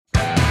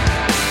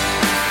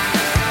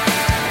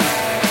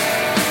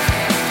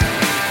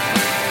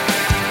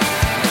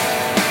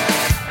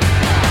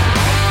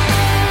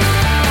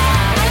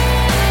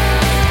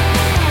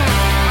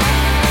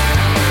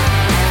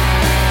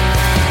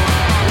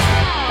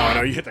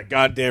No, you hit the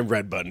goddamn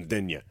red button,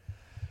 didn't you?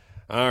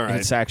 All right.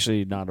 It's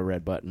actually not a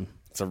red button.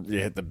 You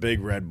hit the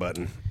big red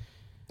button.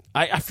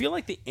 I feel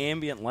like the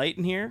ambient light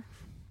in here.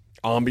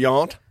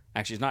 Ambient?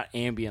 Actually, it's not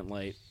ambient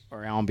light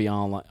or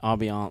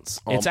ambiance.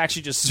 It's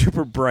actually just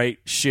super bright,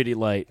 shitty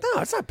light.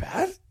 No, it's not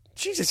bad.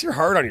 Jesus, you're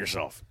hard on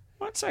yourself.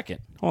 1 second.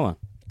 Hold on.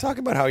 Talk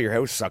about how your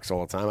house sucks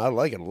all the time. I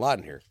like it a lot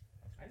in here.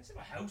 I didn't say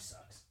my house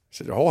sucks. You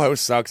said your whole house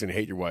sucks and you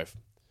hate your wife.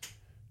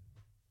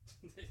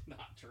 It's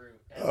not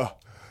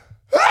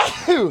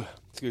true.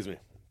 Excuse me.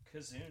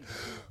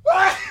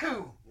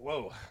 Kazoon.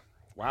 Whoa.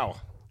 Wow.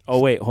 Oh,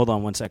 wait. Hold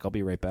on 1 sec. I'll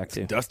be right back,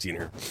 too. Dusty in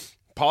here.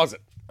 Pause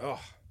it. Oh.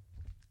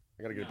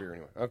 I gotta get a beer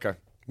anyway. Okay.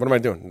 What am I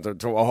doing?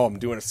 Oh, I'm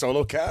doing a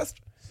solo cast?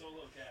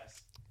 Solo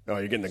cast. Oh,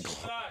 you're getting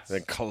the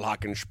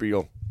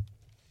glockenspiel.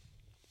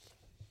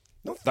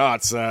 No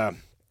thoughts.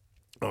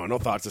 No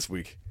thoughts this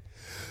week.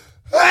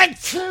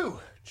 Achoo!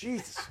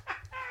 Jesus.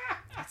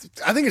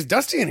 I think it's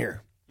dusty in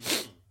here.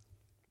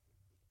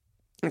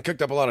 I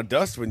kicked up a lot of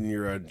dust when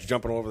you're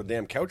jumping over the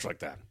damn couch like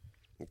that.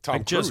 Tom I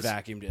just Cruise.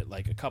 vacuumed it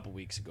like a couple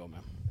weeks ago,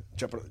 man.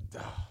 Jumping.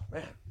 Oh,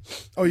 man.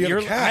 Oh, you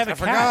have a cat. I have a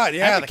forgot. cat.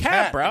 Yeah, I have the a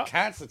cat, bro. The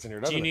cat sits in here,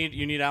 Do doesn't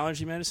you need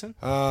allergy medicine?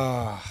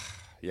 Yeah.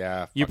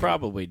 You fucking-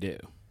 probably do.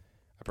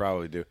 I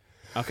probably do.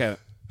 Okay.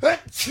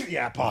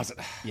 Yeah, pause it.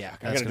 Yeah,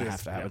 I that's gotta going do to have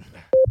this. to happen.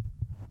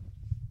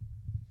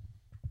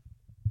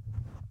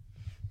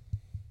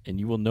 And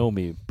you will know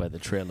me by the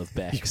trail of You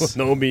Beck's.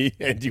 will know me,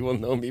 and you will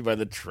know me by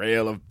the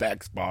trail of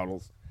Beck's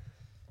bottles.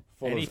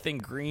 Anything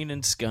green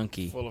and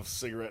skunky. Full of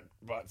cigarette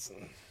butts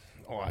and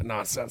all that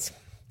nonsense.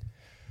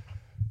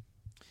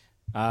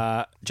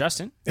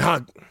 Justin,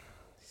 Ah,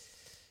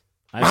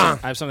 I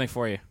have something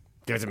for you.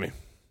 give it to me.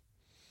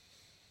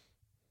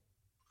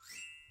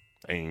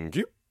 Thank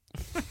you.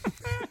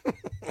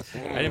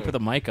 I didn't put the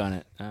mic on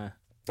it. I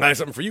have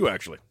something for you,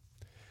 actually.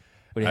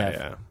 What do you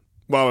have?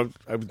 Well,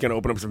 I was going to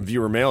open up some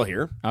viewer mail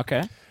here.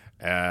 Okay.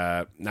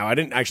 Now, I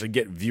didn't actually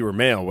get viewer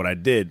mail. What I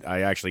did,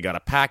 I actually got a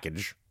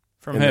package.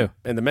 From who?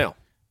 In the mail.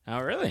 Oh,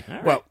 really? All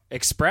right. Well-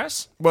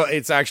 Express? Well,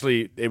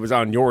 it was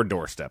on your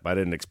doorstep. I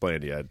didn't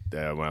explain to you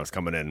when I was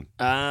coming in.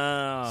 Oh,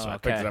 I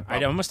picked okay. it up.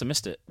 I must have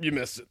missed it. You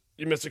missed it.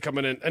 You missed it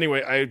coming in.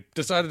 Anyway, I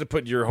decided to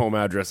put your home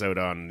address out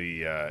on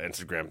the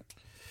Instagram.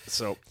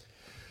 So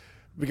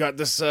we got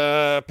this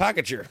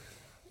package here.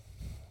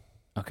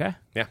 Okay.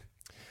 Yeah.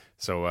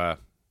 So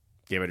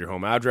gave it your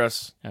home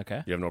address.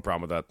 Okay. You have no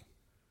problem with that?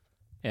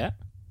 Yeah.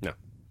 No.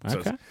 So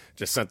Okay.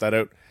 just sent that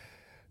out.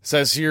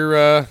 Says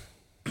here,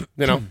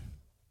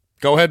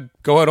 go ahead,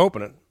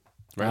 open it.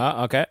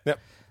 Right. Okay. Yep.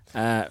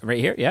 Right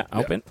here. Yeah.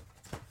 Open.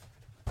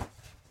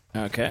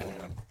 Okay.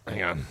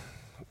 Hang on.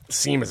 The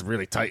seam is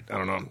really tight. I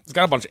don't know. It's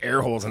got a bunch of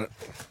air holes in it.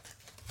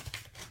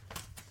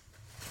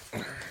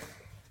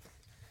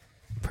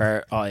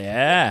 Oh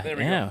yeah. There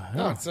we yeah. go.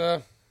 No,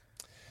 Oh.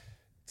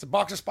 it's a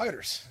box of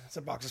spiders. It's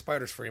a box of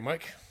spiders for you,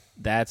 Mike.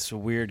 That's a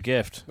weird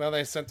gift. Well,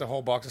 they sent a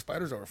whole box of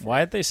spiders over for Why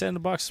did they send a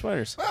box of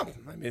spiders? you. Well,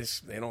 I mean,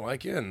 they don't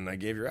like you, and I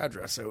gave your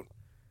address out.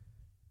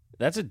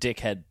 That's a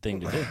dickhead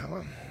thing to do.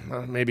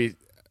 Well, maybe,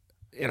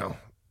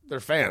 they're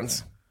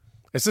fans.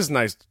 It's just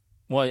nice.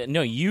 Well,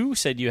 no, you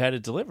said you had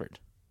it delivered.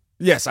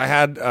 Yes, I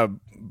had a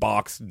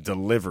box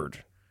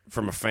delivered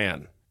from a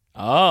fan.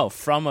 Oh,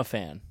 from a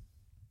fan.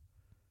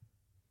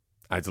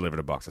 I delivered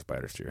a box of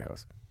spiders to your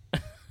house.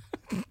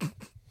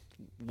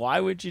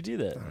 Why would you do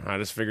that? I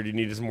just figured you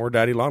needed some more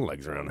daddy long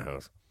legs around the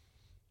house.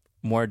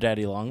 More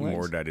daddy long legs?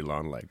 More daddy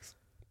long legs.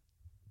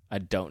 I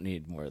don't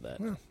need more of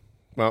that.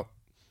 Well,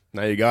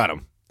 now you got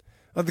them.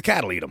 Let the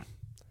cattle eat them.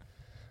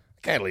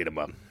 Cattle eat them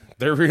up.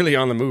 They're really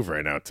on the move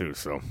right now, too,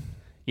 so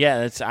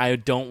Yeah, I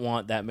don't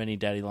want that many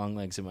daddy long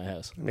legs in my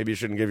house. maybe you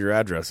shouldn't give your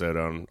address out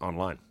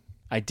online.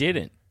 I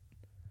didn't.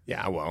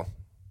 Yeah, well.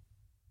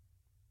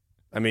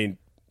 I mean,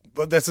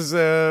 but this is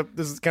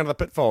kind of the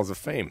pitfalls of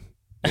fame,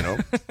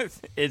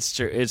 It's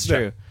true. It's Yeah.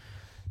 true.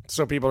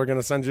 So people are going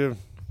to send you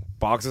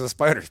boxes of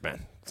spiders,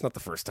 man. It's not the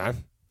first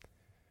time.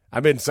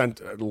 I've been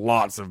sent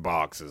lots of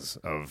boxes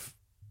of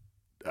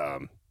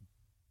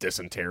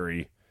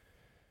dysentery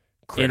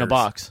critters. In a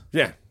box.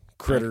 Yeah,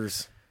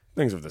 critters,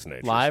 things of this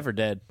nature. Live or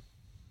dead?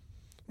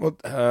 Well,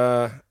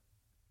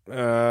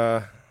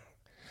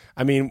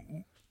 I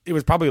mean, it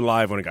was probably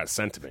live when it got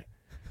sent to me.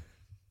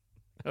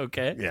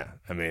 Okay. Yeah,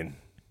 I mean,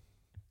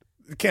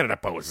 Canada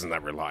Post isn't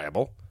that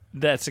reliable,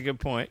 That's a good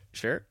point.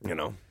 Sure.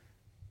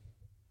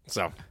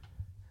 So,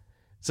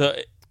 So,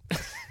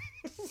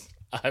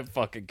 I'm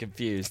fucking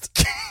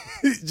confused.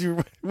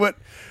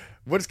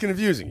 what's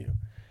confusing you?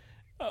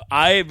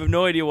 I have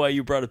no idea why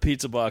you brought a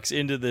pizza box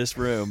into this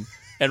room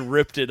and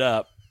ripped it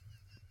up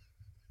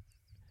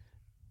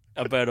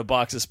about a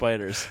box of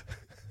spiders.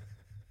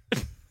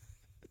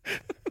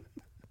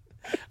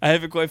 I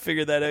haven't quite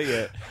figured that out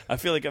yet. I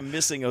feel like I'm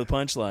missing a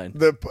punchline.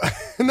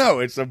 No,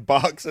 it's a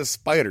box of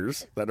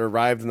spiders that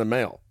arrived in the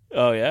mail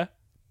Oh, yeah?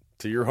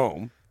 to your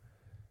home.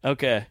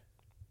 Okay.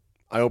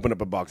 I opened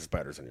up a box of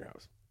spiders in your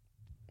house.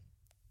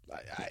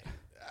 I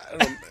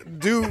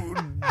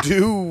don't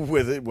do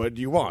with it what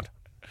you want.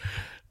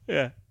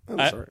 Yeah.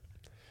 I'm sorry.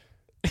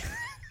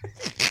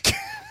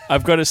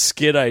 I've got a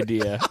skit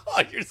idea.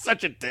 Oh, you're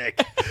such a dick.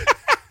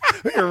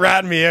 You're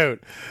ratting me out.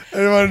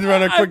 I want to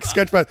run a quick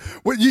sketch pass.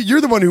 Well,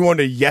 you're the one who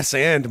wanted to yes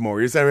and more.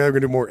 You're saying we're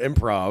going to do more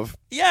improv.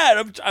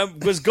 Yeah, I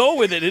was going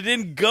with it. It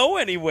didn't go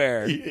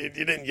anywhere. You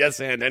didn't yes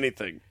and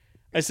anything.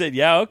 I said,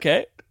 yeah,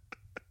 okay.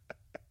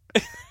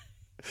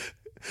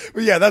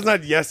 But yeah, that's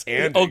not yes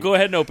and. Oh, go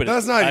ahead and open it.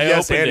 That's not I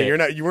yes opened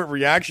anding. it. You weren't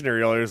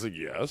reactionary. You're just like,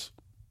 yes.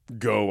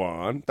 Go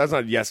on. That's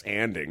not yes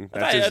anding.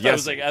 That's just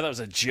yes. I thought it was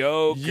a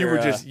joke. You were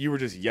just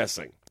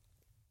yesing.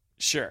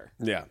 Sure.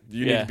 Yeah.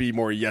 You need to be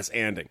more yes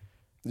anding.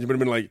 You would have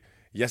been like,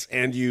 yes,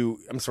 and you.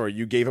 I'm sorry,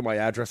 you gave him my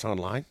address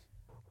online.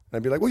 And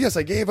I'd be like, well, yes,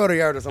 I gave out a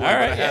address online.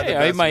 All right.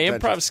 Yeah. My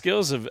intentions. improv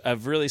skills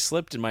have really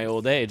slipped in my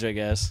old age, I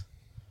guess.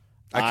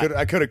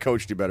 I could have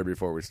coached you better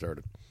before we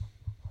started.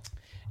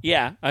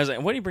 Yeah, I was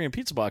like, "What are you bringing a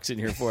pizza box in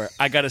here for?"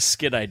 I got a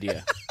skit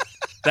idea.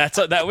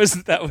 That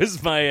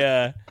was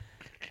my.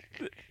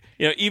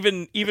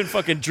 Even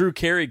fucking Drew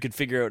Carey could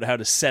figure out how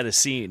to set a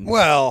scene.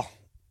 Well,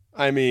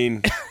 I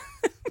mean,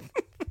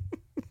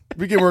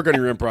 we can work on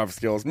your improv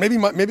skills. Maybe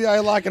I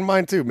lack in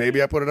mine too.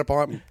 Maybe I put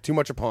it too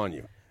much upon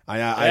you.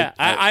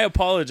 I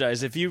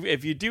apologize if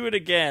you do it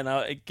again.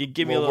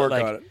 Give me a little.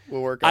 Work on it.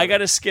 We'll work on it. I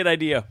got a skit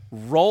idea.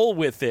 Roll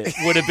with it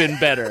would have been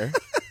better.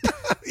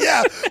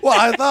 Yeah, well,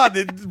 I thought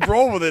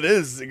roll with it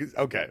is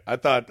okay. I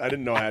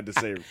didn't know I had to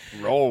say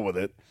roll with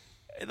it.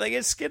 Like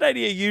a skit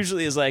idea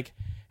usually is like,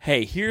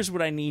 hey, here's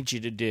what I need you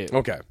to do.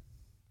 Okay.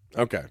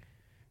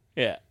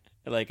 Yeah,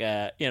 like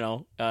I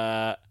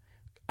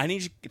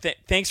need you.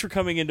 Thanks for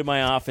coming into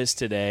my office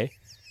today.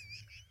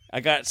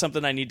 I got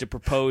something I need to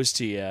propose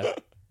to you.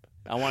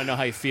 I want to know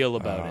how you feel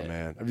about it. Oh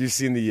man, have you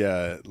seen the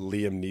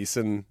Liam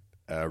Neeson,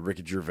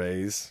 Ricky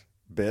Gervais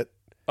bit?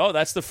 Oh,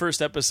 that's the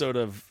first episode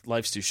of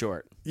Life's Too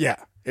Short. Yeah,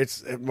 it's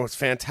the most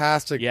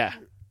fantastic. Yeah,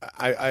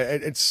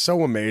 it's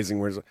so amazing.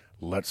 Where it's like,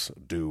 let's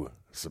do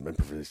some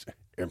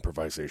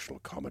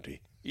improvisational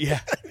comedy. Yeah,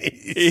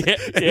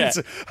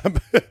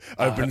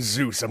 I've been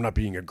Zeus. I'm not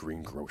being a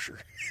greengrocer.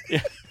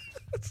 Yeah,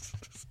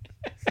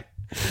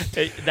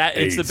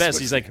 it's the best.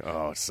 He's like,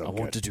 oh, so I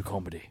want to do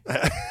comedy.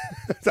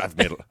 I've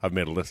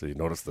made a list. You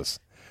notice this?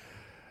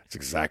 It's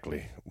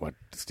exactly what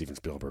Steven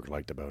Spielberg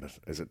liked about it.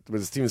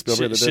 Was it Steven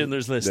Spielberg that did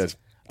Schindler's List? Yes.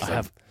 I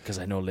have, because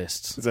I know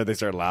lists. Is that they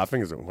start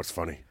laughing? Is it, what's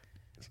funny?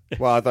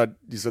 Well, I thought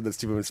you said that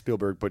Steven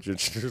Spielberg put you in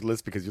Schindler's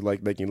List because you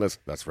like making lists.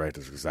 That's right.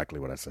 That's exactly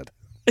what I said.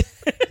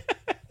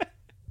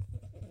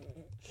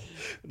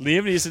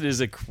 Liam Neeson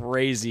is a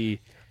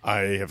crazy... I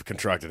have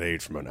contracted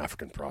AIDS from an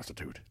African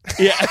prostitute.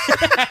 Yeah.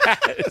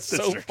 It's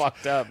so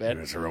fucked up, man. It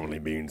was her only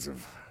means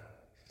of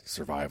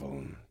survival,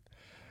 and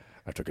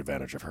I took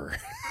advantage of her.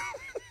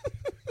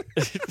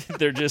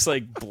 They're just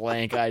like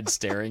blank-eyed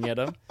staring at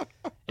him.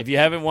 If you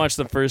haven't watched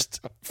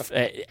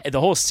the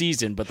whole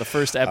season, but the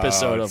first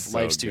episode of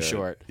Life's Too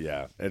Short.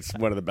 Yeah, it's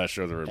one of the best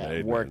shows ever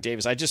made. Warwick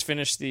Davis. I just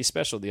finished the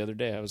special the other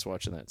day. I was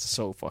watching that. It's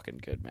so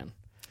fucking good, man.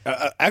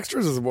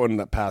 Extras is one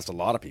that passed a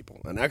lot of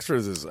people, and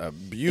Extras is a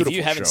beautiful show. If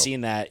you haven't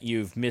seen that,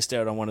 you've missed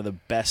out on one of the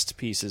best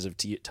pieces of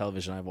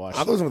television I've watched.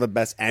 I thought it was one of the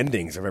best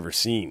endings I've ever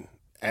seen,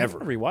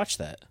 ever. I rewatched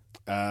that.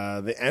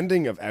 The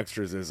ending of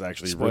Extras is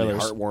actually really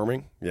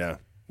heartwarming. Yeah,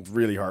 it's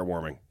really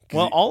heartwarming.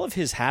 Well, all of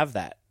his have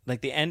that. Like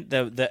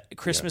the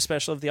Christmas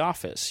special of The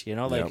Office,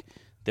 the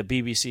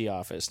BBC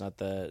Office, not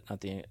the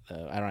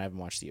I haven't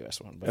watched the US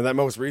one. But. And that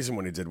most recent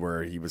one he did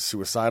where he was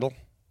suicidal,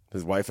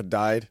 his wife had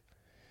died,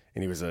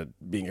 and he was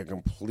being a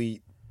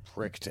complete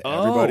prick to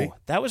everybody.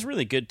 That was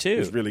really good too. It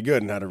was really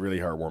good and had a really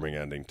heartwarming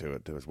ending to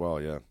it too as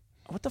well. Yeah.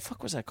 What the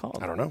fuck was that called?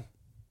 I don't know.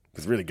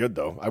 It's really good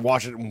though. I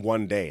watched it in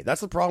one day. That's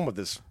the problem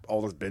with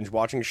all this binge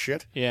watching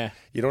shit. Yeah,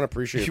 you don't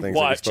appreciate things. You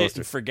watch like you're supposed it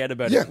and to. forget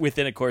about it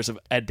within a course of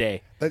a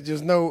day.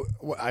 There's no.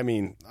 I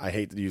mean, I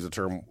hate to use the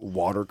term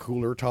water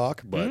cooler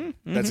talk, but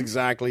that's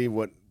exactly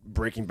what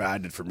Breaking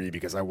Bad did for me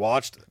because I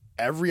watched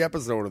every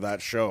episode of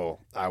that show.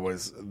 I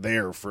was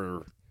there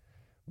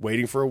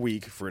waiting for a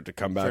week for it to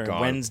come back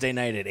on Wednesday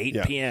night at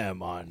 8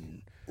 p.m.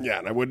 on. Yeah,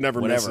 and I would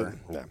never miss it.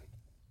 Yeah.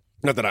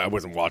 Not that I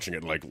wasn't watching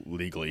it like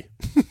legally,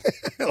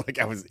 like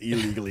I was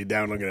illegally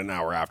downloading it an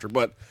hour after,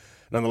 but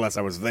nonetheless,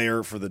 I was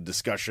there for the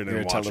discussion and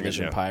watching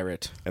television it.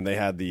 Pirate, and they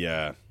had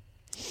even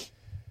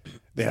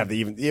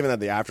had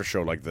the after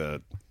show like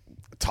the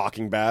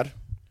Talking Bad,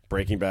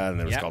 Breaking Bad,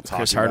 and it was called Talking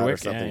Chris Bad Hardwick or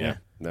something. Yeah.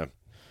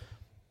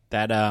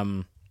 That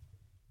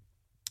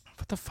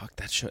what the fuck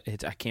that show?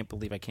 I can't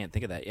believe I can't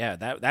think of that. Yeah,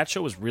 that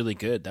show was really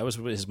good. That was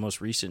his most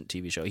recent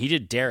TV show. He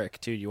did Derek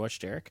too. You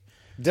watched Derek?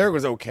 Derek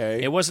was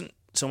okay. It wasn't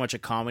so much a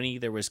comedy.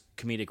 There was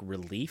comedic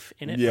relief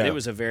in it, but it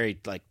was a very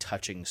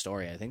touching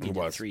story. I think he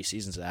did 3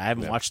 seasons of that. I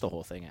haven't watched the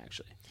whole thing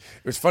actually.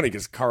 It was funny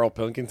because Carl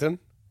Pilkington,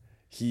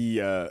 he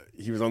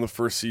was on the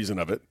first season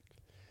of it,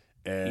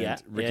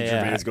 and Ricky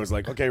Gervais goes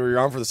like, "Okay, we're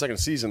on for the second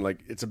season. Like,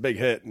 it's a big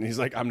hit," and he's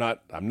like, "I'm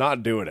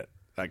not doing it.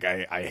 Like,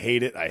 I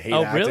hate it. I hate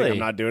acting. Really? I'm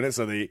not doing it."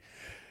 So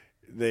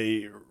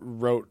they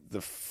wrote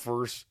the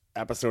first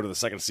episode of the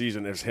second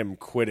season as him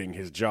quitting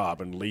his job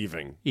and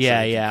leaving.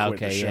 Yeah, so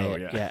okay,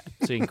 yeah.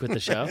 So you can quit the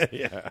show.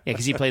 Yeah,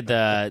 because he played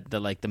the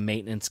like the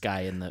maintenance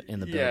guy in the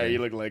building. Yeah, he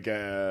looked like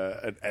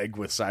an egg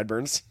with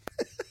sideburns.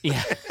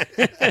 Yeah.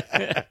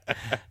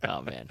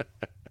 Oh man,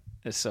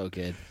 it's so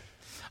good.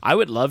 I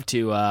would love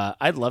to.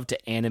 I'd love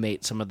to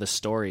animate some of the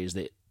stories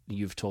that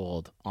you've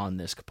told on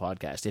this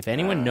podcast. If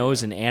anyone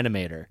knows an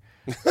animator,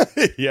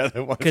 yeah,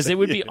 because it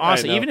would be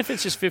awesome, even if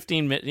it's just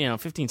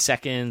 15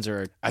 seconds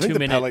or I think 2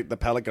 minutes. the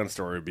pellet gun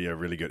story would be a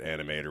really good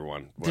animator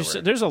one.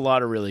 There's a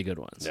lot of really good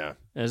ones. Yeah,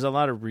 there's a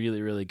lot of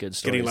really, really good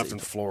stories. Getting left in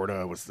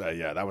Florida was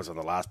that was on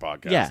the last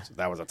podcast. Yeah,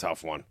 that was a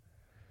tough one.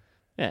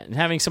 Yeah, and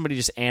having somebody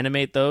just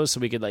animate those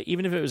so we could, like,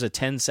 even if it was a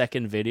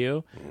 10-second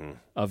video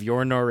of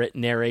your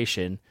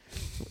narration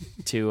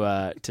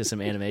to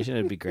some animation,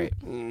 it'd be great.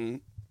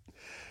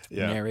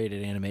 Yeah.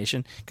 Narrated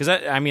animation, because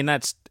I mean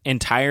that's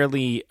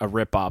entirely a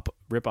rip off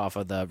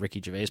of the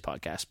Ricky Gervais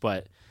podcast,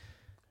 but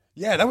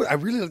yeah, I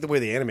really like the way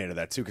they animated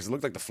that too, because it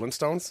looked like the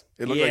Flintstones.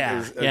 It looked like it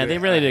was, they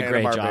really did a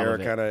great job of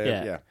it. Kinda,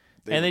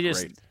 yeah. And they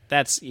just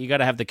you got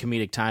to have the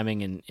comedic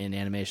timing in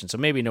animation. So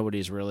maybe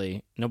nobody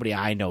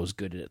I know is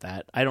good at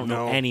that. I don't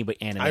know any but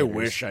animators. I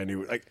wish I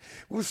knew. Like, it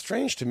was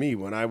strange to me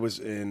when I was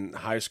in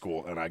high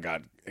school and I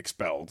got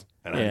expelled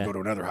and I had to go to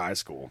another high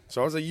school.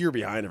 So I was a year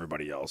behind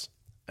everybody else,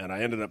 and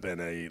I ended up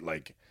in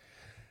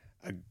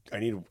I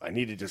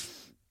needed just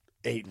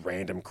 8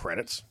 random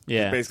credits.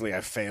 Yeah, basically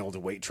I failed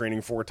weight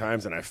training 4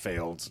 times and I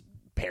failed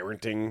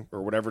parenting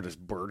or whatever, just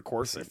bird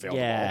course. I failed.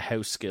 Yeah,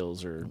 house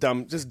skills or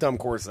dumb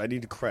courses. I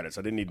needed credits.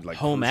 I didn't need like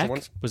home ec.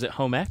 Ones. Was it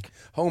home ec?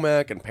 Home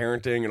ec and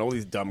parenting and all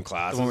these dumb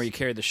classes. The one where you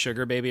carried the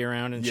sugar baby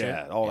around and shit.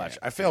 Yeah, all that.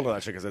 I failed all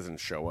that shit because I didn't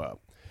show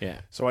up.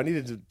 Yeah. So I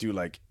needed to do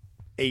like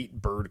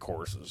 8 bird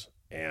courses,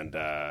 and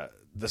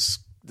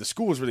the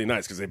school was really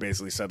nice because they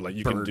basically said like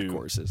you bird can do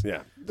courses.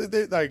 Yeah,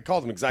 I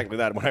called them exactly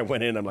that. When I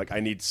went in, I'm like,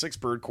 I need 6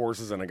 bird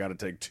courses and I got to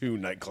take 2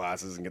 night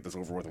classes and get this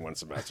over with in 1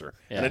 semester.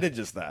 Yeah. And I did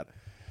just that.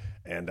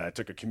 And I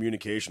took a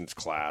communications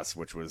class,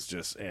 which was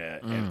just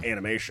an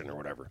animation or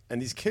whatever.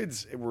 And these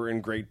kids were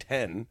in grade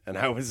 10, and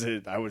I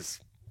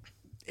was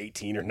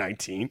 18 or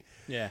 19.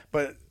 Yeah,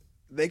 but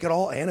they could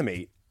all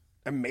animate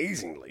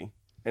amazingly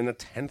in the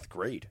 10th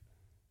grade.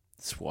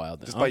 It's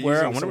wild. Just by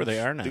I wonder where they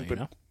are now.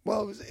 Stupid,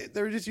 well,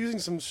 they were just using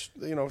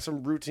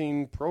some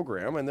routine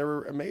program, and they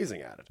were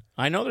amazing at it.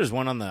 I know there's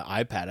one on the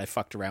iPad I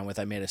fucked around with.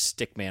 I made a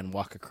stick man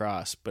walk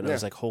across, but I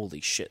was like, holy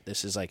shit,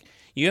 this is like,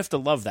 you have to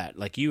love that.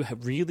 Like, you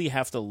really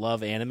have to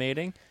love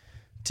animating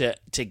to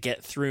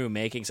get through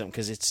making something,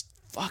 because it's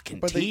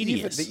fucking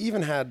tedious. They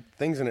even had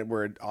things in it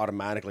where it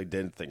automatically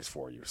did things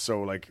for you.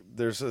 So, like,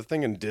 there's a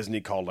thing in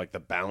Disney called, like, the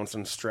bounce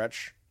and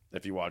stretch.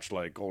 If you watch,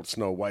 like, old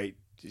Snow White,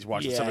 you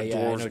watch the 7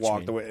 dwarves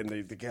walk the way, and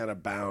they kind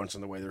of bounce,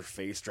 and the way their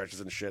face stretches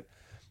and shit.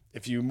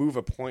 If you move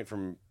a point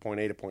from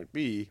point A to point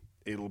B,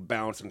 it'll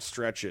bounce and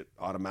stretch it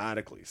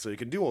automatically. So you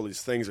can do all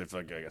these things if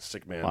like a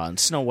sick man. Well, in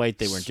Snow White,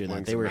 they weren't doing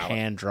that. They were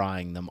hand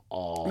drawing them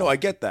all. No, I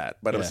get that,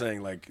 but I'm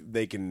saying like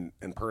they can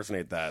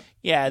impersonate that.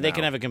 Yeah, they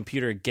can have a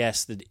computer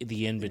guess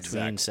the in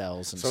between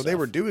cells. And so stuff. they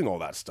were doing all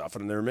that stuff,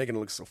 and they were making it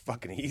look so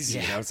fucking easy.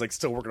 Yeah. And I was like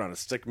still working on a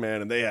stick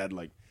man, and they had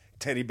like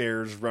teddy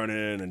bears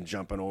running and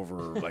jumping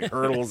over like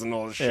hurdles and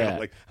all this shit. Yeah.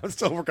 Like I'm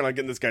still working on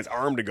getting this guy's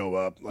arm to go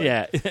up. Like,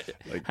 yeah,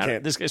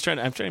 like this guy's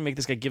I'm trying to make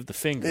this guy give the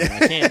finger. And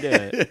I can't do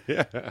it.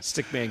 Yeah.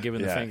 Stick man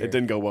giving the finger. It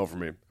didn't go well for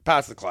me.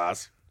 Passed the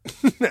class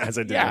as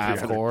I did. Yeah, every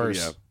of other.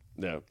 course.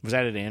 Yeah. Was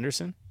that at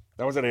Anderson?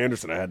 That was at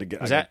Anderson. I had to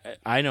get.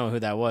 I know who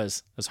that was.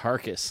 It was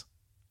Harkis.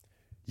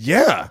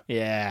 Yeah.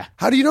 Yeah.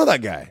 How do you know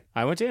that guy?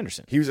 I went to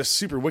Anderson. He was a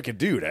super wicked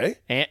dude, eh?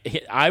 And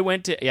I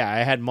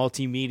had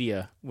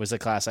multimedia was a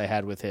class I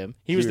had with him.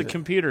 He was the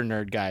computer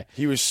nerd guy.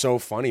 He was so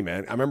funny,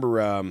 man. I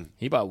remember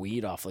he bought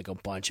weed off like a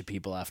bunch of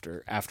people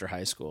after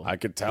high school. I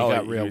could tell he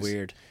got real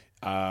weird.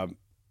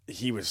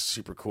 He was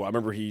super cool. I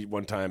remember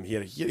one time he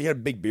had a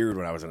big beard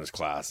when I was in his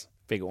class.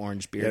 Big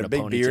orange beard, he had a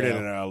big ponytail. beard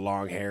and a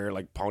long hair,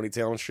 like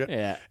ponytail and shit.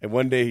 Yeah. And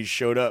one day he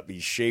showed up. He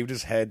shaved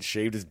his head,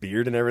 shaved his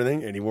beard and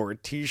everything, and he wore a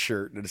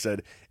T-shirt that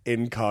said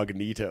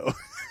 "Incognito."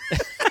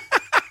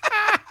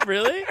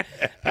 Really?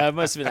 It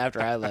must have been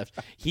after I left.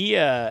 He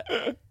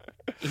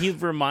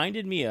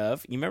reminded me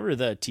of. You remember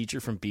the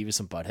teacher from Beavis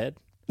and Butthead?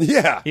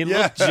 Yeah, he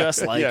looked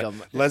just like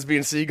him.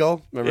 Lesbian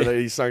Seagull. Remember that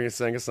he sang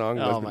a song?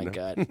 Oh my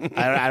god,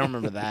 I don't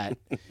remember that.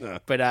 No.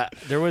 But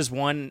there was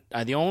one.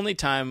 The only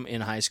time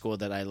in high school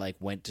that I like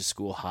went to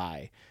school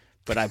high,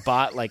 but I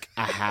bought like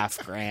a half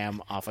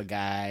gram off a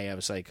guy. I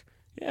was like,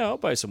 yeah, I'll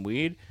buy some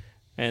weed.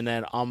 And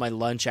then on my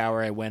lunch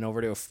hour, I went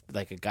over to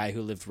a guy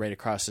who lived right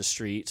across the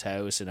street's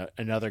house, and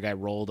another guy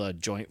rolled a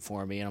joint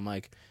for me. And I'm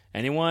like,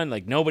 anyone?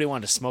 Like, nobody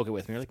wanted to smoke it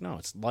with me. You're like, no,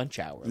 it's lunch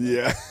hour. Like,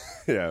 yeah,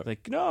 yeah.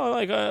 Like, no,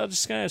 like I'll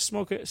just kind of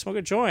smoke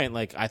a joint.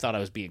 Like, I thought I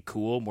was being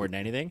cool more than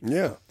anything.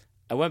 Yeah.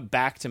 I went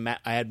back to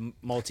I had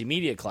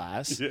multimedia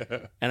class,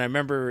 and I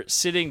remember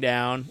sitting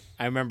down.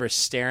 I remember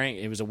staring.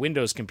 It was a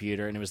Windows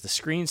computer, and it was the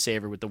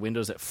screensaver with the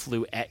windows that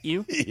flew at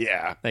you.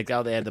 Yeah, like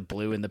how they had the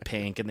blue and the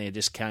pink, and they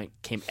just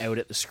came out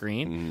at the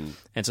screen.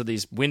 And so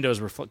these windows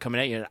were coming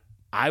at you. And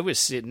I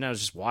was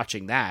just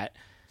watching that,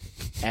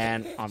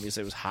 and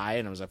obviously it was high,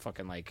 and I was a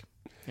fucking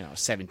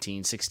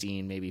 17,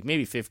 16, maybe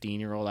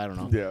 15-year-old, I don't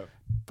know. Yeah.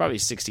 Probably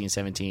 16,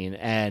 17,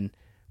 and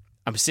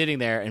I'm sitting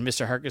there, and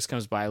Mr. Harkis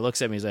comes by,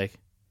 looks at me, he's like,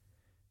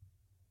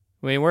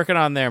 "What are you working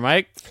on there,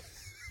 Mike?"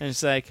 And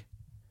it's like,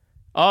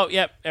 "Oh,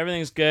 yep,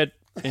 everything's good."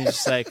 And he's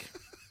just like,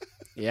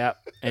 "Yep,"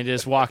 and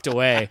just walked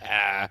away.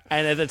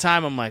 And at the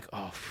time, I'm like,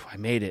 "Oh, I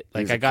made it!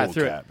 Like I got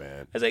through it."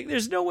 Man. I was like,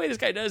 "There's no way this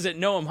guy doesn't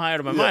know I'm high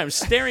out of my mind. I'm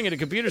staring at a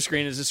computer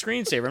screen as a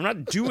screensaver. I'm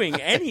not doing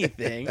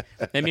anything."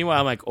 And meanwhile,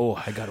 I'm like, "Oh,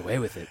 I got away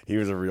with it." He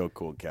was a real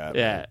cool cat.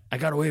 Yeah, man. I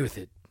got away with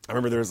it. I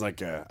remember there was I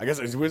guess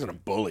he wasn't a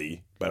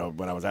bully, but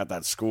when I was at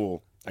that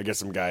school, I guess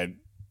some guy,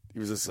 he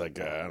was just I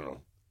don't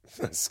know,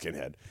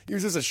 skinhead. He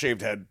was just a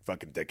shaved head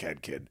fucking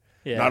dickhead kid.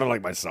 Yeah. Not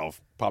unlike myself,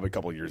 probably a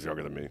couple of years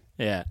younger than me.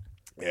 Yeah.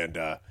 And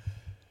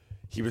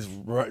he was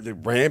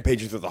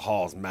rampaging through the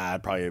halls,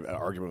 mad, probably an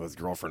argument with his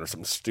girlfriend or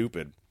something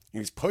stupid. He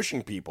was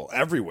pushing people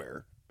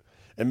everywhere.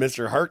 And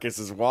Mr. Harkis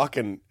is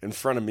walking in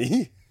front of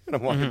me, and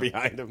I'm walking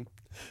behind him.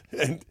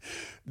 And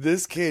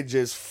this kid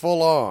just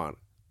full on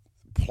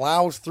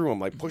plows through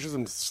him, pushes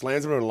him,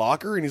 slams him in a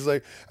locker, and he's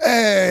like,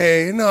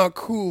 "Hey, not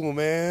cool,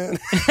 man."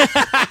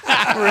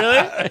 Really?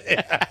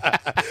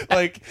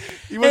 Yeah.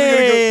 He wasn't gonna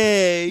go.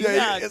 Yeah,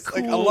 not it's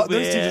cool, a lot.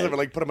 Those man. teachers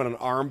would put him in an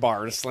arm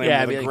bar and slam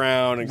him to the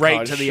ground and right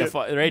cause to shit.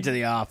 right to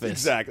the office.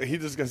 Exactly. He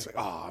just goes,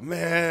 "Oh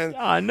man,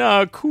 Ah,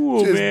 not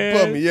cool, just man.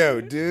 bum me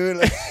out,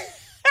 dude."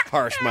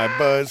 Harsh my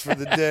buzz for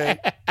the day.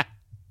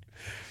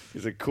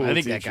 He's a cool. I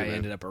think teacher, that guy man.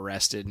 ended up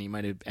arrested, and he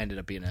might have ended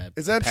up being a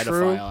Is that pedophile.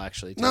 true?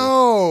 Actually, too.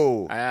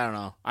 No. I don't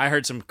know. I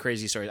heard some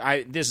crazy stories.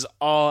 This is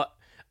all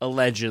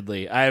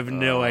allegedly. I have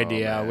no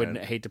idea. man. I wouldn't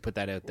hate to put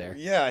that out there.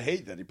 Yeah, I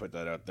hate that he put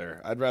that out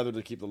there. I'd rather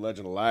to keep the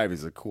legend alive.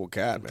 He's a cool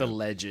cat, man. The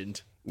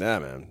legend. Yeah,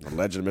 man. The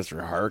legend of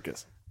Mr.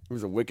 Harkis. He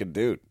was a wicked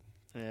dude.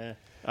 Yeah.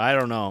 I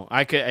don't know.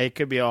 It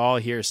could be all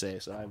hearsay,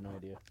 so I have no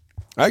idea.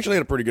 I actually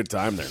had a pretty good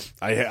time there.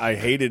 I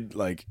hated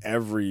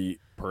every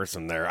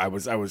person there. I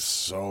was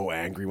so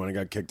angry when I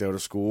got kicked out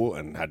of school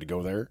and had to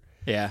go there.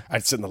 Yeah.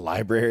 I'd sit in the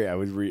library. I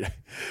was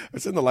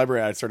in the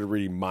library. I started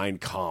reading Mein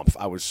Kampf.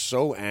 I was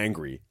so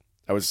angry.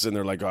 I was sitting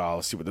there oh,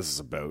 I'll see what this is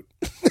about.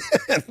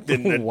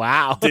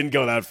 Wow. Didn't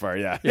go that far.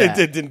 Yeah. Yeah.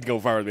 It didn't go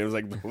far with me. I was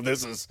like,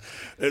 this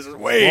is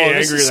way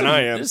angrier than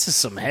I am. This is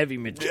some heavy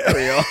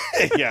material.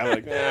 Yeah.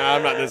 I'm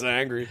I'm not this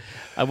angry.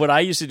 What I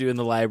used to do in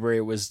the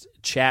library was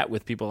chat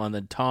with people on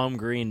the Tom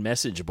Green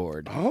message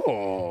board.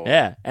 Oh.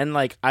 Yeah. And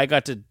I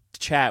got to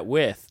chat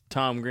with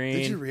Tom Green.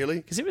 Did you really?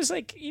 Because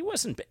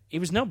he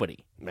was nobody.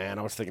 Man,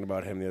 I was thinking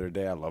about him the other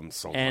day. I love him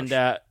so much. And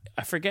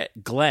I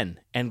forget Glenn.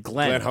 And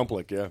Glenn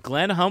Humplick, yeah.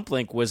 Glenn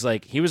Humplink was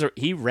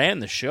he ran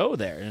the show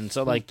there, and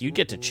so you'd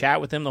get to chat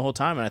with him the whole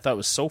time, and I thought it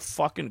was so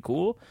fucking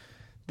cool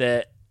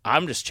that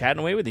I'm just chatting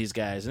away with these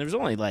guys, and there was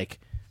only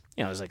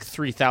it was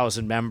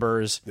 3,000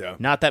 members, Yeah.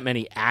 not that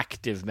many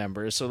active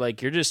members, so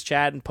you're just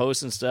chatting,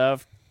 posting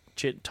stuff,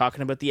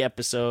 talking about the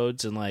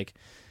episodes, and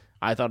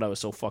I thought that was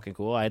so fucking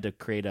cool. I had to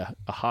create a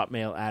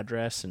Hotmail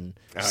address and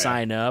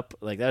sign up.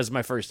 That was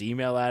my first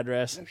email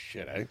address. Oh,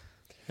 shit, eh?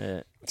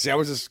 Yeah. See, I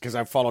was just because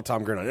I follow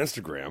Tom Green on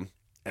Instagram,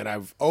 and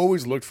I've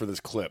always looked for this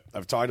clip.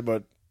 I've talked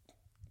about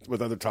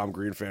with other Tom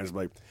Green fans,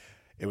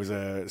 it was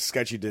a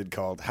sketch he did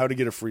called "How to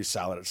Get a Free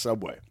Salad at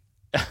Subway,"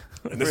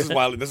 and this is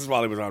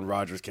while he was on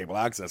Rogers Cable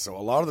Access. So a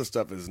lot of the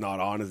stuff is not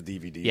on his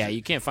DVDs. Yeah,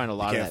 you can't find a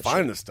lot You of can't that find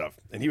shit. this stuff.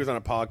 And he was on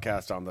a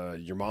podcast on the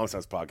Your Mom's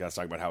House podcast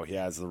talking about how he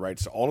has the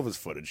rights to all of his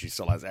footage. He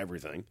still has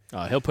everything.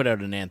 Oh, he'll put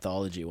out an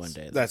anthology one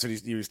day. That's what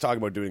he was talking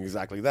about doing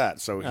exactly that.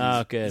 So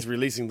he's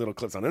releasing little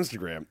clips on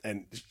Instagram.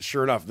 And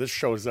sure enough, this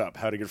shows up,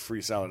 how to get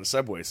free salad at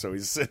Subway. So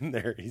he's sitting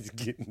there, he's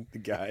getting the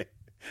guy,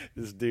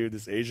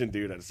 this Asian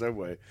dude at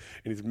Subway,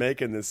 and he's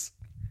making this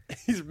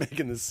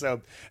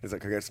sub. He's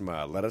like, "Can I get some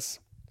lettuce?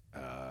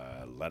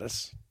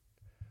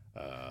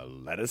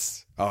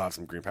 Lettuce. I'll have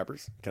some green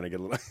peppers. Can I get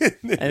a little?" And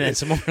then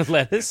some more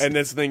lettuce. And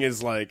this thing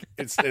is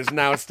it's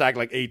now stacked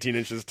 18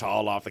 inches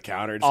tall off the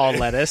counter. All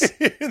lettuce.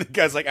 The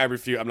guy's like, "I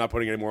refuse. I'm not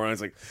putting any more on."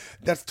 It's like,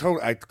 "That's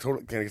totally.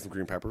 Can I get some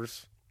green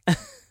peppers?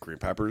 Green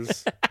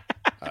peppers.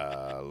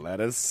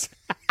 Lettuce."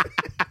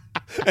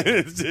 And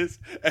it's just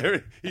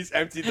he's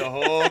emptied the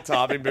whole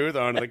topping booth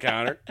onto the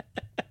counter,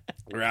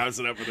 grabs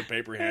it up with a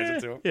paper, hands it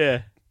to him.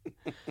 Yeah.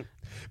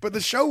 But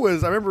the show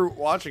was, I remember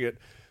watching it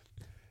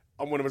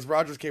when it was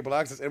Rogers Cable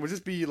Access, and it would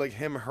just be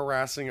him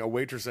harassing a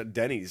waitress at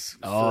Denny's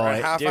for a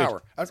half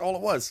hour. That's all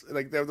it was.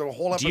 The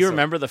whole episode. Do you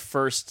remember the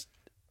first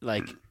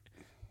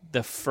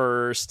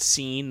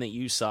scene that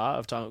you saw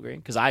of Tom Green?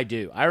 Because I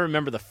do. I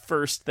remember the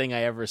first thing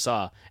I ever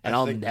saw, and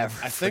I'll never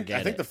forget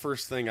it. I think the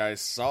first thing I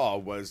saw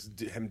was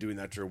him doing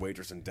that to a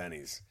waitress in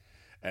Denny's,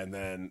 and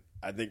then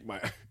I think my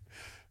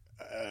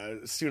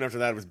soon after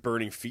that was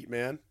Burning Feet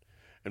Man,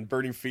 and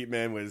Burning Feet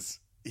Man was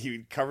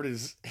he covered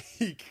his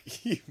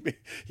he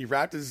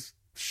wrapped his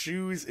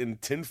shoes in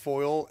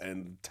tinfoil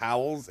and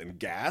towels and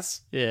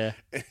gas. Yeah,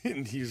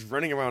 and he's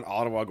running around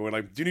Ottawa going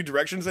 "Do you need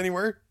directions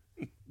anywhere?"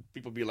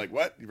 People be like,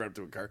 "What?" You run up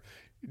to a car.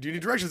 do you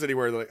need directions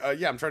anywhere? They're like,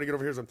 yeah, I'm trying to get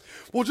over here. So,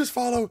 well, just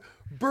follow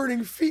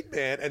Burning Feet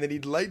Man. And then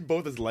he'd light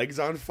both his legs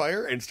on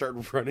fire and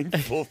start running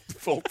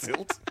full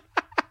tilt.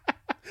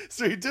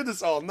 So he did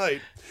this all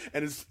night,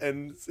 and his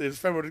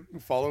friend would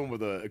follow him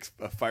with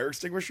a fire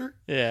extinguisher.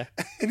 Yeah.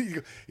 And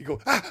he'd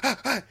go, ah,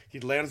 ah, ah.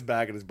 He'd land his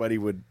back, and his buddy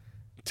would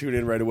tune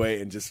in right away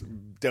and just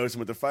douse him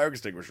with the fire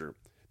extinguisher.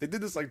 They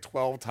did this like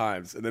 12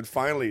 times, and then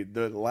finally,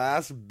 the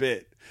last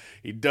bit,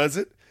 he does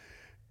it.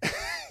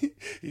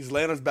 He's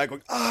laying on his back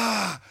going,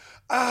 ah,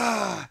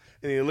 ah.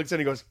 And he looks at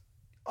it and he goes,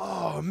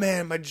 oh,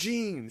 man, my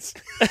jeans.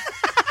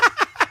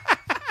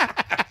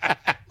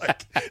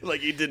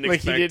 Like he didn't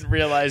expect. Like he didn't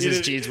realize his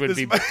jeans would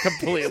be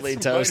completely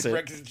toasted.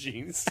 Wreck his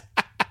jeans.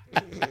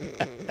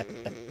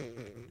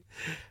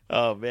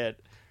 Oh, man.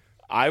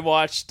 I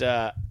watched,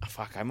 I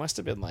must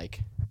have been like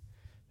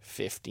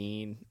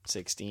 15,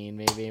 16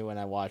 maybe when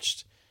I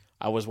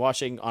was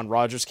watching on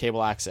Rogers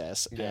Cable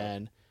Access,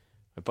 and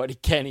my buddy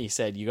Kenny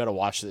said, you got to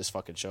watch this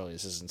fucking show.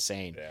 This is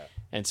insane. Yeah.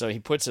 And so he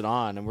puts it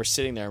on, and we're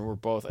sitting there, and we're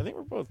both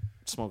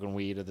smoking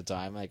weed at the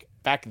time. Like,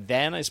 back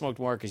then, I smoked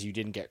more because you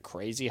didn't get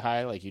crazy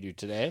high like you do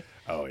today.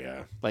 Oh,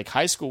 yeah. Like,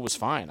 high school was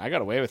fine. I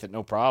got away with it,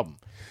 no problem.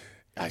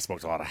 I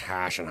smoked a lot of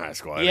hash in high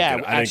school. I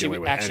didn't get away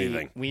with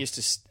anything. We used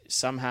to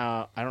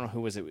somehow, I don't know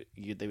who was it,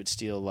 they would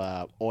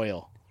steal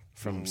oil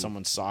from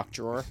someone's sock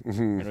drawer,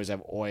 and it was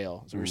have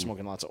oil. So we were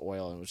smoking lots of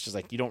oil, and it was just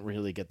like, you don't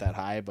really get that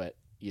high, but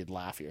you'd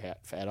laugh your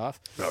head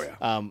off. Oh,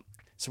 yeah.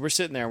 So we're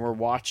sitting there, and we're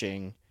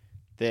watching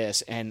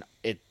this, and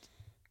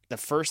the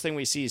first thing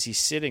we see is he's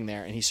sitting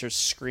there, and he starts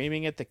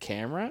screaming at the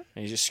camera,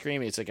 and he's just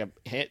screaming. It's like a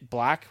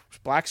black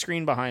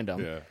screen behind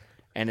him,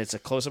 and it's a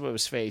close-up of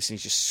his face, and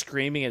he's just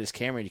screaming at his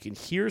camera, and you can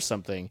hear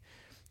something,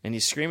 and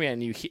he's screaming at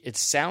it, and it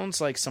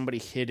sounds like somebody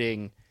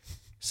hitting,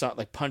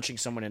 like punching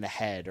someone in a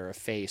head or a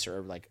face,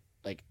 or like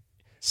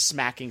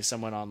smacking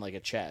someone on like a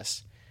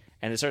chest,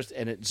 and it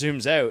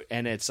zooms out,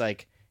 and it's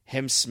like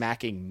him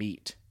smacking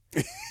meat.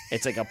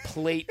 It's like a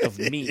plate of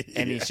meat,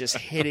 and he's just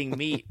hitting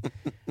meat,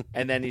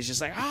 and then he's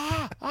just like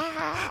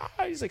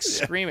he's like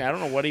screaming. I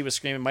don't know what he was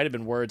screaming. Might have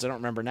been words. I don't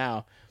remember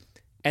now.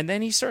 And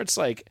then he starts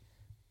like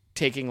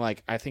taking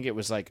like, I think it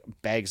was like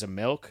bags of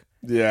milk.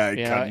 Yeah,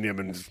 cutting him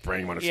and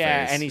spraying him on his face.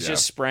 Yeah, and he's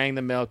just spraying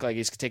the milk, like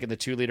he's taking the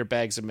 2-liter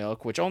bags of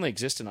milk, which only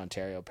exist in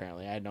Ontario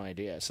apparently. I had no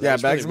idea. So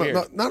bags really of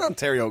milk. Not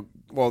Ontario.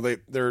 Well,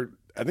 they're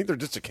I think they're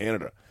just to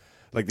Canada.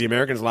 Like the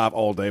Americans laugh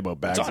all day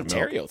about bags of milk. It's an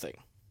Ontario thing.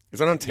 Is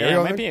that Ontario?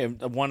 Yeah, it might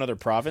be one other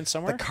province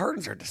somewhere. The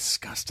cartons are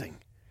disgusting.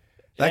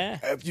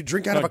 If you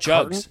drink out of a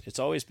jugs. carton, it's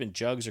always been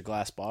jugs or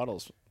glass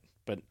bottles.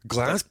 But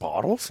glass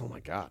bottles? Oh my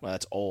god! Well,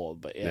 that's old,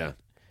 but yeah.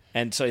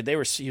 And so he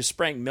was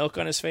spraying milk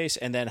on his face,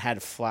 and then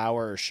had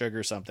flour or sugar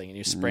or something, and he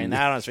was spraying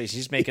that on his face.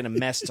 He's making a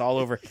mess. It's all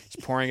over. He's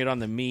pouring it on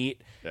the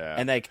meat,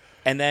 and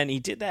then he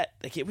did that.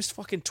 Like it was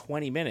fucking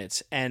 20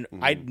 minutes, and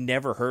I'd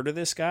never heard of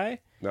this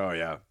guy. Oh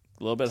yeah,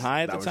 a little bit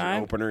high at the time. That was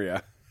an opener,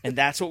 yeah. And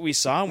that's what we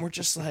saw, and we're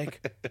just like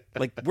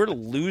we're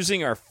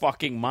losing our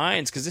fucking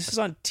minds because this is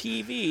on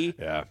TV.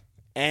 Yeah.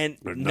 And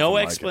no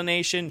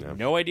explanation,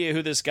 no idea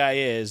who this guy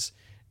is,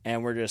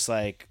 and we're just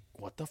like,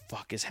 what the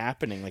fuck is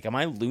happening? Like, am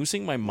I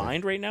losing my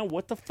mind right now?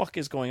 What the fuck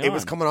is going on? It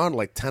was coming on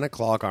like 10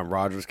 o'clock on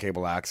Rogers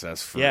Cable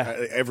Access for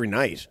every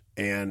night,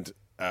 and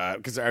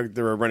because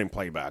they were running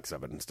playbacks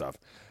of it and stuff,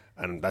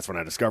 and that's when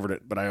I discovered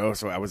it. But I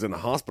was in the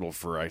hospital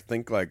for I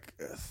think like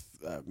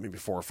maybe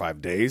 4 or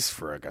 5 days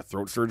for like a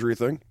throat surgery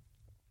thing.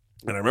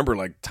 And I remember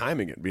like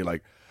timing it and be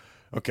like,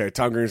 okay,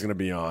 Tom Green's going to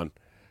be on.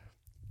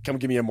 Come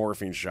give me a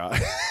morphine shot.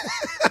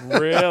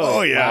 Really?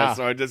 Oh, yeah. Wow.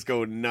 So I just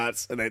go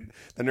nuts. And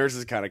the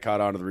nurses kind of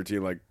caught on to the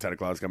routine, like 10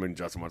 o'clock's coming.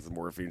 Justin wants the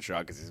morphine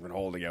shot because he's been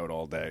holding out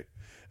all day.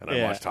 And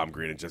I watch Tom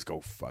Green and just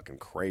go fucking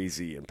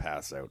crazy and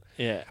pass out.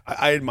 Yeah.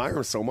 I admire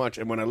him so much.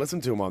 And when I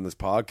listen to him on this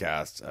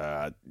podcast,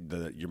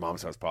 the Your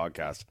Mom's House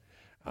podcast,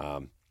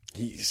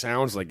 he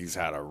sounds like he's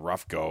had a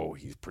rough go.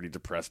 He's pretty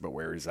depressed about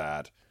where he's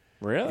at.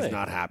 Really? He's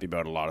not happy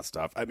about a lot of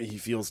stuff. I mean, he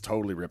feels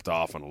totally ripped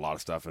off on a lot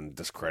of stuff and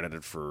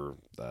discredited for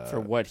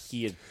what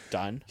he had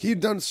done. He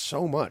had done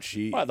so much.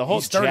 The whole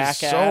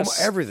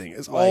Jackass, everything.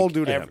 It's all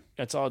due to him.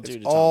 It's all due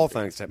to all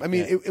thanks to him. I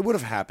mean, it would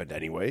have happened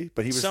anyway,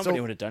 but somebody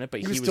would have done it.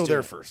 But he was still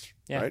there first,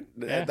 right?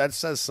 Yeah. That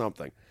says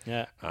something.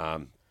 Yeah.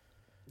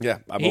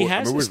 He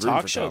has his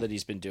talk show that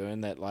he's been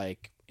doing that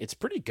like it's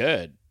pretty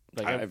good.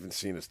 Like I haven't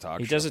seen his talk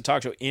show. He does a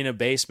talk show in a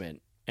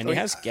basement. And he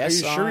has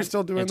guests on. Are you sure he's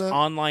still doing that? It's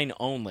online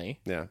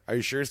only. Yeah. Are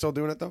you sure he's still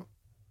doing it, though?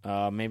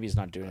 Maybe he's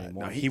not doing it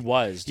anymore. No, he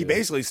was. He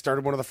basically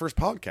started one of the first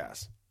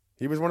podcasts.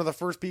 He was one of the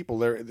first people.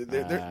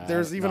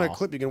 There's even a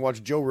clip you can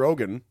watch Joe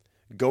Rogan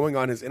going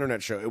on his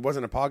internet show. It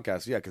wasn't a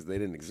podcast yet because they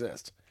didn't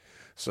exist.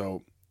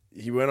 So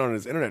he went on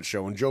his internet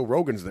show, and Joe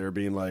Rogan's there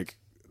being like,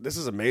 this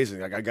is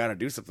amazing. Like, I got to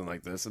do something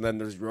like this. And then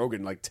there's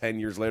Rogan like 10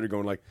 years later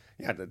going like,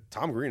 yeah,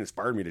 Tom Green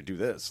inspired me to do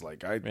this.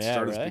 Like, I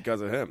started this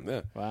because of him.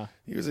 Yeah. Wow.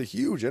 He was a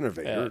huge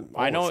innovator. Yeah.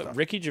 I know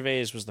Ricky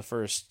Gervais was the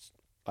first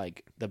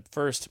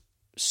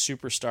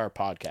superstar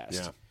podcast.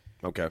 Yeah.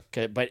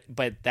 Okay. But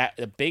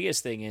the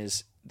biggest thing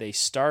is they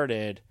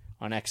started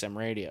on XM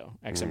Radio,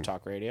 XM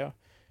Talk Radio,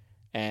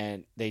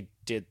 and they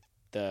did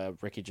the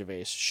Ricky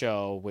Gervais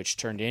show, which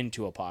turned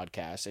into a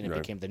podcast, and it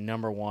became the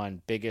 #1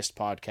 biggest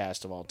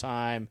podcast of all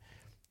time.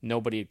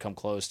 Nobody had come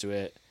close to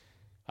it.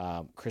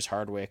 Chris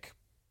Hardwick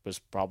was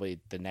probably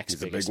the next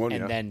biggest, big one,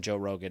 and then Joe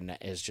Rogan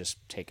is just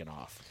taken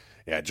off.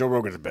 Yeah, Joe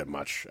Rogan's a bit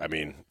much. I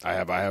mean, I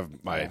have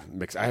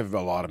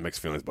a lot of mixed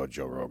feelings about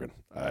Joe Rogan.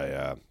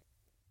 I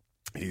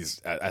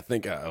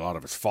think a lot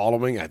of his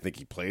following. I think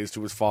he plays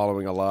to his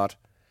following a lot.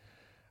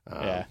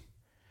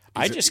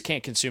 I just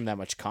can't consume that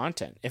much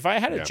content. If I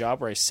had a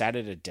job where I sat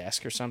at a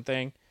desk or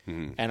something,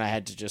 and I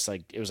had to just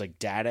it was like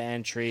data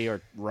entry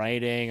or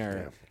writing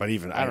or, but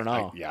even I don't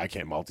know. I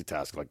can't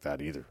multitask like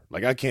that either.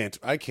 Like I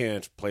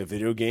can't play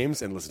video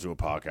games and listen to a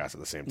podcast at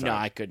the same time. No,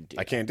 I couldn't do.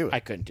 I can't do it. I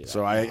couldn't do that.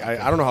 So I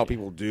don't know how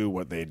people do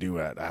what they do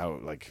at how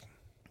like.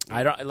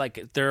 I don't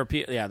like. There are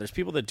people. Yeah, there's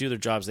people that do their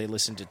jobs. They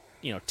listen to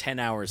 10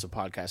 hours of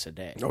podcasts a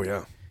day. Oh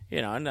yeah.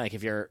 And like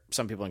if you're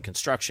some people in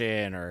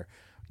construction or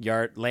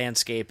yard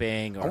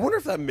landscaping. Or, I wonder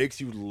if that makes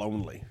you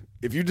lonely.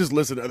 If you just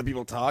listen to other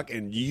people talk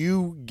and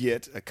you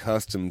get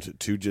accustomed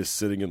to just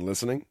sitting and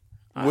listening,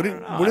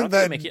 wouldn't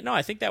that make it? No,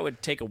 I think that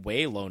would take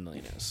away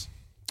loneliness.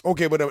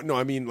 Okay, but no,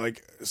 I mean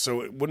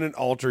so wouldn't it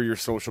alter your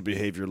social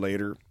behavior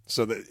later?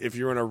 So that if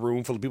you're in a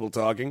room full of people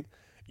talking,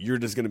 you're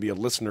just going to be a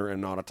listener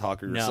and not a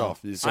talker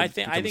yourself. I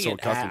think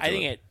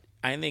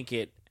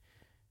it.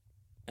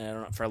 I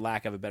don't know, for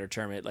lack of a better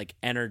term, it like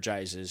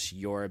energizes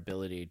your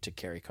ability to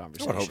carry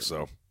conversation. I would hope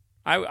so.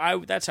 I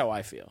that's how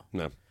I feel.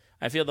 No.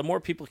 I feel the more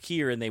people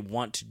hear and they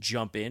want to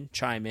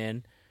chime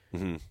in,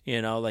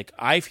 like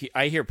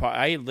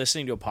I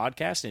listening to a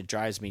podcast and it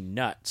drives me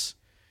nuts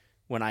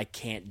when I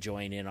can't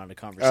join in on a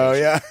conversation. Oh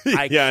yeah,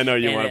 I know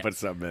you want to put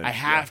something in. I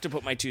have to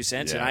put my 2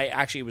 cents, and I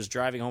actually was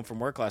driving home from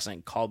work last night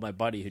and called my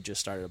buddy who just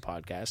started a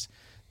podcast.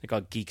 They call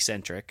it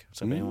Geekcentric,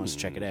 so if anyone wants to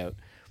check it out.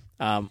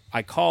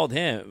 I called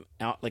him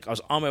out, like I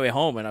was on my way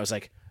home, and I was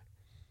like,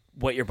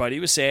 what your buddy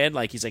was saying,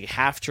 like he's like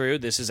half true.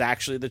 This is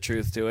actually the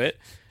truth to it,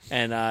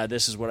 and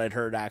this is what I'd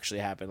heard actually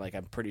happen. Like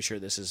I'm pretty sure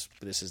this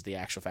is the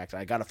actual fact.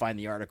 I got to find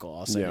the article.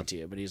 I'll send it to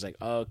you. But he's like,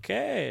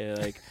 okay,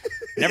 like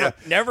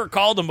never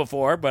called him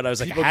before, but I was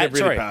like, people get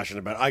really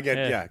passionate about it. I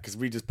get because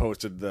we just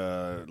posted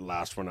the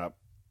last one up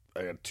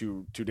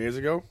 2 days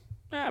ago.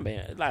 I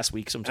mean, last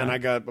week sometime. And I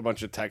got a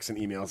bunch of texts and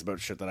emails about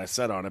shit that I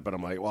said on it, but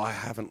I'm like, well,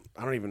 I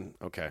don't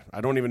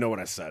even know what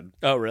I said.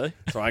 Oh, really?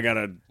 So I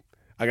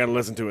gotta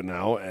listen to it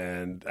now,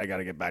 and I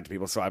gotta get back to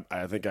people. So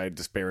I think I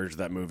disparaged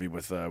that movie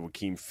with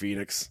Joaquin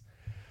Phoenix.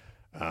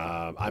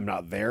 I'm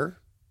Not There.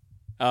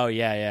 Oh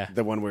yeah.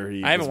 The one where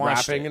he was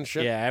rapping and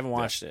shit. Yeah, I haven't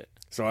watched it.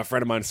 So a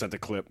friend of mine sent a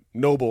clip.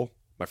 Noble,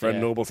 my friend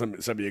Noble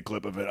sent me a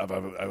clip of it of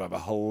a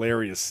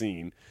hilarious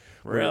scene.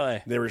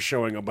 Really? They were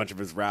showing a bunch of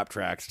his rap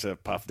tracks to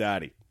Puff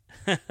Daddy.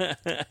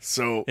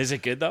 So is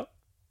it good though?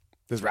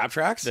 His rap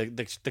tracks?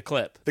 The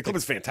clip. The clip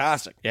is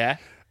fantastic. Yeah.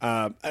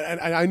 And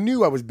I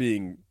knew I was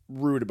being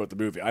rude about the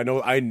movie. I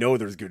know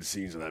there's good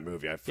scenes in that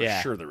movie. For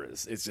sure there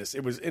is. It's just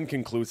it was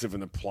inconclusive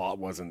and the plot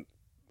wasn't.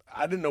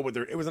 I didn't know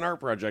it was an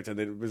art project and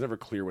it was never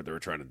clear what they were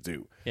trying to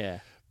do. Yeah.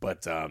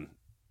 But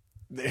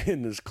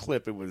in this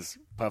clip, it was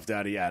Puff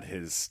Daddy at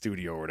his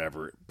studio or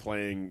whatever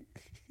playing.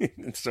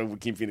 And so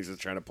Joaquin Phoenix is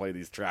trying to play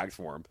these tracks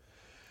for him,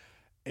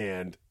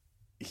 and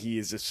he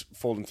is just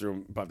folding through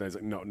them. Puff Daddy's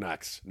like, no,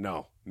 next.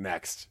 No,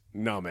 next.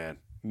 No, man.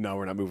 No,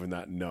 we're not moving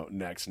that. No,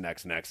 next.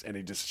 And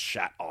he just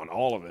shat on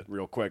all of it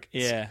real quick.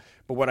 Yeah.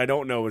 But what I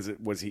don't know is,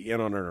 was he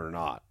in on it or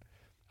not?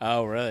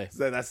 Oh, really?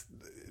 So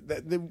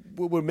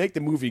what would make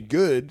the movie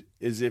good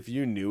is if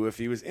you knew if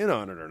he was in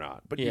on it or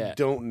not. But you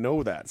don't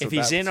know that. So if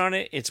he's in on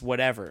it, it's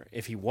whatever.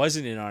 If he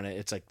wasn't in on it,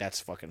 it's like,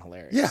 that's fucking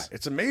hilarious. Yeah,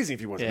 it's amazing if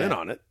he wasn't in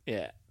on it.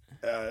 Yeah.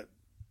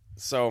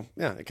 So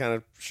yeah, it kind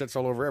of shits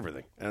all over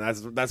everything, and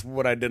that's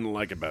what I didn't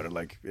like about it.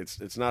 Like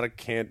it's not a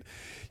can't.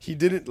 He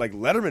didn't like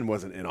Letterman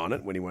wasn't in on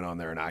it when he went on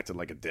there and acted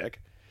like a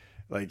dick.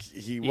 Like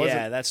he wasn't.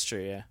 Yeah, that's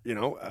true.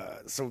 Yeah,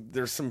 so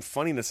there's some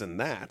funniness in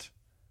that,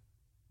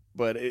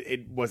 but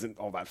it wasn't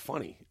all that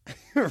funny,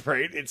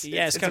 right? It's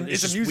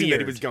amusing weird. that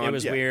he was gone. It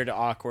was weird,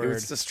 awkward. It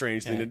was a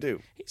strange thing to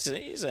do.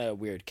 He's a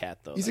weird cat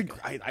though.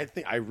 I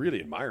think I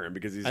really admire him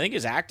because I think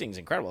his acting's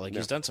incredible. Like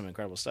he's done some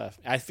incredible stuff.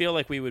 I feel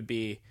like we would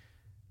be.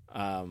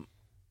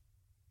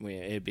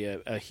 It'd be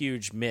a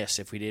huge miss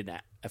if I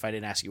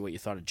didn't ask you what you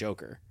thought of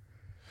Joker.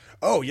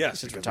 Oh yes,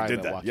 since we're talking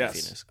about Joaquin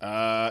Phoenix.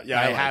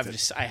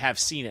 I have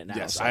seen it now.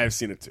 Yes, so. I have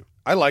seen it too.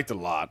 I liked it a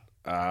lot.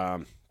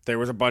 There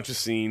was a bunch of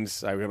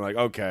scenes. I was like,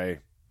 okay,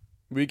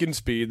 we can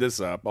speed this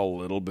up a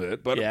little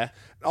bit, but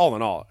all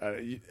in all,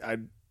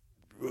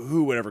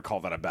 who would ever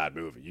call that a bad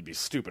movie? You'd be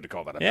stupid to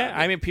call that a bad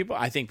movie. I mean,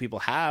 I think people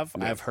have.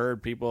 Yeah. I've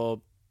heard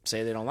people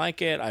say they don't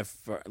like it. I've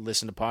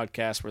listened to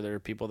podcasts where there are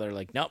people that are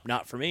like, nope,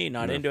 not for me,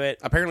 not into it.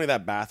 Apparently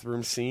that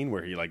bathroom scene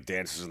where he like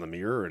dances in the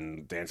mirror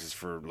and dances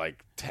for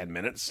like 10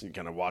 minutes, you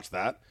kind of watch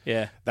that.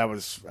 Yeah. That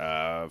was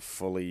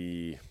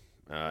fully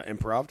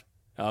improv.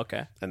 Oh,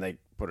 okay. And they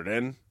put it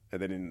in, and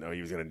they didn't know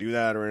he was going to do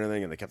that or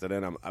anything, and they kept it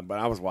in. But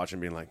I was watching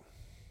being like,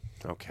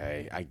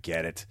 okay, I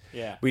get it.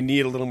 Yeah. We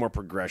need a little more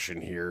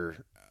progression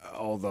here,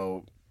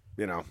 although,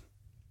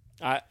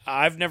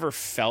 I've never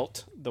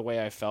felt the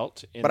way I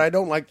felt. But I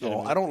don't like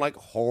I don't like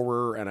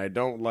horror, and I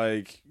don't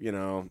like,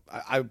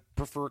 I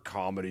prefer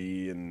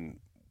comedy and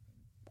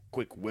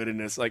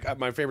quick-wittedness. Like,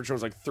 my favorite show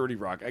is like 30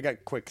 Rock. I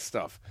got quick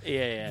stuff.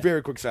 Yeah.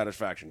 Very quick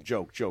satisfaction.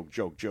 Joke,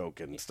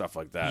 and stuff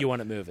like that. You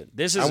want to move it.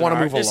 This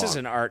is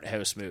an art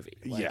house movie.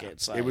 Like, yeah.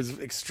 It's like, it was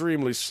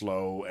extremely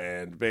slow,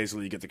 and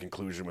basically you get the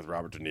conclusion with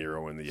Robert De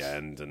Niro in the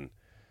end, and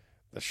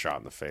the shot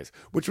in the face,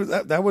 which was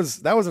that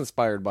was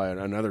inspired by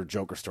another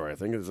Joker story. I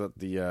think is that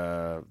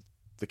the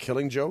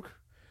Killing Joke.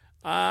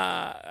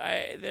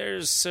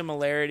 There's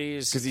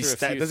similarities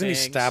because he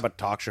stab a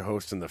talk show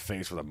host in the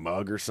face with a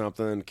mug or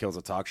something? Kills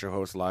a talk show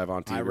host live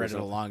on TV. I read it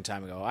a long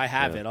time ago. I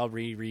have it. I'll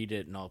reread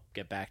it and I'll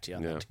get back to you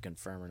on that to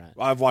confirm or not.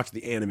 Well, I've watched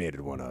the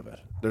animated one of it.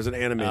 There's an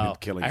animated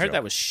Killing Joke. I heard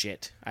that was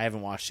shit. I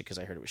haven't watched it because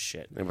I heard it was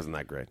shit. It wasn't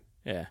that great.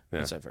 Yeah,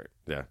 that's what I've heard.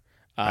 Yeah.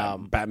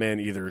 Batman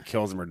either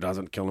kills him or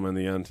doesn't kill him in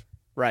the end.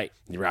 Right.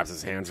 He wraps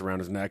his hands around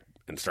his neck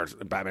and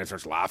Batman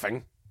starts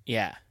laughing.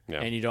 Yeah.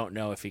 And you don't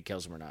know if he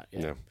kills him or not.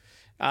 Yeah.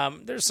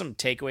 There's some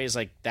takeaways,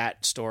 like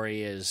that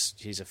story is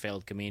he's a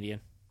failed comedian.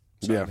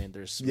 So, I mean,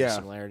 there's some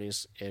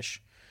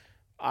similarities-ish.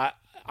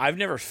 I've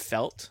never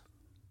felt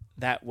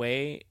that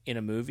way in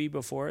a movie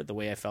before, the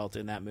way I felt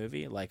in that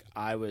movie. Like,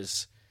 I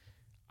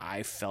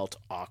felt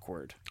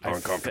awkward.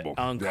 Uncomfortable.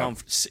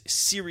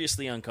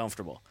 Seriously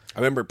uncomfortable. I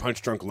remember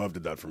Punch Drunk Love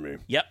did that for me.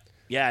 Yep.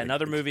 Yeah,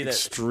 another movie that...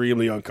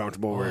 Extremely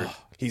uncomfortable, where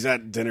he's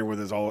at dinner with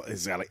his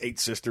like 8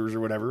 sisters or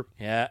whatever.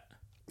 Yeah.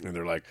 And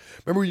they're like,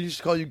 remember we used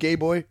to call you gay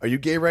boy? Are you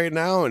gay right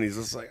now? And he's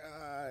just like,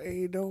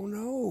 I don't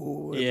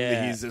know.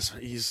 Yeah.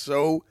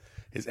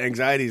 His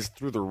anxiety is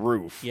through the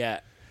roof.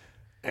 Yeah.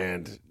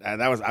 And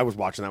I was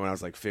watching that when I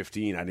was like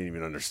 15. I didn't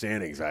even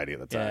understand anxiety at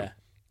the time.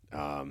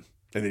 Yeah. And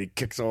then he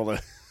kicks all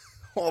the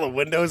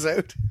windows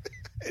out.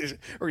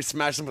 Or he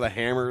smashed them with a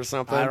hammer or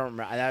something. I don't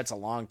remember. That's a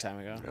long time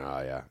ago.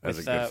 Oh, yeah. That's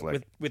a good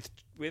flick.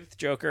 With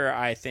Joker,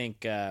 I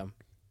think...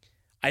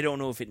 I don't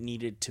know if it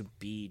needed to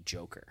be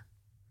Joker.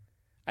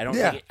 I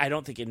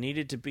don't think it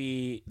needed to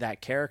be that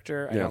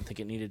character. I don't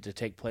think it needed to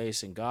take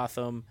place in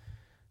Gotham.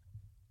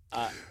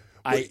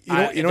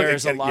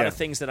 There's a lot of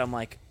things that I'm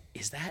like,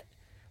 is that...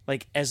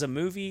 Like, as a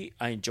movie,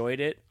 I enjoyed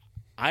it.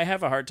 I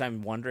have a hard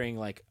time wondering,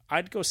 like,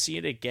 I'd go see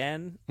it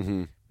again,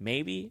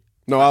 maybe.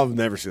 No, I'll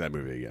never see that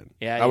movie again.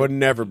 Yeah, I would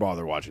never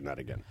bother watching that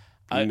again.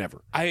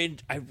 Never. I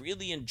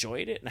really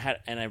enjoyed it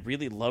and I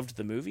really loved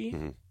the movie.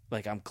 Mm-hmm.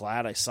 Like, I'm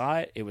glad I saw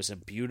it. It was a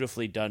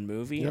beautifully done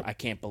movie. Yep. I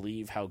can't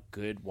believe how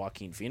good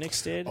Joaquin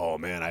Phoenix did. Oh,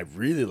 man, I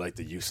really like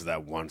the use of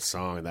that one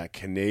song, that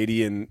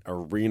Canadian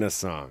arena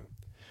song.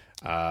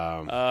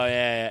 Oh,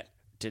 yeah.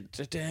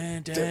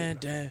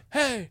 Hey.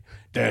 Hey.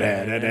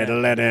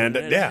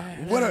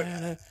 Yeah. What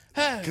a...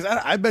 Because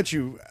I bet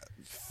you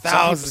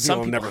thousands of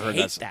people have never heard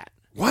that song.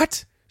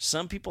 What?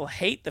 Some people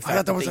hate the fact I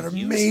thought that was an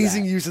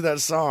amazing use of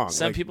that song.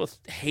 Some people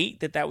hate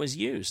that was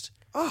used.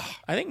 Oh.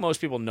 I think most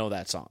people know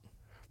that song.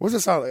 What was the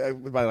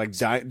song by like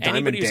Diamond Dan or something?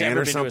 Anybody who's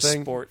ever been to a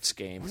sports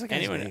game.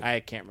 Anyone, I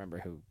can't remember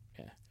who.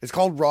 Yeah. It's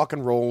called Rock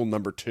and Roll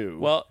Number 2.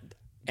 Well,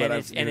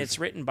 it's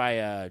written by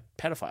a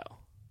pedophile.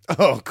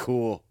 Oh,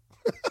 cool.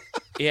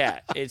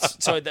 Yeah,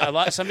 it's so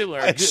some people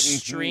are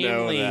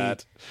extremely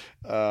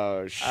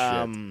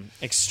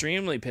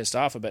extremely pissed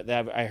off about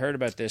that. I heard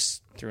about this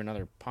through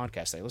another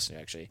podcast I listened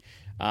to, actually.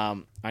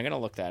 I'm gonna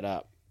look that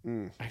up.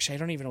 Actually, I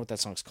don't even know what that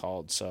song's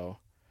called. So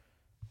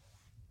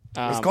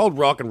it's called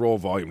Rock and Roll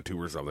Volume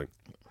 2 or something.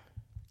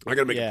 I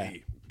gotta make a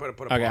pee. Put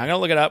okay, I'm gonna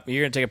look it up.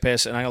 You're gonna take a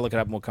piss, and I'm gonna look it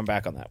up, and we'll come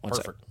back on that.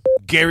 Perfect.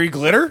 Gary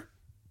Glitter.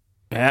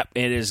 Yep,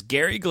 it is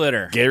Gary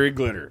Glitter. Gary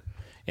Glitter.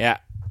 Yeah,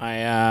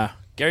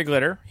 Gary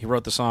Glitter, he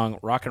wrote the song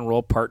Rock and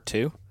Roll Part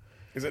 2.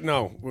 Is it?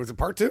 No. Was it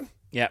Part 2?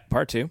 Yeah,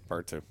 Part 2.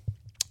 Part 2.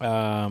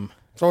 So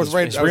it was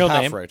right. His real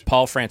name, right.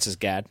 Paul Francis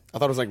Gadd. I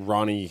thought it was like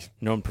Ronnie.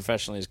 Known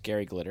professionally as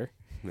Gary Glitter.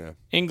 Yeah.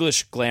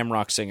 English glam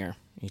rock singer.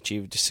 He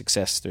achieved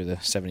success through the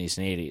 70s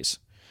and 80s.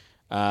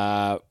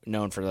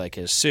 Known for like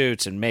his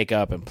suits and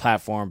makeup and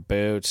platform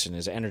boots and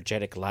his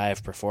energetic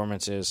live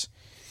performances.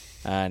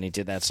 And he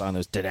did that song,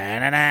 those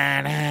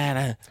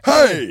da-da-da-da-da-da.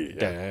 Hey!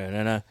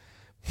 Da-da-da-da.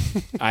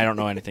 I don't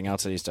know anything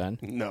else that he's done.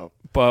 No,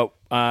 but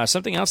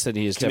something else that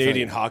he's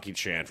Canadian hockey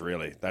chant.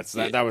 Really,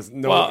 that was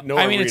no. Well, no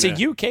I mean, arena. It's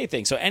a UK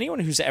thing. So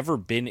anyone who's ever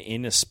been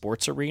in a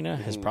sports arena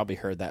has probably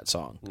heard that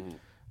song.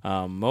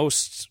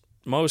 Most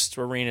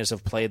arenas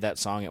have played that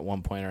song at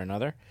one point or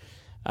another.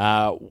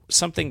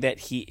 Something that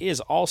he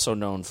is also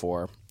known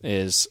for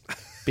is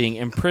being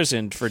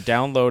imprisoned for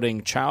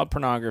downloading child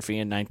pornography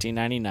in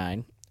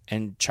 1999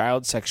 and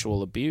child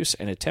sexual abuse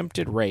and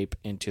attempted rape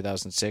in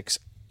 2006.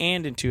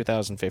 And in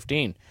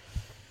 2015,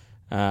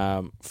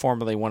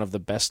 formerly one of the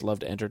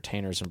best-loved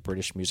entertainers in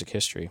British music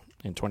history.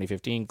 In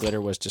 2015,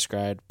 Glitter was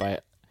described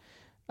by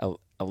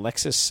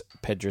Alexis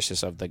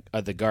Pedrisis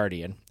of the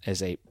Guardian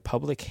as a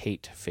public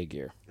hate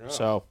figure. Oh.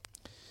 So,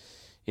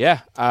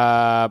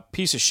 yeah,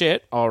 piece of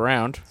shit all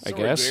around, I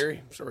guess.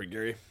 Sorry,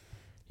 Gary.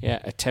 Yeah,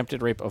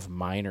 attempted rape of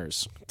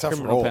minors. Tough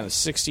criminal penalty,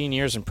 16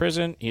 years in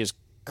prison. He is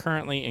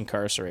currently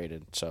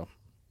incarcerated. So,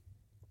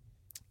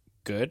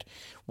 good.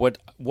 What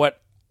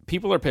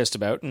people are pissed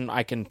about, and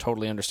I can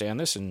totally understand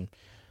this, and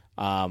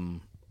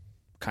kind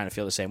of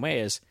feel the same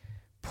way, is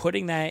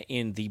putting that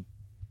in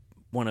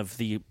one of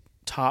the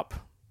top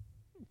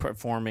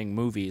performing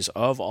movies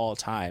of all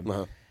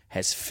time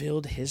has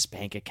filled his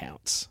bank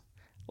accounts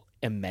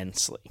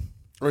immensely.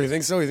 Oh, you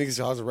think so? You think he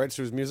still has the rights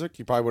to his music?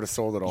 He probably would have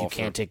sold it all. You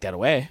can't take that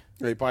away.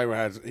 He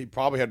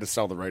probably had to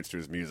sell the rights to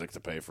his music to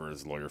pay for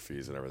his lawyer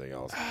fees and everything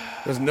else.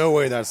 There's no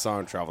way that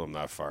song traveled him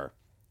that far.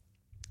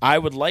 I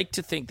would like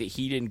to think that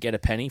he didn't get a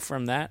penny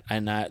from that,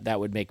 and that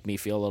would make me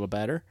feel a little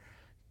better.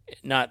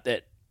 Not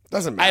that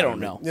doesn't matter. I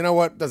don't know. You know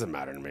what? Doesn't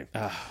matter to me.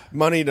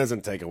 Money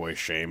doesn't take away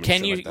shame. And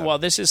can you? Like that. Well,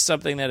 this is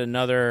something that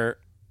another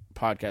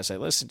podcast I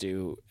listened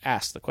to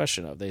asked the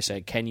question of. They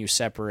said, "Can you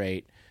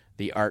separate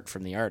the art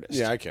from the artist?"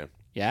 Yeah, I can.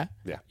 Yeah,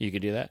 yeah, you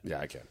could do that. Yeah,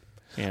 I can.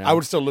 You know? I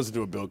would still listen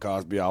to a Bill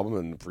Cosby album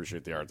and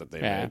appreciate the art that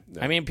they made.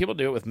 Yeah. I mean, people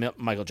do it with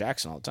Michael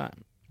Jackson all the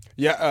time.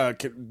 Yeah,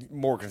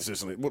 more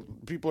consistently. Well,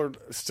 people are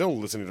still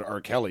listening to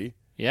R. Kelly.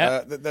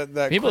 Yeah,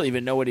 people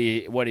even know what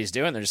he's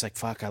doing. They're just like,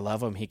 "Fuck, I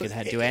love him. He could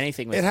do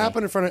anything with me." It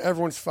happened in front of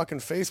everyone's fucking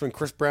face when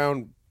Chris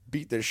Brown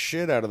beat the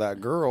shit out of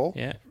that girl.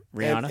 Yeah,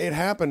 Rihanna. It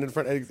happened in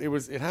front.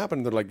 It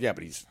happened. They're like, "Yeah,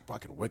 but he's a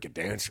fucking wicked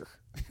dancer."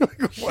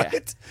 Like, what?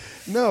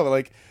 Yeah. No,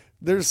 like.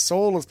 There's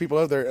soulless people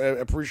out there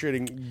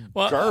appreciating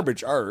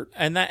garbage art,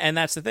 and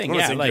that's the thing. I'm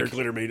not saying like Gary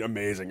Glitter made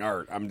amazing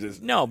art. I'm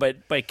just no,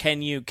 but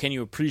can you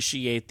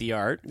appreciate the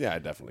art? Yeah, I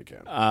definitely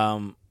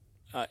can.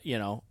 You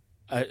know,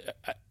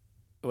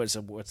 what's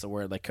the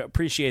word? Like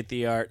appreciate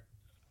the art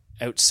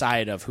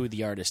outside of who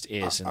the artist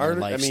is and their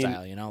lifestyle.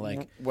 I mean, you know,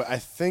 like I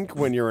think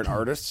when you're an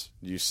artist,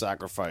 you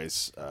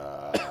sacrifice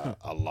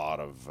a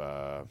lot of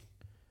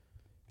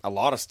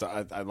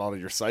stuff, a lot of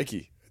your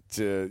psyche.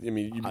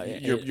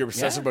 You're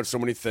obsessive about so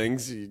many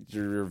things.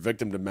 You're a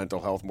victim to mental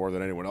health more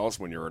than anyone else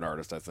when you're an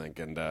artist, I think.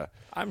 And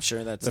I'm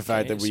sure that's the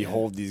fact that we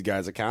hold these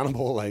guys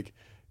accountable. Like,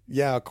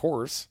 yeah, of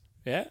course.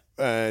 Yeah.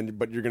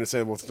 But you're going to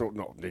say, well,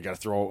 no, they got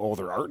to throw all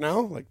their art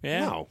now? Like,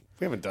 no,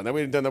 we haven't done that. We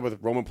didn't done that with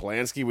Roman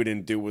Polanski. We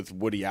didn't do it with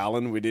Woody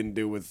Allen. We didn't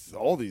do it with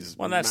all these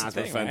massive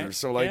offenders. Right?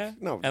 So,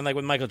 like, no. And, like,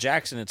 with Michael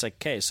Jackson, it's like,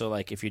 okay, so,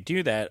 like, if you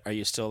do that, are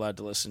you still allowed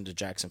to listen to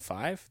Jackson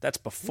 5? That's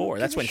before.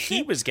 That's when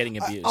he was getting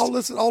abused. I'll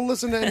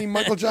listen to any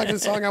Michael Jackson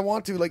song I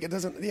want to. Like, it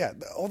doesn't,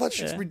 all that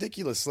shit's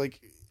ridiculous.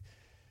 Like,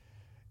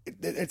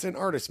 it's an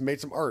artist made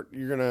some art.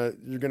 You're gonna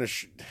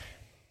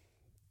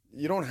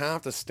you don't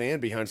have to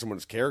stand behind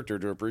someone's character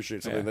to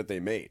appreciate something that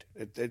they made.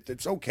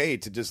 It's okay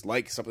to just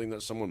like something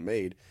that someone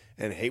made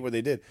and hate what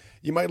they did.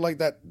 You might like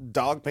that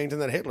dog painting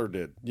that Hitler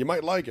did. You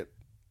might like it.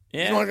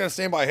 Yeah. You're not going to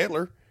stand by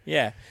Hitler.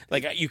 Yeah.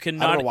 Like, you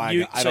cannot... I don't know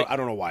why I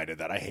don't know why I did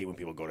that. I hate when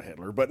people go to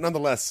Hitler. But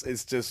nonetheless,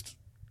 it's just...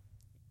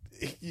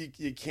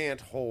 You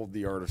can't hold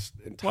the artist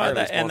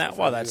entirely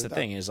responsible. That's the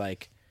thing is,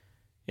 like...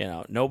 You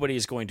know,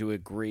 nobody's going to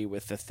agree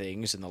with the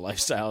things and the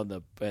lifestyle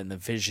and the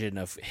vision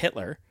of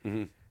Hitler.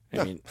 Mm-hmm.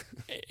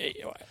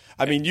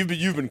 I mean,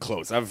 you've been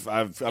close. I've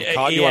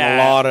caught you on a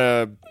lot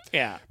of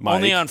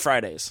only on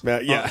Fridays.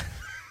 Yeah,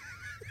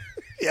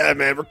 yeah,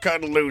 man, we're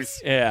cutting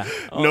loose. Yeah,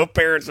 no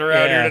parents are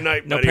out here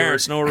tonight. No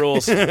parents, no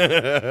rules.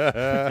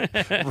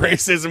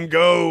 Racism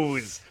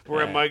goes.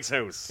 We're at Mike's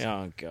house.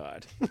 Oh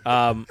God.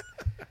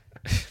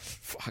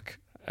 Fuck.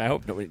 I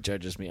hope nobody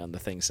judges me on the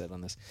things said on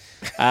this.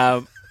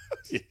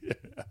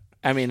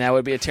 I mean, that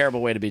would be a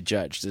terrible way to be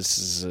judged. This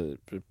is a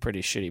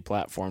pretty shitty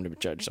platform to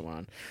judge someone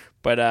on.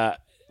 But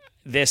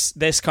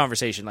this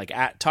conversation, like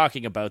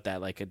talking about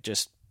that, like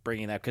just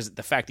bringing that, because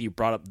the fact that you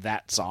brought up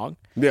that song,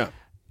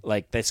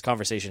 like this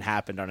conversation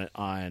happened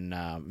on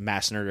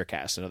Mass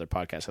Nerdercast, another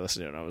podcast I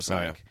listened to, and I was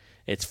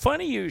it's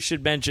funny you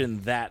should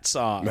mention that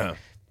song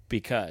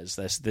because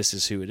this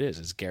is who it is.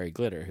 It's Gary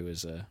Glitter, who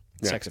is a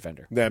sex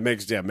offender. That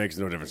makes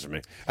no difference to me.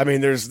 I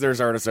mean,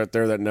 there's artists out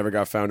there that never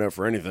got found out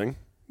for anything.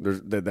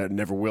 That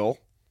never will.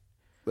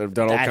 They've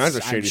done all kinds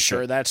of shady shit. I'm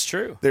sure that's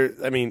true.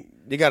 I mean,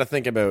 you got to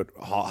think about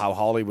how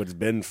Hollywood's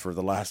been for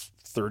the last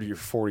 30 or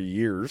 40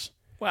 years.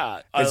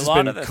 Well, it's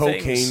been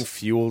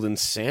cocaine-fueled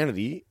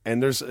insanity,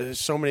 and there's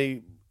so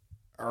many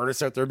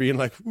artists out there being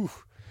like, "Ooh,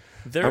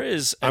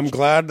 I'm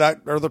glad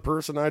that other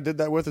person I did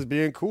that with is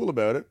being cool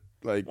about it."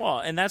 Like, well,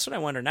 and that's what I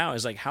wonder now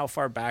is like, how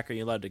far back are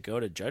you allowed to go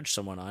to judge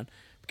someone on?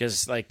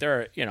 Because like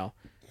there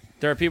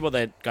are people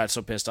that got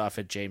so pissed off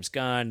at James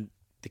Gunn.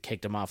 They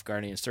kicked him off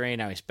Guardians 3.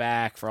 Now he's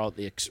back for all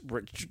the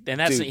and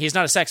that's he's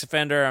not a sex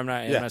offender. I'm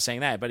not saying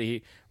that, but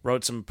he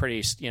wrote some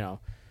pretty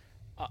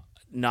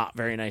not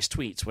very nice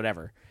tweets,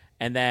 whatever.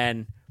 And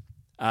then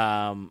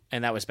and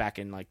that was back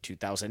in like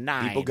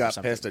 2009. People got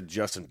pissed at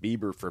Justin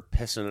Bieber for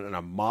pissing in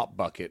a mop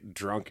bucket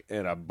drunk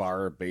in a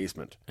bar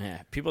basement.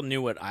 Yeah, people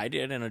knew what I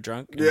did in a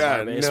bar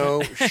basement.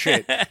 No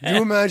shit.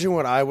 You imagine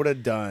what I would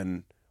have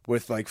done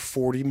with like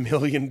 $40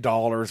 million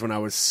when I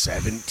was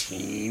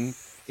 17.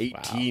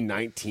 18,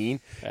 19.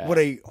 Yeah. What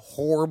a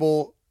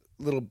horrible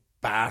little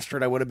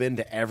bastard I would have been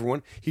to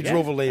everyone. He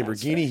drove a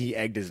Lamborghini. He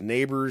egged his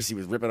neighbors. He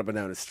was ripping up and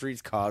down the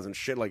streets, causing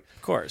shit. Like,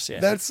 of course, yeah.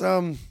 That's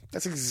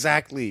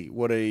exactly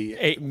what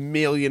a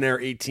millionaire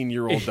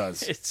 18-year-old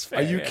does. It's fair,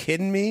 Are you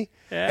kidding me?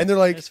 Yeah, and they're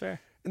like, it's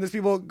fair. And there's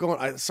people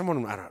going.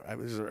 Someone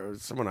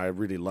I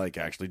really like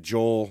actually.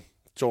 Joel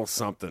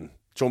something.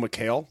 Joel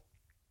McHale.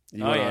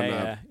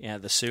 Yeah.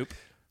 The Soup.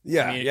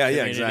 Yeah,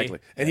 exactly.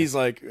 And he's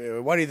like,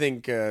 why do you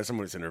think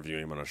someone's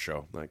interviewing him on a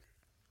show? Like,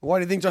 why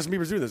do you think Justin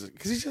Bieber's doing this?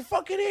 Because he's a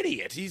fucking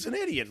idiot. He's an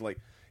idiot. Like,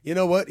 you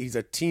know what? He's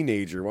a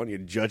teenager. Why don't you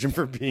judge him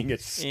for being a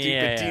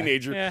stupid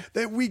teenager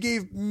that we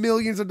gave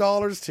millions of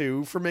dollars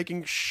to for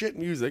making shit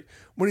music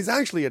when he's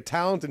actually a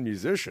talented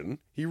musician?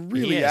 He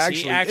really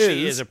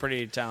actually is a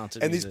pretty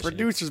talented musician. And these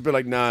producers be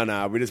like,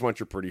 nah, we just want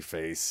your pretty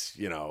face.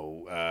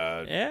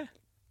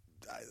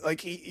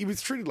 Like, he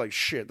was treated like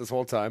shit this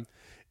whole time.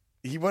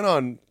 He went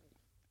on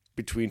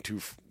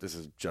this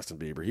is Justin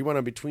Bieber. He went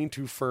on Between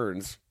Two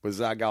Ferns with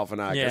Zach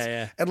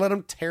Galifianakis and let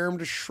him tear him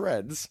to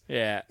shreds.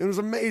 Yeah. It was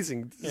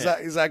amazing.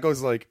 Zach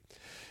goes like,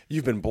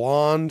 you've been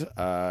blonde,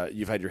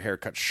 you've had your hair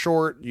cut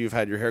short, you've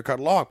had your hair cut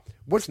long.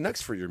 What's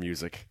next for your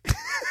music?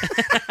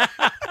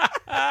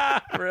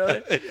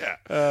 Really? Yeah.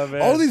 Oh,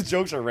 man. All these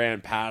jokes are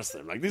ran past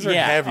them. Like, these are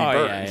heavy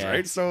burns,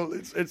 right? So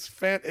it's it's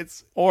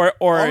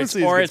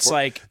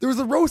like there was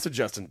a roast of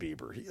Justin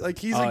Bieber. He's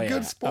a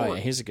good sport. Oh,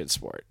 yeah, he's a good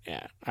sport.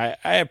 Yeah.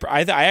 I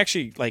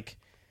actually like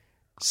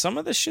some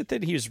of the shit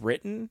that he's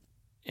written,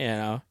 you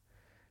know.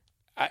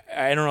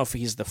 I don't know if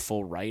he's the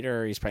full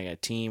writer, or he's playing a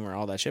team or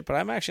all that shit, but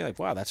I'm actually like,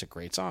 wow, that's a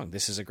great song.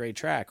 This is a great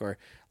track. Or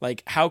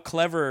like how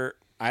clever.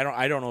 I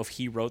don't know if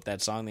he wrote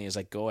that song that he's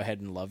like, go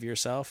ahead and love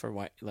yourself or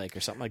what, like, or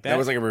something like that. That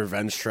was like a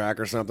revenge track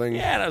or something.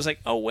 Yeah, and I was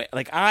like, oh wait,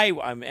 like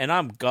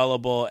I'm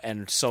gullible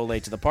and so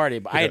late to the party,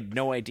 but I had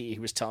no idea he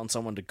was telling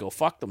someone to go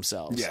fuck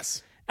themselves.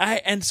 Yes.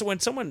 And so when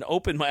someone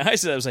opened my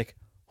eyes to that, I was like,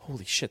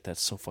 holy shit,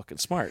 that's so fucking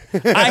smart.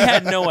 I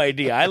had no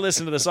idea. I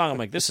listened to the song. I'm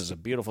like, this is a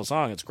beautiful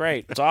song. It's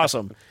great. It's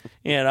awesome.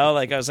 You know,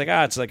 like I was like,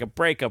 it's like a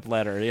breakup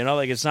letter. You know,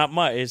 like it's not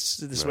much. This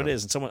is what it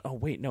is. And someone, oh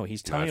wait, no,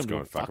 he's telling him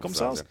to fuck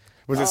themselves.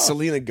 Was it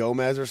Selena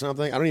Gomez or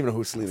something? I don't even know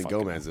who Selena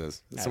Gomez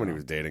is. It's someone he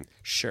was dating.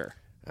 Sure.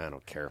 I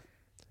don't care.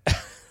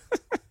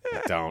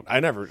 I've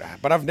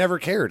never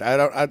cared. I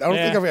don't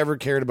think I've ever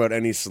cared about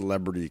any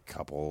celebrity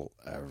couple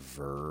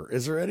ever.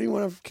 Is there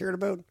anyone I've cared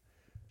about?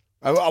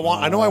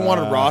 I know I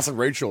wanted Ross and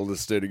Rachel to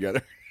stay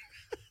together.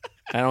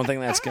 I don't think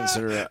that's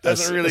considered a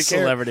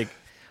celebrity.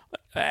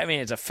 I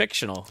mean, it's a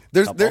fictional.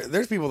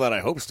 There's people that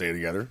I hope stay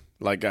together.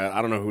 Like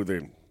I don't know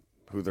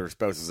who their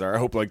spouses are. I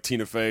hope like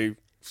Tina Fey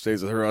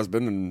stays with her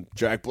husband and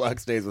Jack Black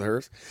stays with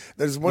hers.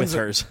 There's one with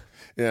hers.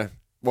 Yeah.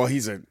 Well,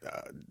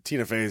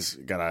 Tina Fey's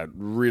got a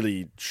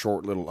really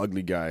short, little,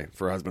 ugly guy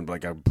for a husband, but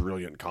like a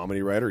brilliant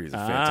comedy writer. He's a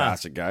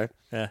fantastic guy.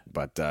 Yeah.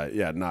 But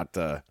not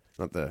the.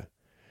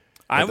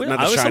 I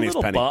was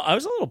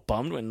a little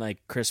bummed when like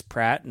Chris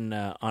Pratt and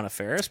Anna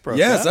Faris broke up.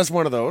 Yes, that's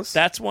one of those.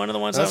 That's one of the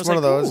ones. That's I was one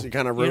like, of those. Ooh, you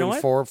kind of rooting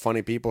for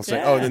funny people.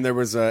 Saying, oh, and then there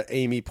was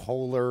Amy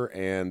Poehler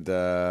and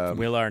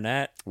Will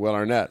Arnett.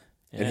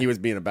 And he was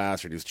being a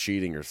bastard. He was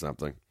cheating or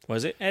something.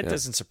 Was it? It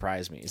doesn't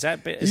surprise me. Is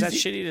that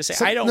shitty to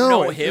say? I don't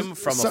know him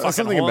from a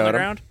fucking hole in the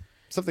ground.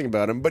 Something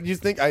about him, but you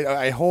think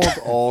I hold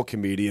all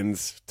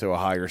comedians to a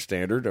higher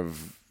standard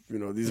of. You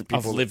know, these are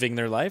people of living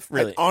their life.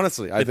 Really,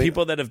 honestly, I think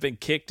people that have been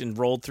kicked and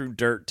rolled through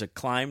dirt to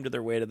climb to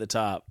their way to the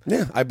top.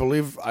 Yeah, I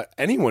believe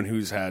anyone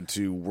who's had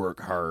to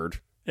work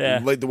hard,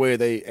 like the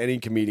way any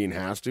comedian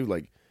has to.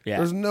 Like,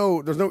 there's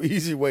no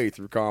easy way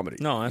through comedy.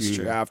 No, that's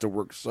true. You have to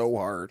work so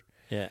hard.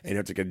 Yeah, and you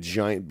have to get a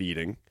giant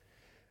beating,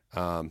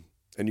 and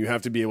you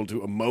have to be able to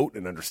emote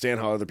and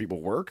understand how other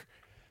people work.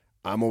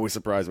 I'm always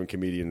surprised when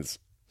comedians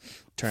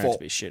turn out to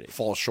be shitty,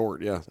 fall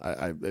short. Yeah,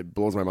 it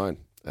blows my mind.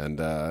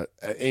 And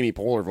Amy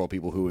Poehler, of all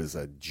people, who is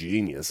a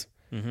genius,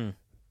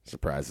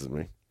 surprises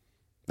me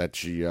that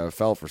she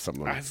fell for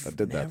someone that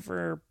did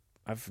that.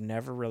 I've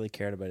never really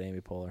cared about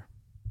Amy Poehler.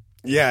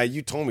 Yeah,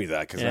 you told me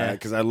that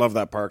because I love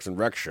that Parks and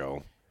Rec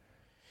show.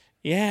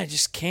 Yeah, I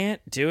just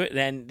can't do it.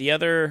 And the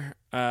other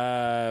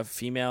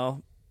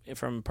female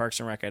from Parks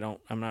and Rec,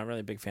 I'm not really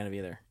a big fan of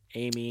either.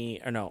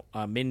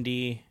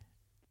 Mindy.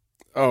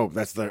 Oh,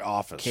 that's The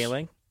Office.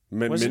 Kaling.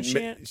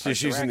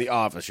 She's in The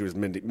Office. She was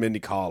Mindy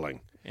Kaling.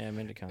 Yeah,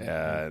 Mindy Kaling.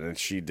 And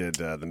she did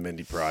the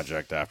Mindy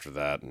Project after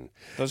that. And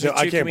those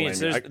are two comedians.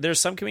 There's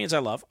some comedians I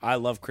love. I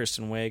love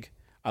Kristen Wiig.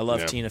 I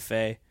love Tina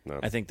Fey. No.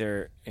 I think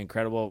they're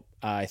incredible.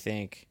 I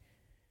think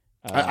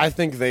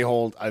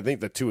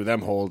the two of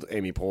them hold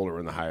Amy Poehler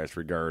in the highest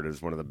regard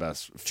as one of the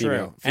best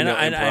female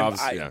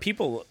improvs.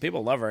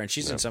 People love her, and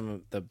she's in some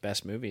of the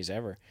best movies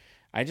ever.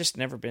 I just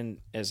never been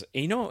as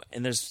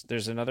and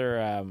there's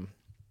another.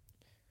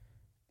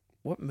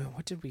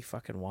 What did we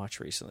fucking watch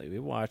recently? We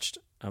watched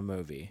a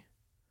movie.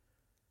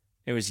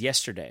 It was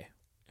Yesterday.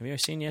 Have you ever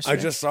seen Yesterday?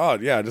 I just saw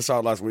it. Yeah, I just saw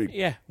it last week.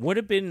 Yeah, would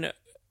have been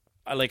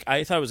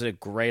I thought it was a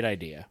great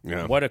idea.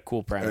 Yeah. What a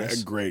cool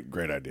premise. A great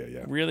idea.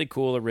 Yeah, really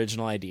cool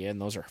original idea,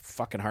 and those are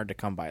fucking hard to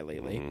come by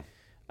lately.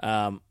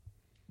 Mm-hmm.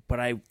 But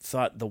I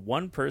thought the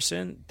one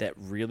person that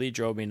really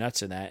drove me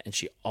nuts in that, and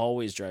she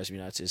always drives me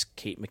nuts, is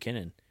Kate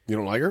McKinnon. You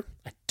don't like her?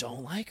 I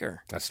don't like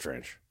her. That's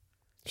strange.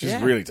 She's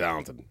really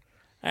talented.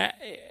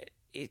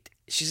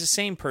 She's the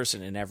same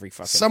person in every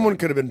fucking.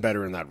 Could have been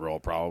better in that role,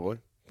 probably.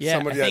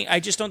 Yeah, I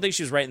just don't think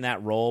she was right in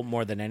that role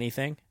more than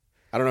anything.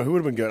 I don't know who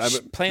would have been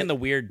good. Playing the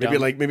weird, dumb...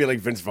 maybe like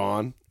Vince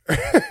Vaughn,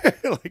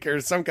 like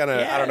or some kind of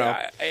I don't know.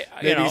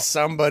 Maybe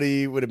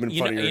somebody would have been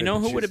funnier. You know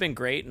who would have been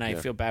great, and I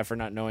feel bad for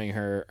not knowing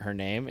her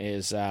name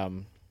is.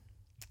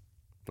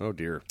 Oh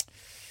dear.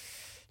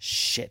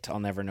 Shit, I'll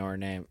never know her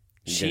name.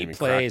 She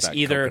plays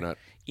either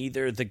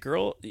the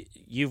girl.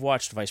 You've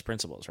watched Vice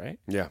Principals, right?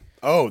 Yeah.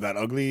 Oh, that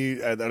ugly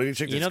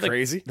chick that's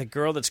crazy. The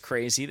girl that's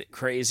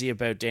crazy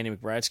about Danny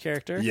McBride's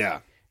character. Yeah.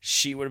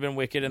 She would have been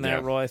wicked in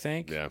that role, I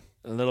think. Yeah.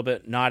 A little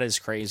bit not as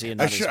crazy and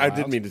not as wild. I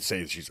didn't mean to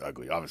say she's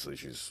ugly. Obviously,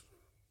 she's.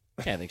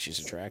 Yeah, I think she's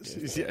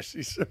attractive.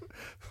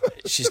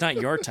 She's not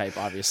your type,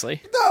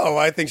 obviously. No,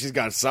 I think she's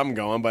got some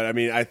going, but I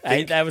mean, I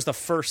think that was the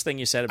first thing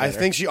you said about her. I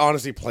think she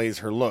honestly plays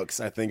her looks.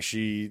 I think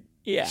she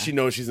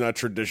knows she's not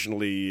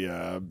traditionally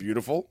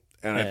beautiful,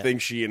 and I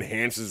think she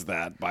enhances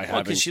that by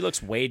having. Because she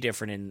looks way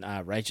different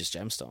in Righteous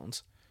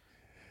Gemstones.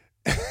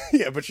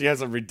 Yeah, but she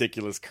has a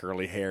ridiculous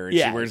curly hair, and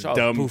she wears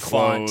dumb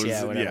clothes.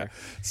 Yeah, whatever.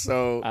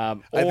 So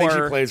I think she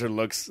plays her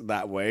looks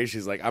that way.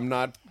 She's like, I'm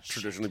not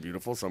traditionally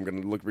beautiful, so I'm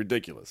going to look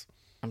ridiculous.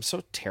 I'm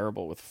so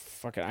terrible with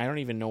fucking... I don't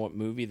even know what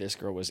movie this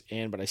girl was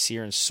in, but I see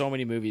her in so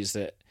many movies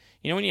that...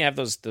 You know when you have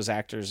those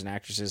actors and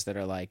actresses that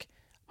are like,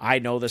 I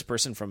know this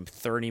person from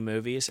 30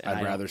 movies. And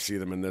I'd rather see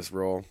them in this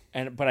role.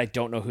 But I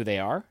don't know who they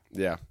are.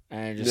 Yeah.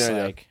 And I'm just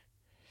like...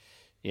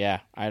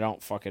 Yeah, I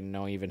don't fucking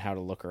know even how to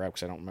look her up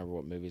because I don't remember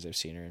what movies I've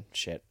seen her in.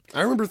 Shit.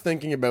 I remember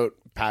thinking about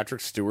Patrick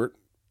Stewart,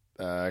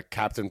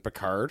 Captain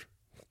Picard.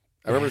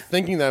 I remember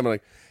thinking that, I'm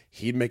like,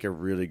 he'd make a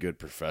really good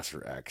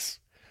Professor X.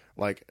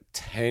 Like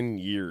 10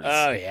 years.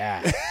 Oh,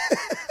 yeah.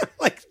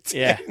 Like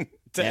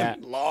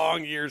 10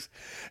 long years.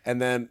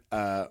 And then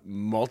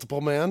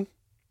Multiple Man.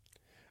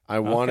 I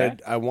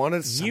wanted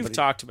somebody. You've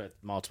talked about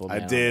Multiple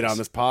Man. I did on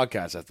this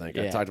podcast, I think.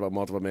 I talked about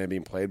Multiple Man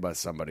being played by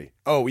somebody.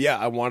 Oh, yeah.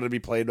 I wanted to be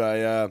played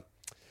by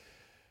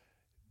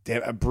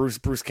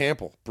Bruce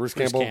Campbell. Bruce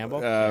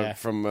Campbell?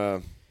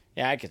 From...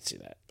 yeah, I could see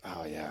that.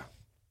 Oh, yeah.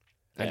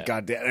 And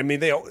goddamn, I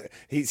mean,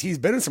 he's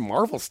been in some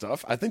Marvel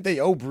stuff. I think they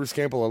owe Bruce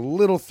Campbell a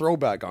little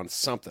throwback on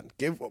something.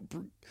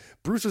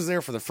 Bruce was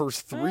there for the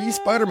first 3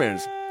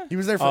 Spider-Mans. He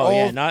was there for all.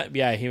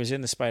 He was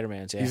in the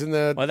Spider-Mans. Yeah. He's in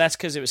the. Well, that's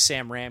because it was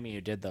Sam Raimi who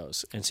did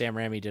those, and Sam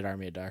Raimi did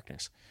Army of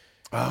Darkness.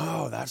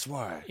 Oh, that's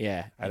why.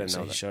 Yeah, I didn't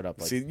know he showed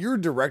up. See, you're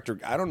a director.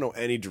 I don't know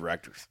any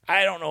directors.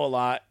 I don't know a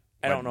lot.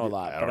 But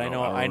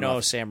I know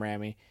Sam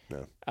Raimi.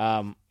 No.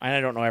 And I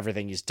don't know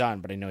everything he's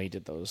done, but I know he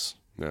did those.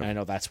 No. And I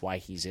know that's why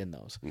he's in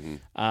those. Mm-hmm.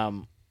 I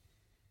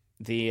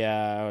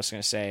was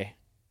going to say,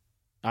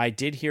 I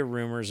did hear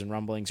rumors and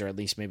rumblings, or at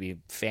least maybe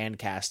fan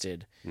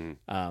casted.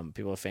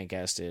 People have fan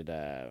casted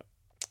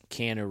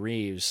Keanu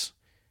Reeves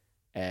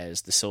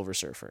as the Silver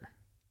Surfer.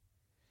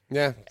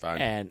 Yeah,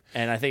 fine.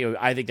 And I think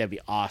that'd be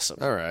awesome.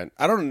 All right.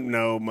 I don't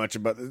know much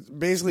about this.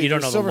 Basically, you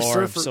don't know the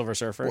lore of Silver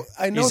Surfer. Well,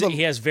 I know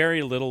he has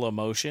very little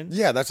emotion.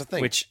 Yeah, that's the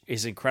thing, which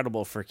is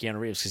incredible for Keanu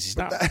Reeves because he's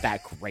not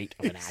that great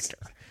of an actor.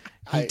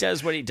 He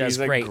does what he does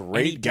great. He's a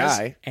great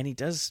guy, and he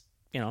does.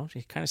 You know,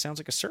 he kind of sounds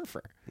like a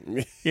surfer.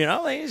 You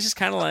know, like, he's just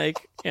kind of like,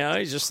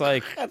 he's just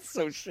like... That's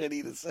so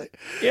shitty to say.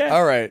 Yeah.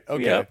 All right,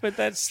 okay. Yeah, but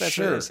that's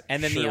sure. What it is.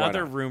 And then the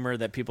other rumor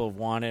that people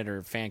wanted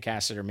or fan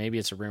casted, or maybe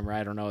it's a rumor,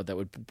 I don't know,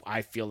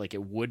 I feel like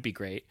it would be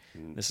great.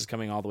 This is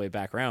coming all the way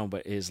back around,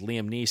 but is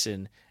Liam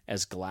Neeson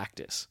as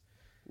Galactus,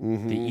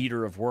 the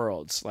Eater of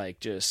Worlds, like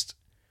just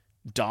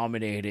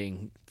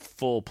dominating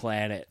full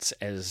planets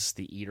as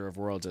the Eater of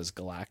Worlds as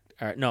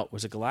Galactus. No,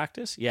 was it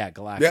Galactus? Yeah,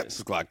 Galactus. Yep,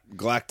 it's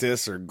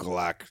Galactus or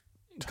Galactus.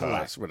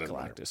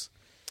 Galactus.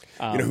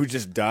 You know who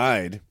just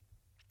died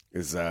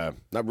is not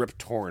Rip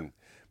Torn.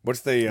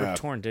 What's the Rip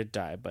Torn did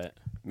die, but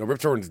no, Rip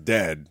Torn's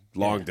dead,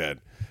 dead.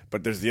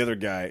 But there's the other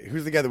guy.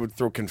 Who's the guy that would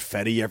throw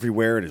confetti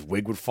everywhere and his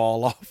wig would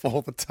fall off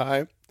all the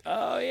time?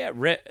 Oh yeah,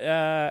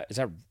 is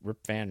that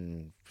Rip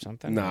Van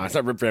something? No, it's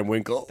not Rip Van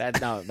Winkle. That's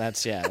a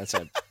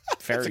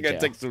fairy tale.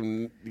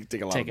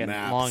 Take a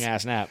long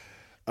ass nap.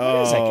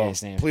 What is that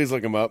guy's name? Please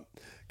look him up,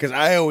 because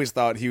I always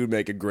thought he would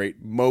make a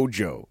great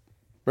Mojo.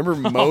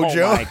 Remember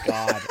Mojo? Oh my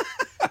god.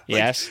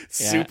 Yes.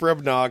 Super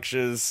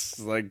obnoxious,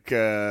 like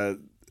I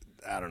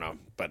don't know,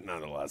 but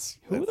nonetheless.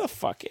 Who the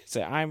fuck is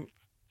it? I'm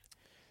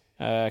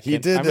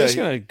just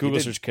gonna Google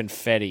search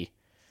confetti.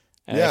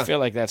 And I feel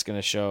like that's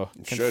gonna show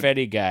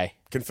confetti guy.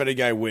 Confetti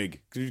guy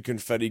wig.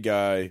 Confetti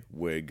guy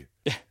wig.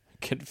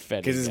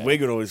 Confetti. Because his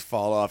wig would always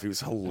fall off. He was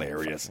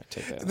hilarious.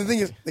 The thing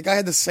is, the guy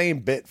had the same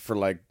bit for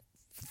like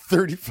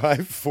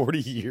 35, 40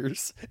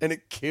 years, and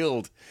it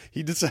killed.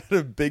 He just had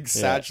a big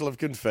satchel of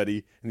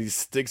confetti and these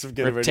sticks of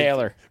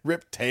confetti.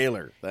 Rip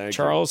Taylor.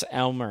 Charles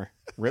Elmer.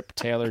 Rip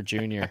Taylor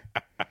Jr.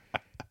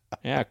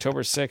 Yeah,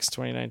 October 6th,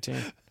 2019.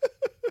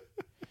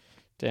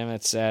 Damn,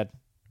 that's sad.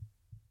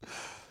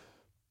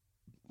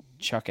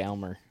 Chuck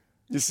Elmer.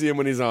 You see him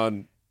when he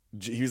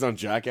was on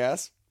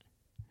Jackass?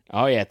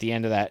 Oh, yeah, at the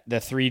end of that, the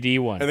 3D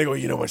one. And they go,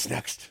 you know what's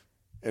next?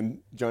 And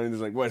Johnny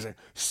was like, what is it?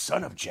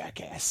 Son of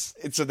Jackass.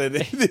 And so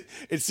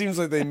it seems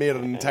like they made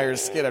an entire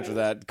skit after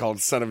that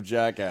called Son of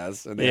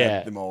Jackass. And they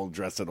had them all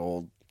dressed in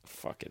old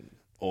fucking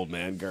old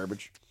man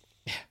garbage.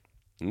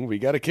 Yeah. We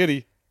got a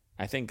kitty.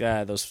 I think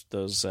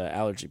those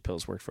allergy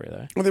pills worked for you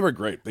there. Well, they were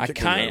great.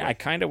 I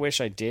kind of wish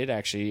I did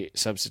actually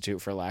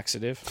substitute for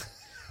laxative.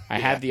 I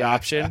had the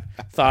option,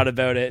 thought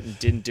about it, and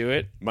didn't do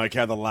it. Mike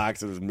had the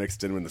laxatives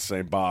mixed in the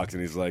same box,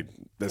 and he's like,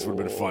 "This would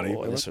have been funny.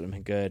 This would have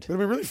been good. It would have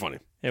been really funny.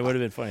 It would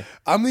have been funny."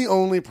 I'm the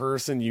only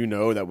person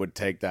that would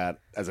take that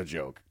as a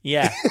joke.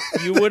 Yeah,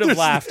 you would have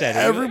laughed at it.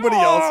 Everybody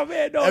else,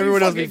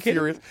 everyone else would be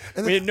furious.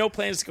 And we had no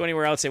plans to go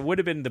anywhere else. It would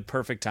have been the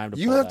perfect time to.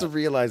 You have to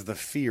realize the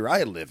fear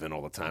I live in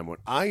all the time. When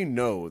I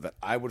know that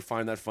I would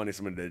find that funny if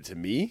someone did it to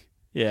me.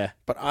 Yeah,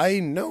 but I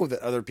know that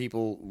other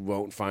people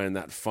won't find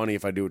that funny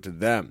if I do it to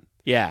them.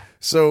 Yeah.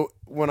 So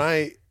when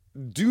I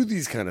do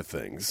these kind of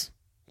things,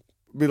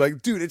 be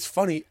like, dude, it's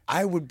funny.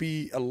 I would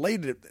be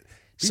elated.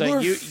 People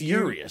are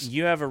furious.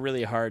 You have a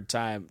really hard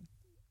time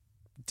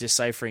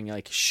deciphering,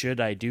 like,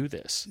 should I do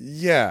this?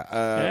 Yeah.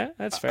 Yeah,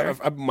 that's fair.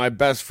 My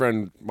best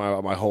friend,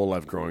 my whole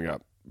life growing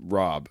up,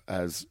 Rob,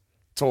 has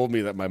told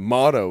me that my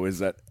motto is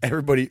that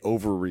everybody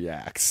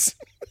overreacts.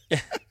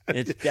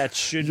 That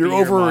should you're be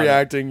your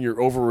overreacting. motto. You're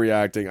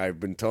overreacting. I've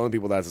been telling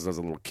people that since I was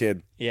a little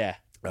kid. Yeah.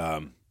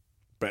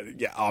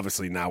 But yeah,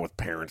 obviously now with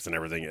parents and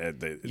everything,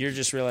 you're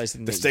just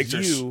realizing the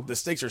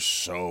stakes are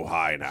so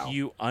high now.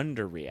 You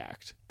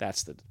underreact.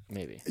 That's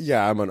maybe.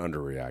 Yeah, I'm an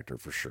underreactor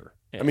for sure.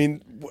 Yeah. I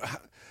mean,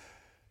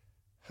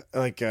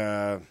 like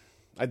I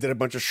did a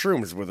bunch of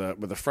shrooms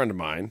with a friend of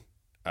mine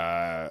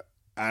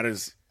at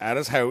his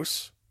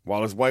house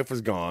while his wife was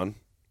gone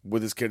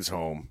with his kids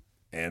home,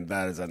 and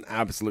that is an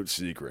absolute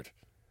secret.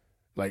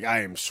 Like,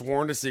 I am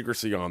sworn to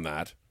secrecy on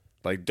that.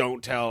 Like,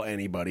 don't tell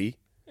anybody.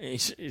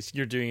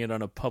 You're doing it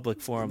on a public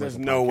forum. There's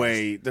no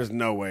way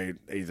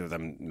either of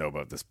them know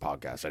about this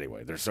podcast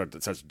anyway. They're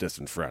such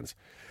distant friends.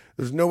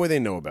 There's no way they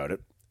know about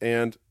it.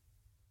 And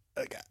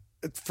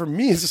for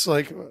me, it's just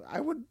like I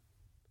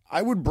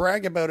would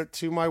brag about it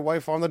to my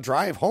wife on the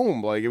drive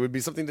home. Like, it would be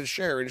something to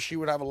share, and she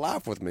would have a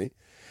laugh with me.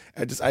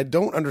 I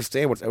don't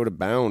understand what's out of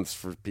bounds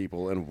for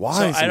people and why.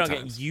 So sometimes. I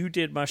don't get. You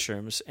did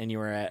mushrooms, and you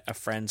were at a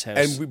friend's house,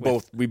 and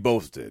we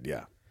both did.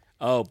 Yeah.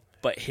 Oh,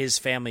 but his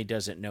family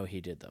doesn't know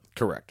he did them.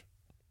 Correct.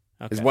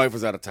 Okay. His wife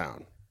was out of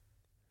town.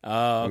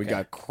 Oh, okay. We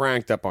got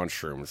cranked up on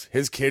shrooms.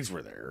 His kids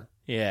were there.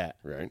 Yeah.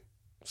 Right.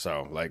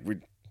 So, like,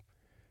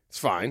 it's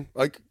fine.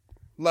 Like,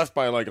 left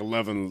by like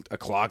 11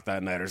 o'clock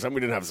that night or something.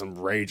 We didn't have some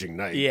raging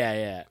night.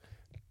 Yeah.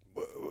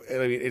 I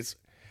mean,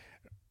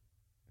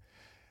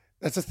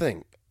 that's the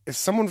thing. If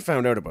someone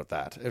found out about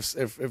that,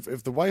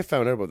 if the wife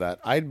found out about that,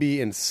 I'd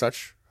be in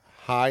such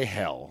high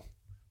hell.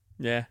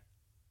 Yeah.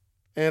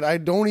 And I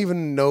don't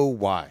even know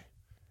why.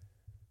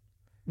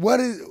 What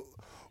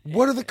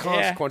are the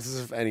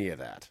consequences of any of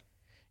that?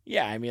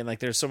 Yeah, I mean, like,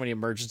 there's so many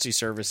emergency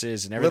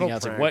services and everything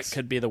else. Like, what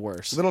could be the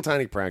worst? Little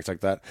tiny pranks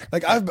like that.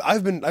 Like,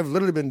 I've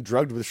literally been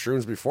drugged with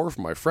shrooms before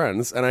from my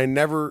friends, and I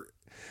never,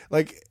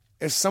 like,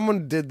 if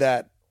someone did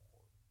that,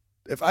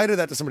 if I did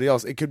that to somebody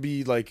else, it could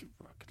be like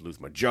I could lose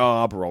my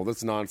job or all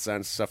this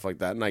nonsense, stuff like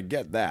that. And I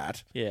get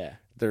that. Yeah.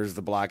 There's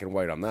the black and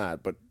white on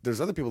that, but there's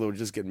other people that would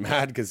just get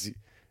mad because.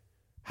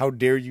 How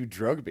dare you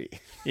drug me?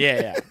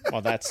 Yeah.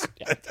 Well, that's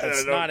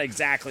not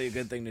exactly a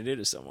good thing to do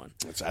to someone.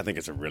 I think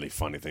it's a really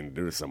funny thing to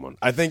do to someone.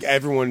 I think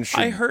everyone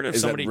should. I heard of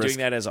somebody doing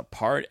that as at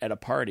a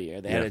party,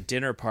 or they had a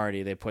dinner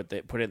party. They put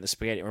it in the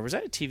spaghetti. Or was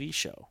that a TV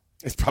show?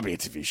 It's probably a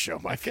TV show,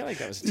 Mike. I feel like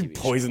that was a TV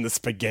show. Poison the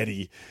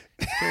spaghetti.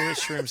 Put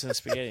shrooms in the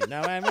spaghetti. No,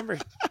 I remember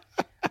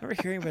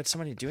hearing about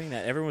somebody doing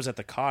that. Everyone was at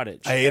the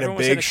cottage. I ate a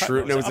big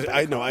shroom.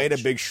 I ate a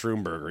big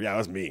shroom burger. Yeah, that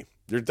was me.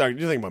 You're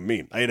thinking about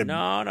me. I ate a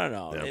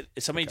No. Yeah.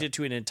 Somebody did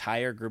to an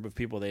entire group of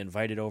people they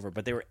invited over,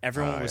 but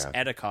everyone was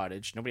at a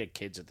cottage. Nobody had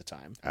kids at the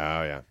time.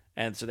 Oh yeah.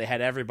 And so they had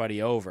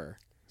everybody over.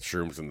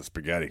 Shrooms in the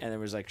spaghetti. And there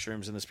was like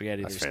shrooms in the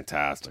spaghetti. That's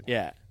fantastic.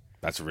 Yeah.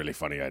 That's a really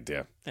funny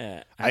idea.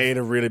 Yeah. I ate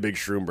a really big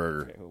shroom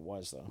burger. It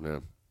was though. Yeah.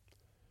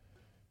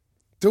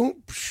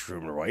 Don't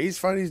shroom away. He's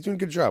fine. He's doing a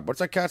good job. What's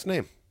that cat's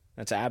name?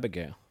 That's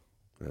Abigail.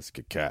 That's a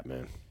good cat,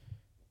 man.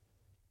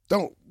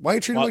 Don't. Why are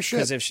you treating like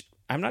shit? Because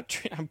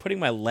I'm putting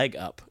my leg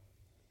up.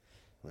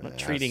 I'm not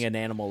treating an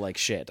animal like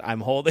shit. I'm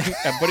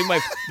putting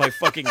my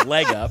fucking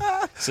leg up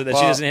so that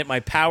she doesn't hit my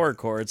power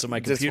cord so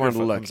my computer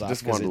comes off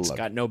because it's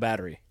got no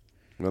battery.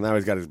 Well, now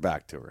he's got his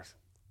back to us.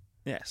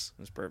 Yes,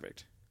 that's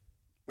perfect.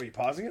 Are you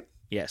pausing it?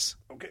 Yes.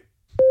 Okay.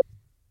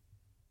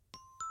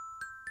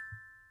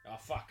 Oh,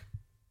 fuck.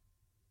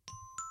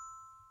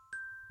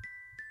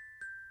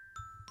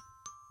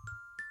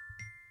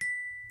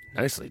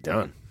 Nicely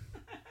done.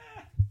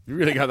 You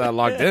really got that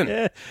locked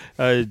in.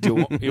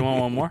 Do you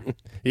want one more?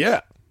 Yeah.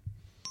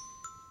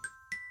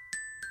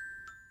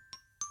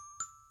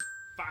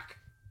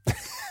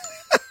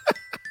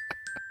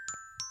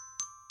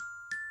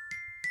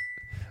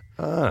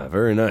 Ah,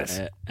 very nice.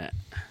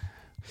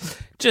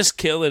 Just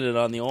killing it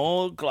on the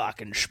old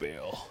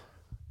glockenspiel. You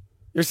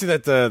ever see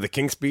that the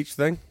King's Speech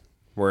thing,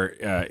 where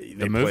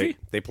the movie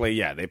they play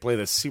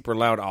the super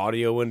loud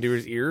audio into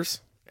his ears,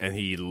 and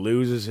he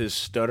loses his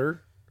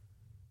stutter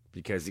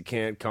because he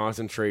can't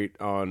concentrate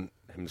on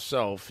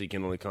himself. He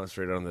can only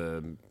concentrate on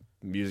the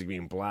music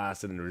being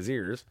blasted into his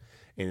ears,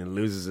 and he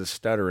loses his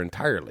stutter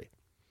entirely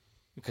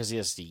because he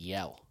has to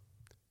yell.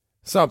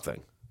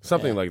 Something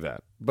like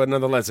that. But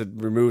nonetheless, it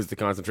removes the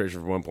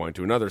concentration from one point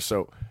to another.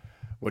 So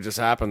what just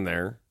happened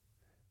there,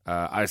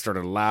 I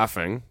started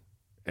laughing,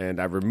 and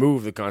I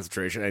removed the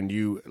concentration, and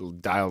you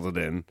dialed it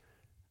in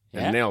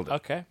and nailed it.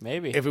 Okay,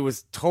 maybe. If it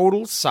was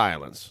total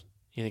silence,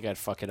 you think I'd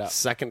fuck it up?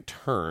 second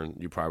turn,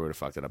 you probably would have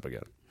fucked it up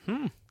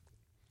again.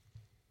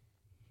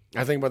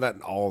 I think about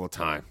that all the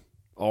time.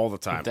 All the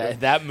time.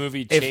 That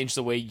movie changed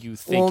the way you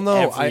think. Well,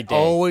 no, every day.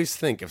 always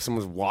think if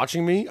someone's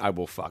watching me, I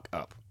will fuck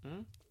up.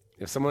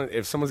 If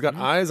someone's got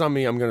eyes on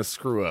me, I'm going to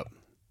screw up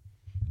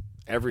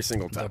every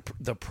single time.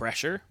 The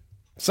pressure.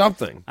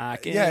 Something.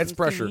 Yeah, it's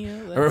pressure. I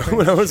remember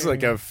when I was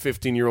like a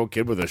 15-year-old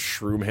kid with a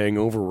shroom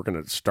hangover working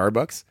at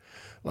Starbucks,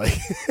 like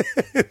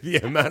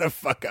the amount of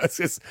fuck ups,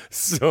 just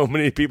so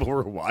many people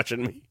were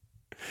watching me.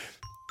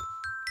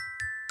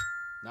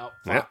 No,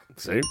 fuck. Yeah,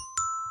 see?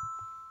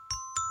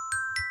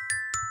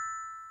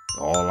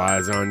 All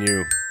eyes on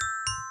you.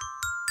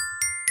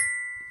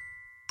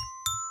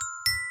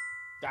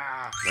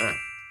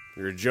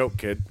 You're a joke,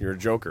 kid. You're a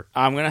joker.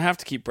 I'm going to have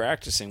to keep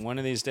practicing. One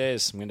of these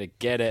days, I'm going to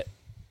get it.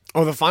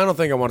 Oh, the final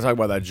thing I want to talk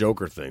about that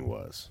Joker thing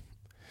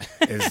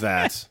is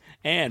that...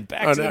 and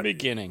back to the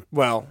beginning.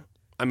 Well,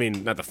 I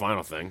mean, not the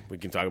final thing. We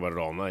can talk about it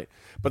all night.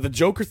 But the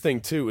Joker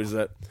thing, too, is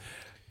that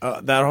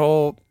that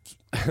whole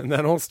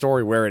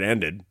story where it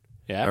ended,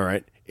 all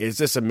right, is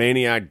just a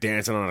maniac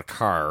dancing on a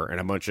car and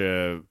a bunch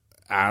of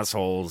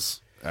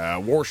assholes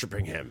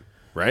worshiping him,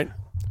 right?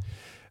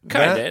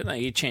 Kind of.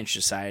 Like, he changed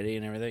society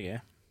and everything, yeah.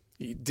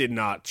 He did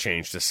not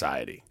change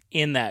society.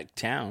 In that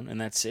town, in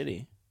that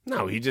city.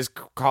 No, he just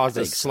caused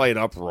a slight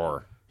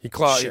uproar. He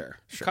caused a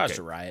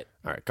riot.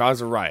 All right,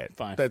 caused a riot.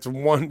 Fine. That's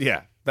one.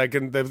 Yeah, that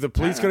can. The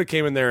police could have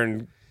came in there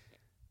and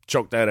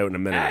choked that out in a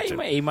minute. Or two.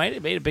 He might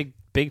have made a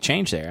big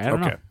change there. I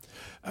don't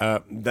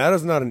know. That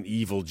is not an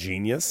evil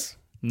genius.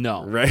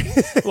 No, right?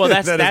 Well,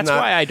 that's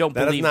why I don't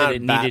believe that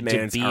it needed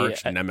Batman's to be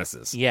arch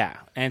nemesis. Yeah,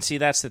 and see,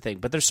 that's the thing.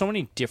 But there's so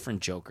many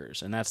different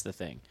Jokers, and that's the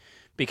thing,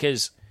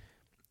 because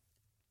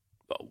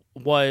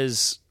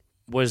was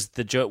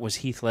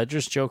Heath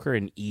Ledger's Joker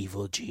an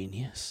evil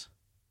genius?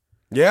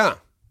 Yeah,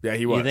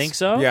 he was. You think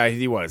so? Yeah,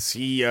 he was.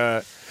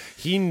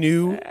 He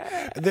knew.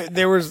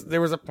 There was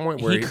a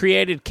point where he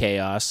created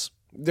chaos.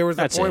 There was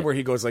a point where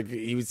he goes like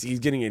he's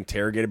getting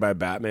interrogated by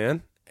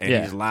Batman.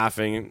 And he's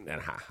laughing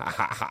and ha ha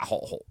ha ha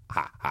ha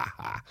ha ha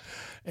ha,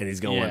 and he's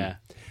going,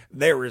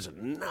 "There is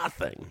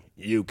nothing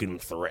you can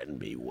threaten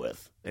me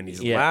with." And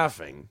he's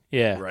laughing,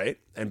 right?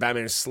 And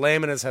Batman is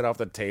slamming his head off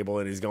the table,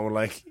 and he's going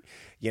like,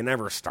 "You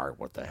never start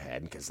with the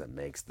head because it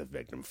makes the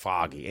victim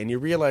foggy." And you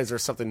realize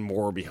there's something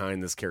more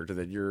behind this character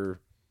that you're,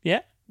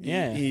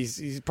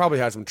 he's probably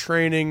had some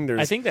training.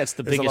 I think that's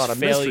the biggest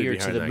failure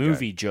to the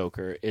movie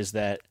Joker is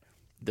that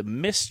the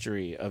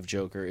mystery of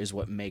Joker is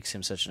what makes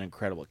him such an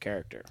incredible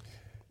character.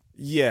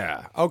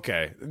 Yeah.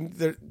 Okay.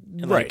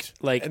 Right.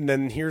 Like, and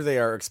then here they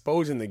are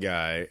exposing the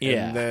guy,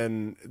 and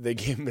then they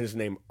give him his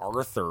name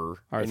Arthur,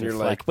 and you're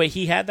Fleck. Like, but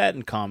he had that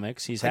in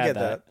comics. He's had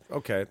that.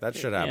 Okay, that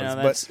shit happens.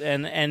 But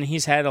and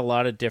he's had a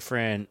lot of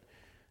different.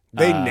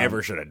 They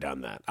never should have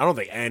done that. I don't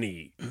think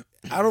any.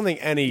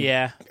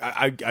 Yeah.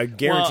 I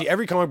guarantee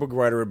every comic book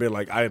writer would be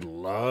like, I'd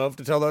love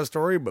to tell that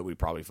story, but we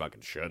probably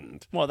fucking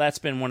shouldn't. Well, that's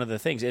been one of the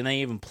things, and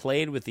they even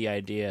played with the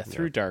idea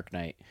through Dark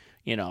Knight.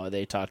 You know,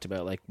 they talked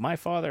about like my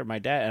father, my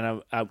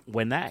dad, and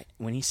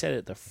when he said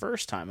it the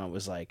first time, I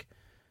was like,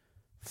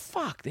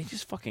 "Fuck!" They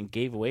just fucking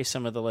gave away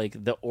some of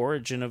the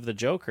origin of the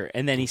Joker,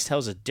 and then he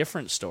tells a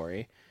different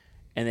story,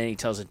 and then he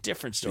tells a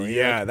different story.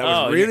 Yeah, like, that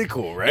was really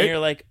cool, right? And you're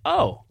like,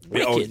 "Oh,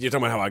 wicked." Oh, you're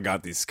talking about how I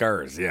got these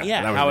scars, yeah,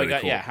 yeah, that was how really I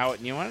got, cool. yeah, how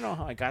you want to know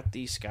how I got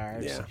these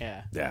scars,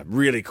 yeah,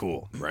 really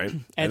cool, right?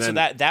 and so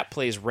that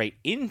plays right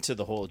into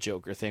the whole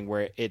Joker thing,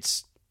 where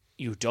it's.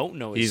 You don't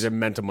know he's a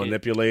mental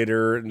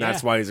manipulator, and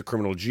that's why he's a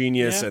criminal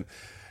genius.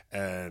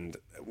 And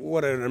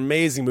what an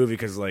amazing movie,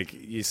 because like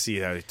you see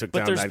how he took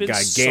down that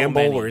guy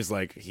Gamble, where he's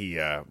like,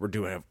 we're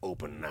doing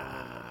open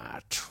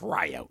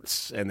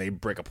tryouts, and they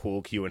break a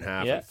pool cue in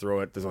half and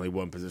throw it. There's only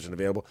one position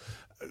available.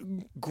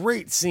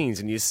 Great scenes,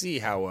 and you see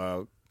how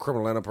a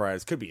criminal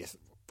enterprise could be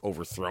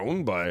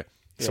overthrown by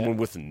someone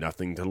with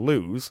nothing to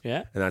lose.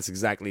 Yeah, and that's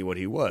exactly what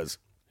he was.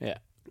 Yeah.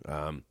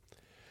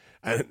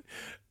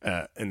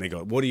 And they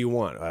go, "What do you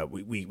want?"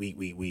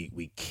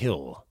 We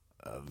kill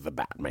the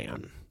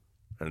Batman.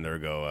 And they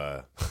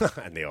go,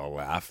 and they all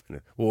laugh. And,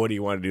 well, what do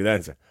you want to do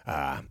then? Say,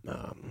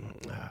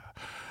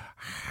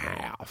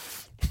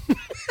 half.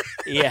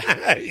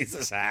 Yeah, he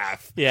says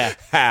half. Yeah,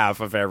 half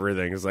of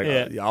everything. It's like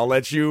I'll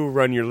let you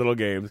run your little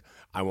games.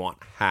 I want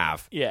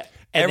half. Yeah,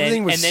 and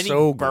everything was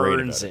so great.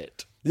 Burns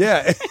it.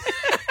 Yeah,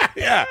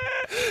 yeah.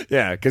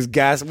 Because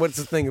gas. What's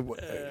the thing?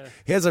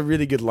 He has a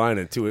really good line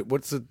into it.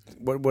 What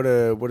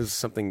is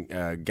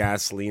something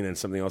gasoline and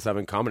something else have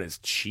in common? It's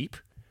cheap,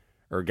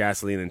 or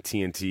gasoline and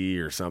TNT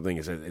or something.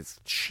 It's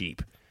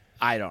cheap.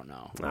 I don't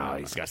know. No,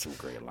 he's got some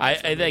great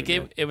lines. I think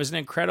it was an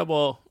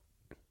incredible.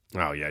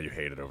 Oh yeah, you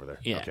hate it over there.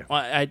 Yeah. Okay.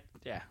 Well,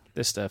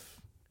 this stuff.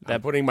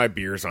 I'm putting my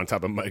beers on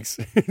top of Mike's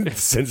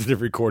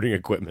sensitive recording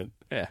equipment.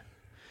 Yeah.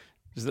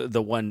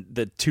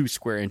 The 2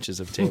 square inches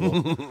of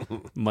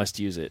table must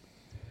use it.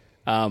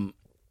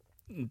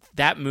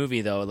 That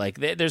movie though, like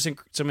there's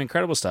some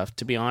incredible stuff.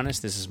 To be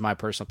honest, this is my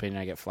personal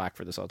opinion. I get flack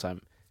for this all the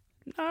time.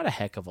 Not a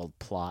heck of a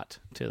plot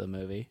to the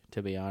movie,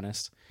 to be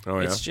honest. Oh,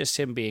 yeah? It's just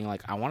him being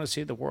like, I want to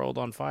see the world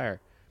on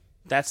fire.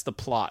 That's the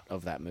plot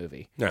of that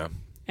movie. Yeah.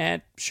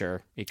 And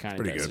sure, he kind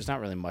of does. Good. There's not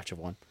really much of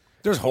one.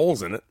 There's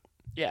holes in it.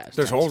 Yeah.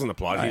 There's holes in the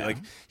plot. Oh,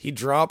 He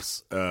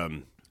drops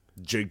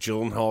Jake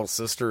Gyllenhaal's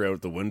sister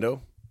out the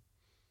window,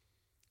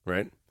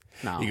 right?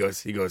 No. He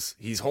goes,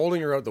 he's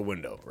holding her out the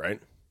window, right?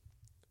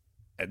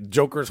 And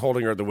Joker's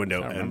holding her out the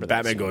window, and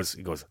Batman goes,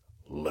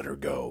 let her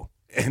go.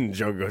 And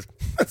Joker goes,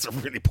 that's a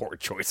really poor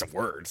choice of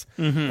words.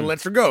 And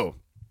lets her go.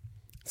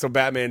 So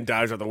Batman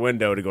dives out the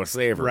window to go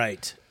save her.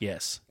 Right.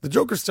 Yes. The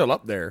Joker's still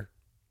up there.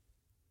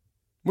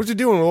 What's he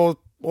doing with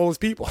all his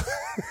people?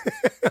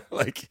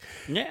 Like,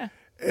 yeah.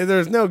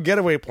 There's no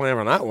getaway plan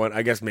on that one.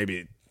 I guess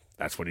maybe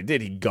that's what he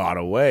did. He got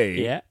away.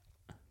 Yeah.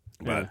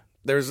 But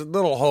there's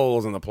little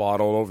holes in the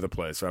plot all over the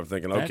place. So I'm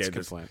thinking, okay,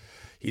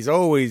 he's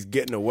always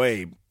getting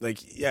away.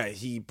 Like, yeah,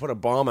 he put a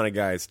bomb on a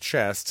guy's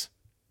chest,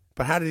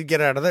 but how did he get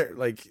out of there?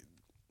 Like,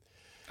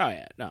 oh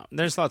yeah, no,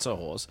 there's lots of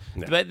holes.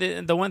 Yeah. But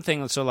the one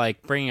thing, so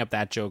like bringing up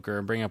that Joker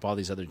and bringing up all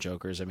these other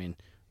Jokers. I mean,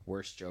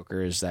 worst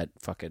Joker is that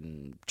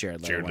fucking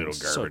Jared Leto one.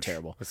 So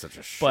terrible. It's such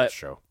a shit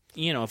show.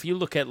 You know, if you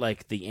look at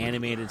like the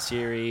animated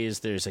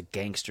series, there's a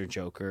gangster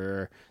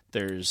Joker.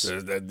 There's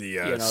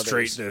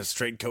the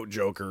straight coat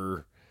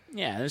Joker.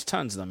 Yeah, there's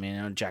tons of them. You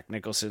know, Jack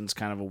Nicholson's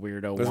kind of a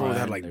weirdo. There's one that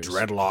had like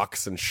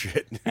dreadlocks and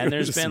shit. And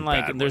there's been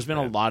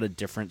a lot of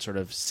different sort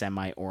of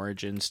semi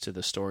origins to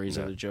the stories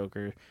of the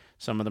Joker.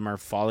 Some of them are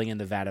falling in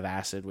the vat of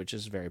acid, which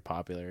is very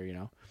popular. You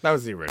know, that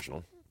was the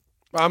original.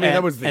 I mean,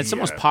 that was the it's the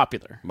most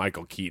popular.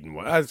 Michael Keaton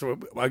one.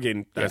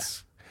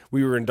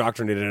 We were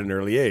indoctrinated at an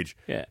early age.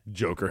 Yeah,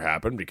 Joker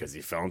happened because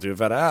he fell into a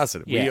vat of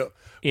acid. Yeah,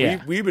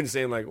 we've been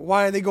saying like,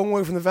 why are they going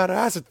away from the vat of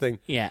acid thing?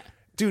 Yeah.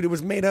 Dude, it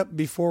was made up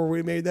before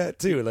we made that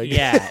too. Like,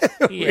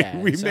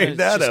 we so made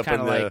that up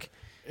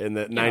in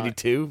the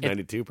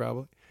 92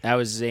 probably. That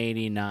was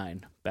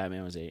 89.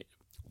 Batman was 8.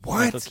 What?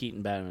 Michael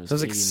Keaton Batman was. I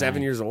was like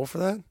 7 years old for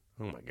that.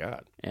 Oh my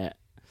god. Yeah.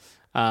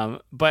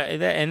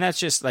 And that's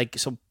just like,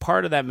 so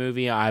part of that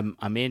movie I'm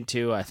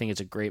into. I think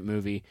it's a great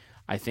movie.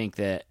 I think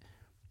that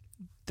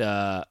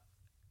the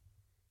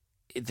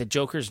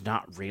Joker's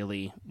not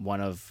really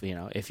one of, you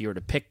know, if you were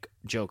to pick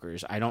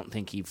Jokers, I don't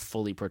think he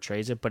fully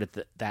portrays it, but at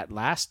that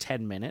last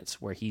 10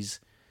 minutes where he's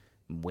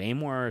way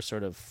more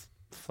sort of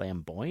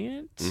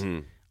flamboyant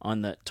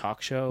on the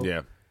talk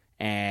show,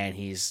 and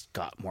he's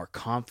got more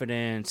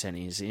confidence and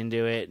he's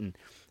into it,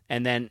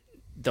 and then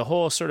the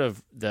whole sort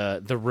of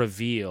the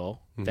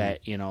reveal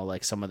that, you know,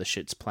 like some of the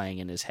shit's playing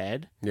in his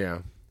head,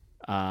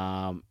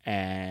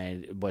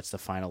 and what's the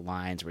final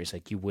lines where he's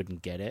like, you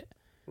wouldn't get it,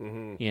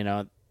 you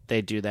know.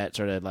 They do that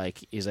sort of like,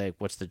 he's like,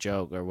 what's the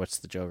joke, or what's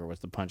the joke, or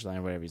what's the punchline,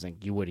 or whatever. He's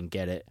like, you wouldn't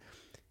get it.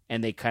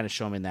 And they kind of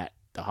show him in the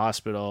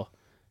hospital.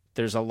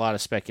 There's a lot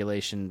of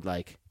speculation,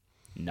 like,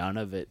 none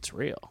of it's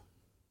real.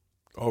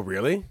 Oh,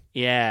 really?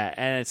 Yeah,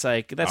 and it's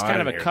like, that's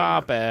kind of a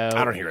cop-out.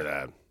 I don't hear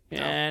that. No.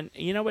 And,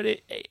 you know what,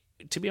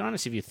 to be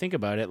honest, if you think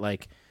about it,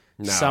 like,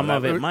 some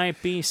of it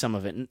might be, some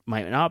of it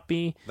might not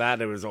be.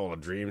 It was all a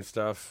dream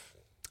stuff.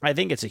 I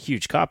think it's a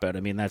huge cop-out. I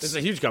mean, it's a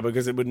huge cop-out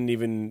because it wouldn't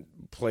even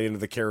play into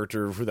the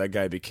character of who that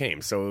guy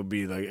became. So it would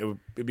be like it'd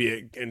be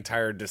an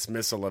entire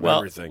dismissal of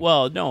everything.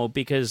 Well, no,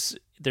 because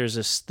there's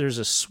a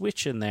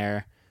switch in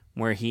there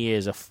where he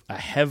is a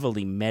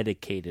heavily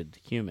medicated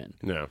human.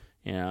 No,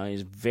 you know,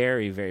 he's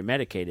very, very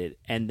medicated,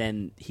 and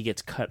then he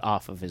gets cut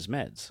off of his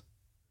meds,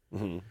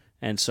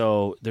 and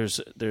so there's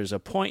a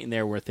point in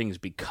there where things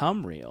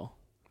become real,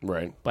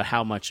 right? But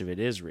how much of it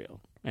is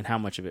real, and how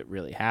much of it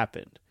really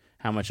happened?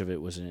 How much of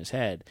it was in his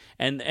head?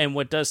 And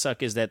what does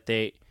suck is that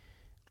they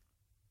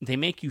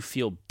make you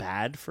feel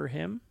bad for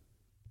him.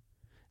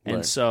 And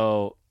right.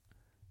 So,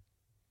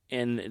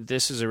 and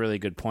this is a really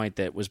good point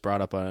that was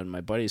brought up on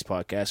my buddy's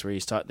podcast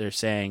where they're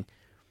saying,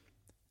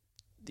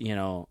 you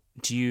know,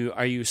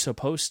 are you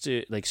supposed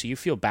to, like, so you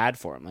feel bad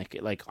for him?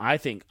 Like I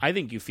think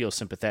you feel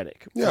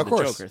sympathetic for the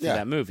Joker through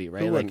that movie,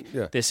 right?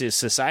 Like, this is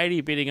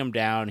society beating him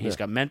down. He's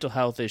got mental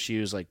health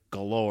issues like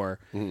galore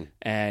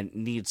and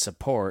needs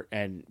support,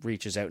 and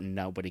reaches out and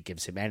nobody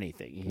gives him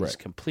anything. He's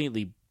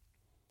completely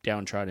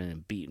downtrodden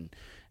and beaten.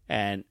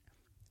 And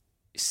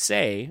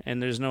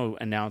and there's no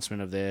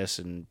announcement of this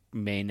and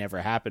may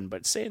never happen,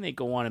 but say they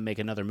go on and make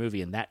another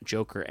movie and that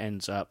Joker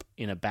ends up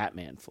in a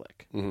Batman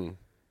flick.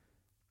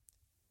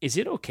 Is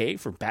it okay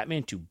for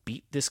Batman to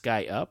beat this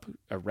guy up,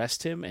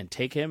 arrest him, and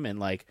take him? And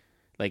like,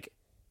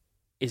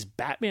 is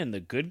Batman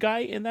the good guy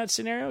in that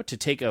scenario to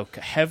take a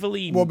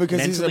heavily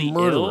because he's a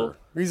murderer. Ill?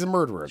 He's a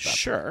murderer. At that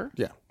sure. Point.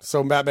 Yeah.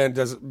 So Batman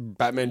does.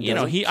 You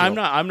know,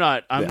 I'm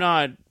not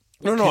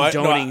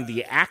condoning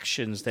the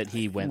actions that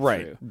he went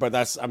through. But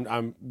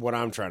what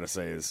I'm trying to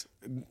say is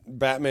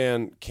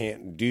Batman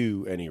can't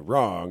do any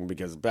wrong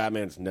because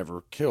Batman's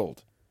never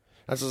killed.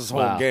 That's his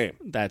whole game.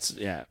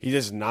 He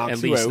just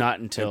knocks you out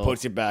and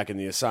puts you back in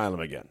the asylum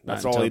again.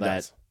 That's all he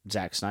does.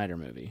 Zack Snyder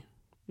movie.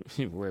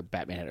 where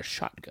Batman had a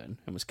shotgun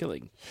and was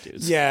killing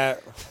dudes. Yeah.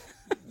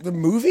 The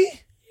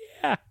movie?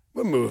 Yeah.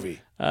 What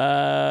movie?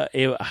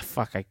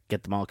 Fuck, I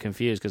get them all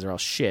confused because they're all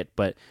shit.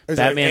 But Is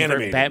it an Batman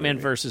animated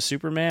movie? versus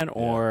Superman,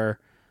 or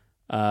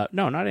no,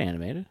 not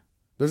animated.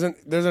 There's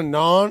a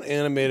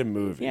non-animated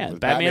movie. Yeah,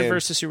 with Batman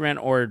versus Superman,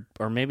 or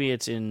maybe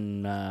it's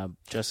in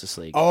Justice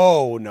League.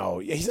 Oh no,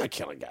 yeah, he's not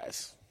killing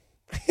guys.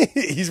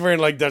 He's wearing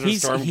like Desert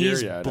Storm gear.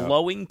 He's Yeah, I know.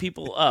 blowing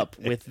people up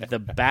with the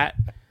bat,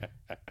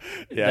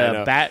 Yeah, I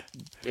know. bat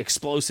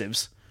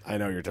explosives, I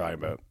know what you're talking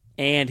about.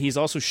 and he's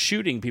also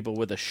shooting people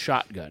with a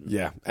shotgun.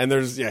 Yeah, and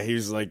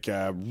he's like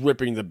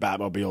ripping the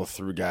Batmobile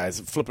through guys,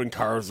 flipping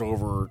cars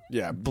over,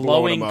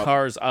 blowing them up.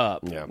 cars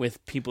up Yeah.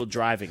 with people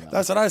driving them.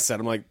 That's what I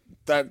said. I'm like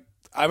that.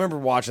 I remember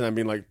watching that and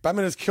being like,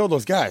 Batman has killed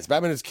those guys.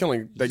 Batman is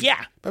killing.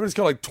 Batman has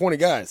killed like 20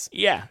 guys.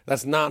 Yeah,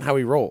 That's not how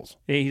he rolls.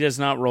 he does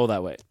not roll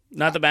that way.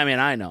 Not the Batman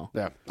I know.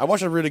 Yeah, I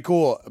watched a really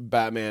cool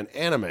Batman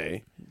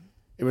anime.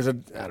 It was I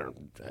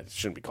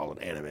shouldn't be called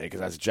an anime because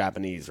that's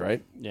Japanese,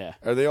 right? Yeah.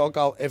 Are they all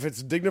called? If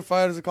it's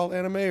dignified, is it called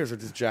anime, or is it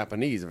just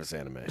Japanese if it's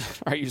anime?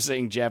 Are you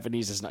saying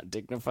Japanese is not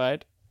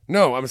dignified?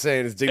 No, I'm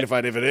saying it's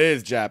dignified if it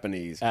is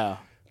Japanese. Oh.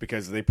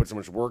 Because they put so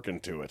much work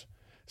into it.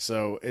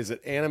 So is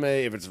it anime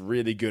if it's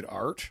really good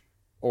art,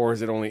 or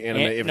is it only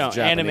anime if it's Japanese?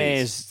 Anime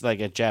is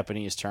like a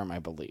Japanese term, I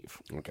believe.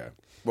 Okay.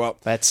 Well,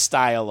 That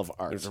style of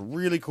art. there's a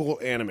really cool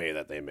anime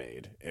that they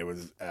made. It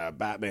was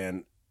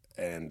Batman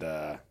and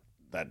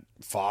that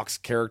Fox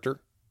character,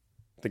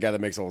 the guy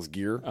that makes all his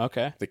gear,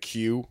 Okay. the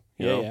Q.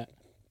 You Yeah, know? yeah.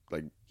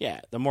 Like,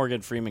 Yeah, the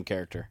Morgan Freeman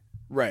character.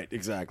 right,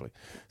 exactly.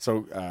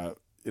 So,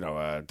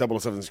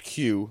 007's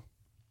Q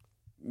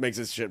makes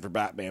this shit for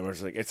Batman, where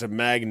it's like it's a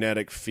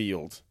magnetic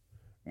field.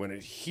 When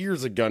it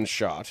hears a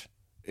gunshot,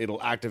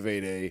 it'll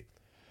activate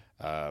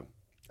a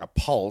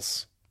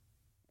pulse.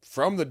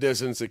 From the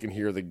distance, it can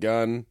hear the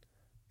gun.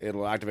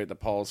 It'll activate the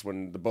pulse.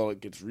 When the bullet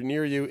gets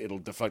near you, it'll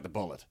deflect the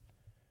bullet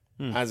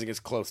as it gets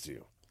close to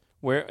you.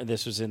 Where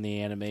this was in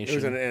the animation. It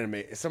was an anime.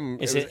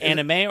 Is it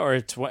anime or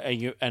it's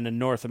a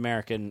North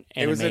American animated?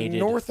 It was a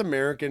North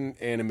American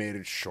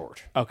animated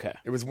short. Okay.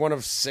 It was one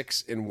of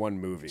 6 in one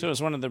movie. So it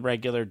was one of the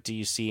regular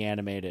DC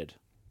animated.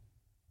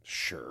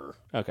 Sure.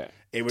 Okay.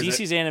 It was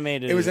DC's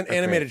animated. It was an are great.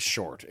 animated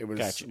short. It was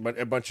Gotcha.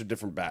 a bunch of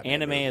different Batman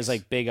Anime movies. is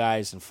like big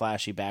eyes and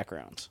flashy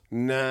backgrounds.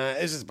 Nah,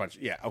 it's just a bunch.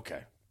 Yeah,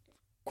 okay.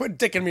 Quit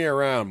dicking me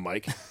around,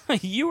 Mike.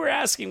 You were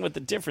asking what the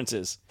difference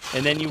is,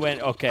 and then you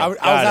went, okay. I was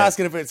got it.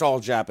 asking if it's all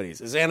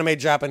Japanese. Is anime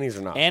Japanese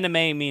or not?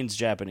 Anime means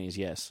Japanese,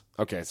 yes.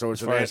 Okay, so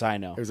it's As far as I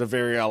know. it was a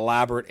very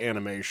elaborate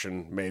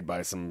animation made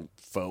by some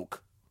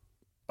folk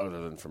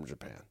other than from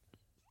Japan.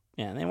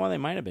 Yeah, they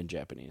might have been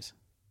Japanese,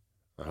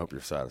 I hope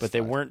you're satisfied. but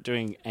they weren't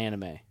doing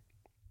anime.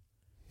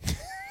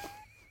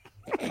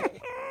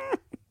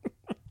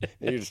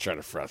 You're just trying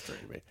to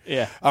frustrate me.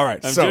 Yeah. All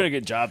right, I'm so doing a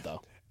good job,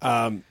 though.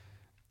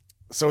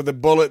 so the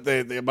bullet,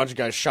 a bunch of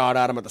guys shot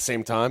at him at the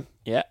same time.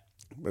 Yeah.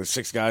 There's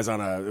 6 guys on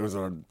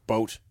a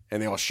boat,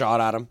 and they all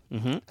shot at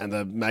him, and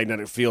the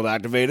magnetic field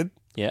activated.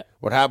 Yeah.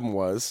 What happened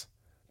was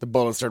the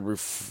bullets started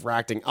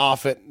refracting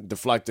off it,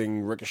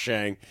 deflecting,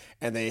 ricocheting,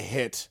 and they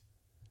hit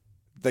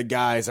the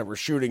guys that were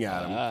shooting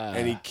at him,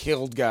 and he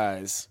killed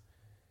guys.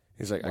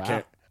 He's like,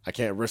 Wow. I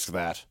can't risk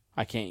that.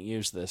 I can't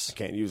use this. I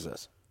can't use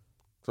this.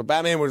 So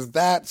Batman was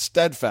that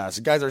steadfast.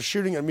 The guys are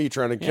shooting at me,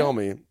 trying to kill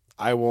me.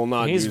 I will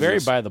not. He's use very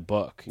this. by the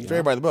book. He's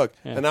very by the book.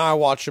 And now I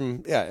watch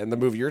him. Yeah, in the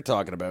movie you're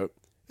talking about,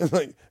 it's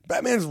like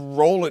Batman's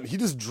rolling. He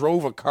just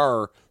drove a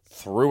car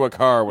through a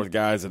car with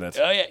guys in it.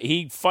 Oh yeah,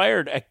 he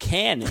fired a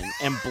cannon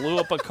and blew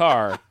up a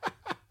car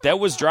that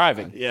was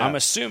driving. Yeah. I'm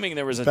assuming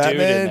there was a dude in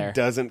Batman there.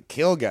 doesn't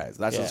kill guys.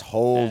 That's his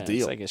whole Yeah, deal.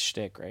 It's like his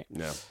shtick, right?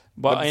 Yeah.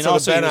 But But and so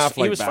also Ben he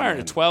Affleck was firing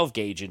a Batman. 12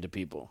 gauge into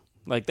people.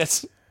 Like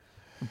that's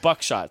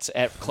buckshots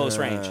at close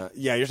range.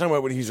 Yeah, you're talking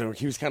about when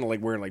he was kind of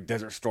like wearing like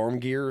Desert Storm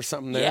gear or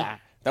something there. Yeah.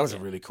 That was a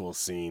really cool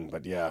scene.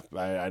 But yeah,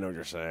 I know what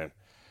you're saying.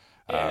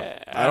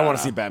 Yeah, I don't want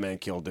to see Batman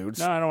kill dudes.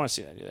 No, I don't want to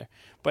see that either.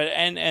 But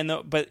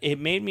but it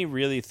made me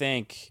really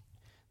think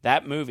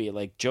that movie,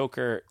 like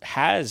Joker,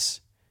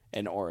 has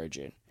an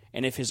origin.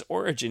 And if his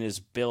origin is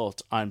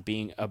built on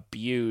being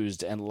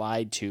abused and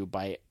lied to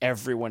by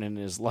everyone in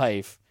his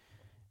life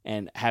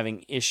and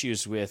having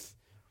issues with,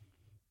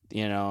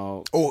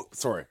 Oh,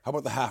 sorry. How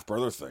about the half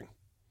brother thing?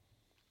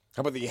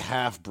 How about the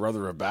half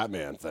brother of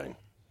Batman thing?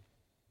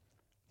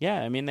 yeah,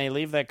 I mean, they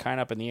leave that kind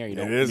of up in the air. You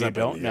It is you up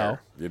in don't the know.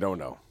 air. You don't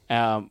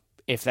know.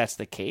 If that's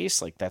the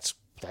case, like that's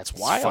It's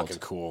wild. fucking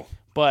cool.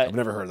 But I've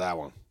never heard that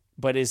one.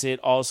 But is it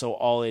also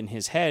all in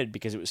his head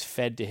because it was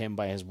fed to him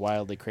by his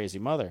wildly crazy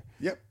mother?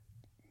 Yep.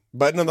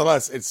 But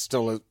nonetheless, it's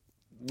still a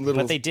little.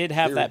 But they did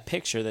have theory. that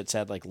picture that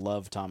said like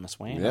 "Love Thomas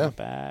Wayne" on Yeah. the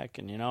back,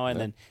 and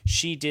then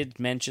she did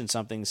mention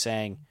something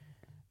saying,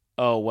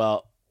 "Oh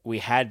well, we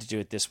had to do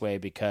it this way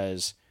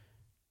because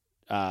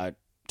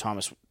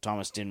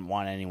Thomas didn't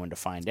want anyone to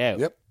find out."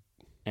 Yep.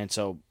 And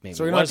so maybe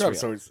So it he was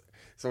knocked real. up.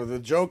 So the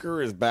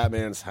Joker is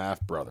Batman's half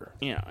brother.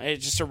 You know,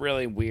 it's just a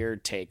really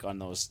weird take on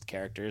those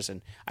characters,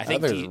 and I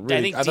think thought that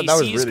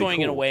was DC is really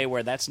going in a cool. way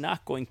where that's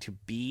not going to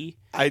be.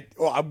 I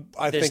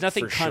There's think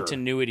nothing for sure.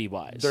 continuity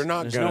wise. They're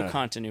not There's gonna- no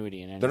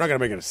continuity in it. They're not going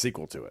to make it a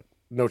sequel to it.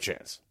 No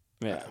chance.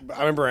 Yeah. I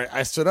remember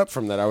I stood up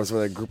from that. I was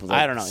with a group of like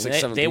I don't know.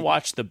 6-7 They people.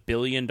 watched the $1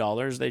 billion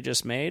they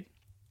just made.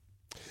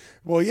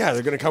 Well, yeah,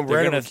 they're going to come They're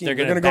right gonna up. they're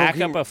gonna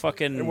back up a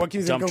fucking and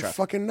Joaquin's dump going to go truck.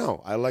 fucking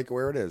no. I like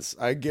where it is.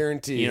 I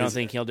guarantee. You don't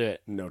think he'll do it?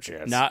 No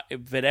chance. Not,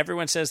 but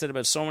everyone says that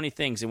about so many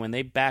things, and when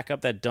they back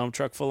up that dump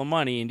truck full of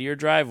money into your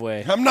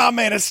driveway, I'm not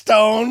made of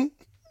stone.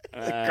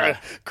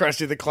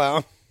 Krusty the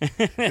Clown.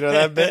 You know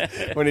that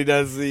bit when he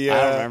does the.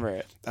 I don't remember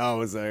it. Oh, it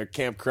was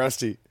Camp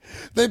Krusty.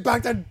 They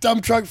backed a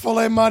dump truck full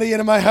of money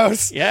into my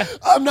house. Yeah.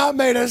 I'm not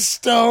made of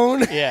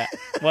stone. Yeah.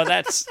 Well,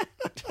 that's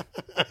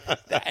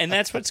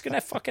what's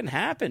gonna fucking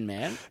happen,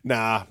 man.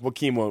 Nah,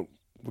 Joaquin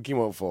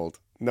won't fold.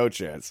 No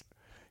chance.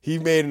 He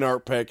made an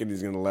art pick and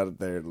he's gonna let it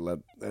there.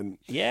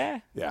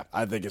 Yeah. Yeah,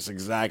 I think it's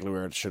exactly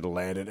where it should have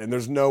landed, and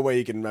there's no way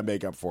you can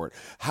make up for it.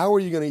 How are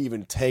you going to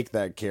even take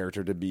that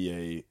character to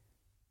be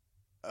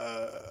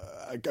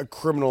a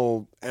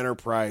criminal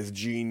enterprise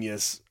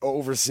genius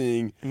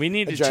overseeing? We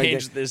need to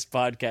change this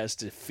podcast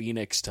to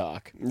Phoenix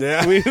Talk.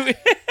 Yeah, We've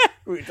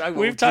we've talked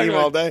Joaquin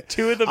about all day.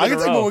 two of them I in can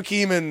a talk about row.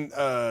 Joaquin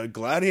and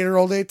Gladiator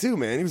all day too,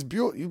 man. He was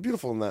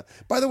beautiful in that.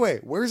 By the way,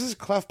 where's his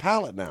cleft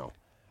palate now?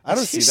 I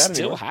don't see He that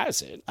still anymore.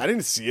 has it. I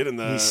didn't see it in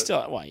the. He's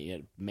still he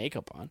had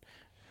makeup on.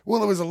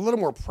 Well, it was a little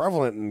more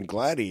prevalent in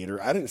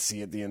Gladiator. I didn't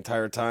see it the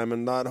entire time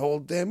in that whole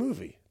damn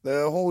movie.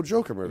 The whole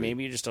Joker movie.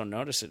 Maybe you just don't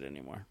notice it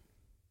anymore.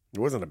 It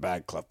wasn't a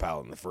bad cleft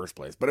palate in the first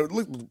place, but it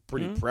looked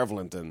pretty Mm-hmm.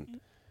 prevalent in.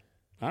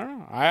 I don't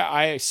know.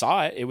 I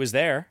saw it. It was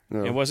there.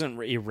 Yeah. It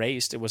wasn't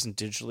erased. It wasn't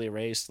digitally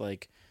erased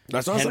like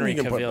That's not Henry something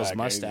you can put Cavill's back.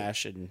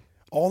 mustache. And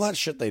All that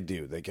shit they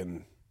do, they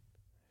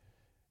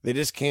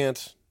just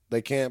can't.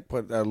 They can't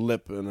put a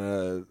lip in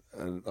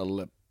a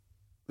lip.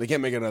 They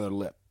can't make another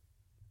lip.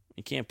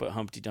 you can't put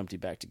Humpty Dumpty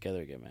back together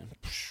again, man.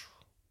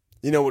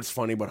 You know what's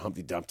funny about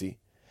Humpty Dumpty?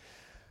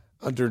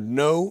 Under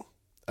no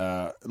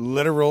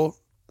literal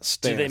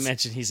stance, Did they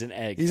mention he's an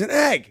egg? he's an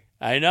egg.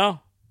 I know.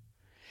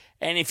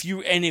 And if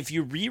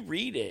you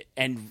reread it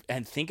and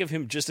think of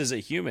him just as a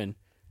human,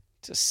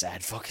 it's a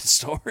sad fucking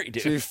story,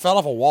 dude. So he fell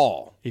off a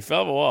wall. He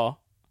fell off a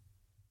wall.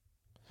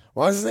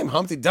 Why is his name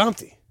Humpty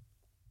Dumpty?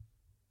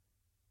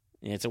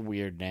 Yeah, it's a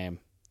weird name.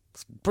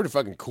 Pretty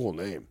fucking cool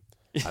name.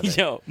 I think.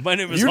 Yo, my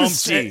name is You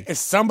just say- Humpty. if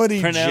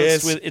somebody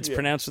Pronounced just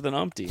pronounced with an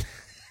umpty.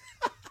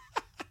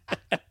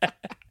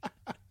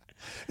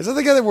 Is that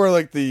the guy that wore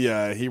like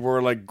he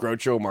wore like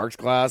Groucho Marx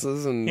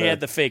glasses and He had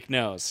the fake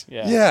nose.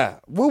 Yeah. yeah.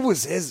 What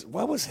was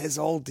his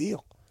old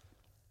deal?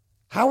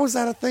 How was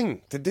that a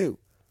thing to do?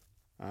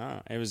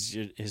 It was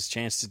his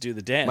chance to do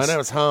the dance. My name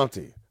is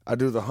Humpty. I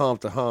do the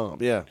hump to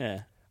hump. Yeah.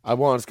 Yeah. I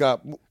once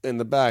got in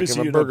the back Busy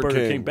of a in the Burger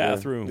King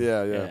bathroom.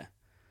 Yeah.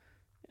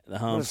 The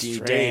Humpty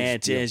strange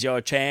dance deal. is your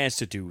chance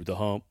to do the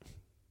hump.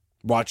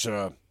 Watch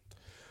the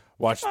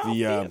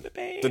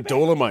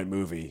Dolomite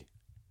movie.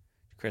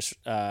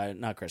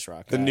 Not Chris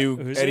Rock. The new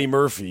who's Eddie it?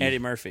 Murphy. Eddie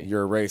Murphy.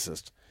 You're a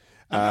racist.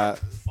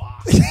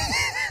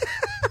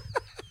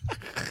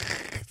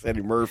 It's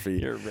Eddie Murphy.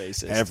 You're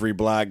racist. Every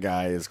black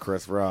guy is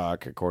Chris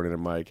Rock, according to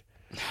Mike.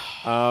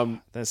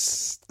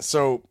 That's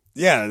So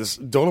yeah, this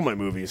Dolomite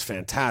movie is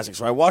fantastic.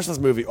 So I watched this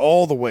movie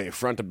all the way,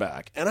 front to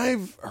back, and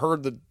I've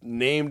heard the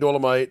name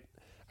Dolomite.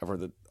 I've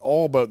heard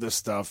all about this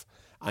stuff.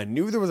 I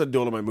knew there was a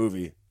Dolomite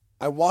movie.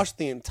 I watched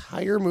the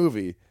entire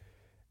movie.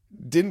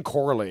 Didn't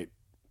correlate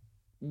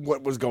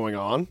what was going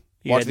on.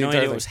 you Watched had the no entire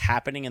idea thing. what was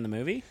happening in the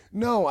movie.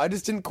 No, I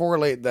just didn't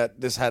correlate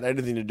that this had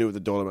anything to do with the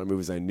Dolomite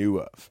movies I knew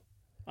of.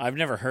 I've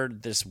never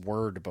heard this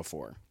word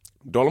before.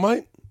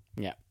 Dolomite?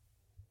 Yeah.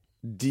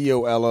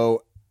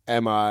 Dolomite.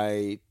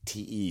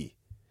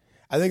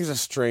 I think it's a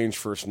strange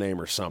first name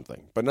or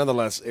something. But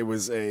nonetheless, it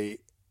was okay.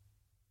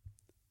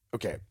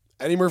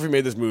 Eddie Murphy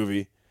made this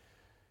movie,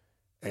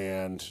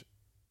 and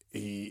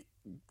it's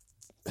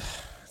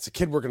a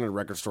kid working at a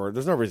record store.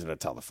 There's no reason to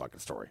tell the fucking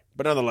story.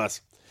 But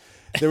nonetheless,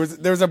 there was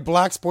a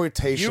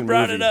blaxploitation You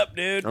brought movie. it up,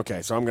 dude.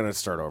 Okay, so I'm going to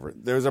start over.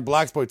 There was a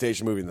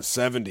blaxploitation movie in the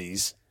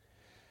 70s,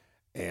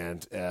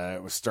 and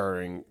it was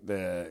starring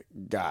the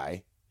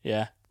guy,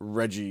 Yeah.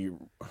 Rudy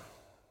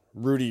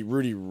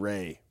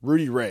Ray.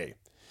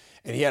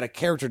 And he had a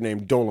character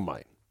named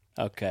Dolomite.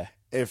 Okay.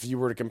 If you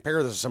were to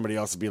compare this to somebody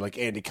else, it'd be like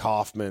Andy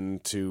Kaufman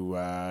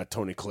to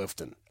Tony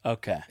Clifton.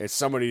 Okay. It's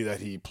somebody that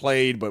he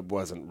played but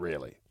wasn't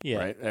really. Yeah.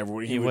 Right?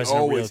 He would wasn't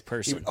a real always,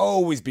 person. He would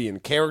always be in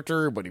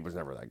character, but he was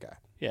never that guy.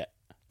 Yeah.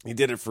 He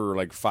did it for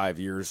like 5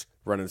 years,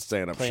 running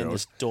stand-up Playing shows.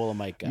 this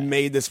Dolomite guy.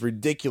 Made this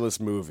ridiculous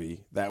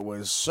movie that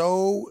was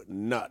so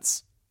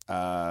nuts.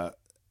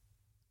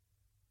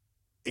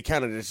 It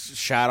kind of just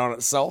shat on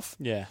itself.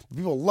 Yeah.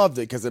 People loved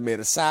it because it made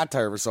a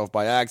satire of itself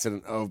by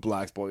accident of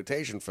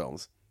blaxploitation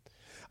films.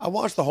 I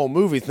watched the whole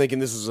movie thinking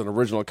this was an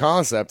original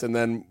concept, and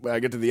then when I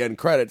get to the end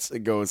credits,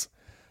 it goes,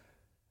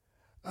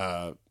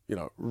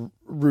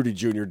 Rudy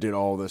Jr. did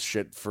all this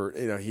shit for,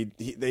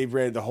 they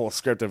read the whole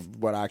script of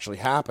what actually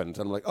happened.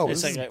 And I'm like, oh,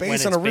 this is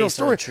based on a real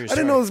story. I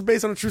didn't know it was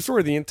based on a true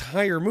story, the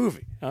entire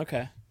movie.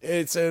 Okay.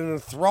 It's an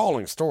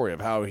enthralling story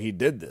of how he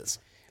did this.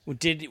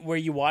 Were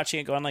you watching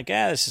it going like,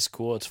 this is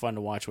cool, it's fun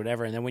to watch,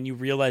 whatever, and then when you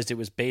realized it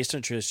was based on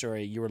a true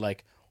story, you were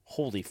like,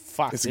 holy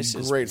fuck, this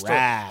is great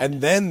rad. Story.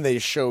 And then they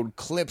showed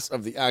clips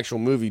of the actual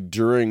movie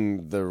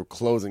during the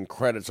closing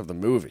credits of the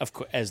movie. Of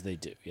course, as they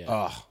do, yeah.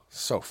 Oh,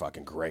 so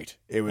fucking great.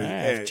 It was.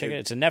 Check it.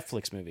 It's a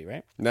Netflix movie,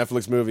 right?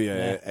 Netflix movie.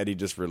 Yeah. Eddie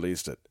just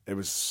released it. It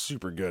was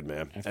super good,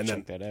 man. I have to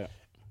check that out.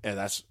 And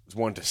that's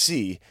one to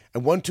see.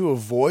 And one to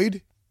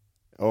avoid.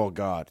 Oh,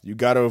 God. You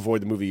got to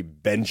avoid the movie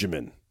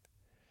Benjamin,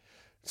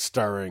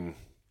 starring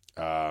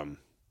Full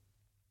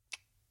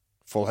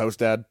House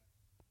Dad.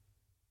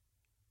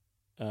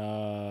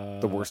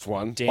 The worst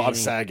one. Bob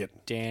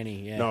Saget.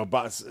 Danny, yeah. No,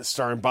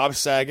 starring Bob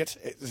Saget.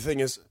 The thing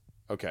is,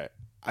 okay,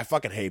 I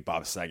fucking hate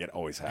Bob Saget.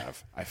 Always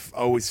have.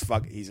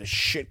 He's a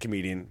shit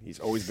comedian. He's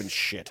always been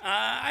shit.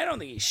 I don't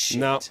think he's shit.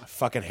 No, I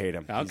fucking hate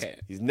him. Okay.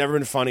 He's never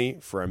been funny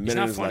for a minute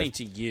in his life. He's not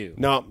funny to you.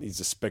 No, he's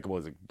despicable.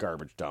 He's a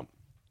garbage dump.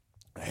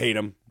 I hate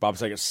him. Bob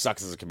Saget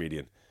sucks as a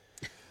comedian.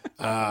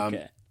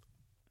 Okay.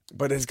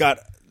 But it's got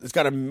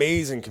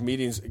amazing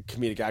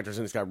comedic actors,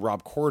 and it's got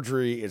Rob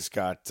Corddry. It's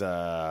got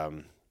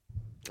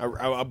I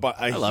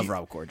love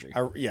Rob Corddry.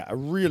 A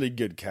really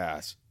good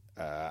cast.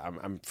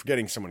 I'm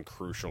forgetting someone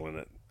crucial in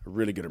it. A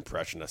really good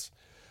impressionist.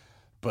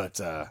 But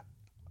so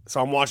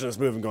I'm watching this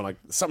movie and going like,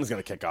 something's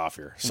going to kick off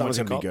here. Something's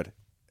going to be good.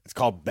 It's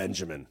called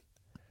Benjamin.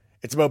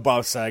 It's about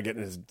Bob Saget,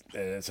 and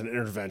it's an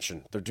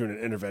intervention. They're doing an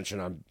intervention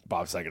on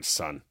Bob Saget's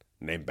son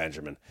named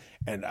Benjamin.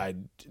 And I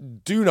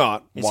do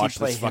not watch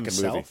this fucking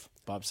himself? movie.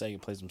 Bob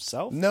Saget plays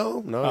himself?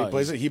 No,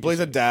 he plays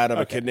a dad of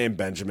a kid named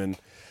Benjamin.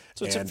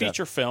 So it's a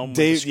feature film.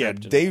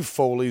 Dave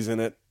Foley's in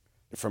it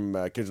from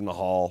Kids in the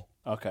Hall.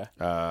 Okay.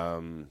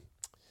 Not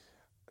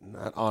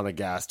on a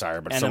gas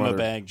tire, but Enema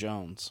Bag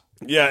Jones.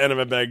 Yeah,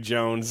 Enema Bag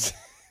Jones.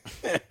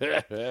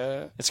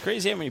 It's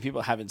crazy how many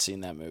people haven't seen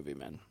that movie,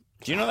 man.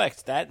 Do you know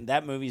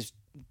that movie's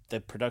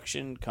the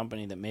production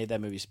company that made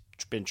that movie's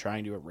been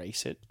trying to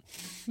erase it?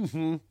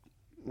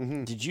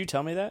 Mm-hmm. Did you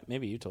tell me that?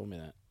 Maybe you told me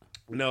that.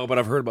 No, but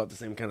I've heard about the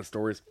same kind of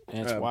stories.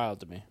 And it's wild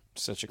to me.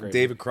 Such a great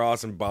David movie.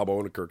 Cross and Bob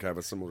Odenkirk have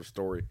a similar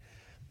story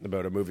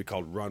about a movie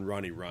called Run,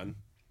 Ronnie, Run.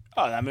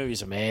 Oh, that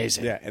movie's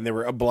amazing. Yeah, and they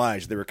were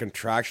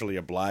contractually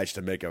obliged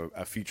to make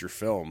a feature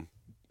film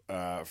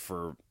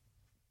for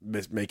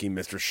making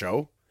Mr.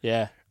 Show.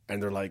 Yeah.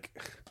 And they're like,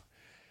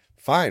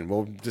 fine,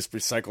 we'll just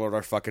recycle out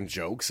our fucking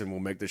jokes and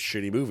we'll make this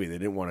shitty movie. They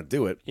didn't want to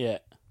do it. Yeah.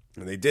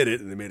 And they did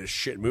it, and they made a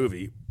shit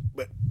movie.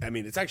 But, I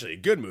mean, it's actually a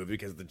good movie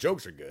because the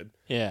jokes are good.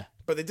 Yeah.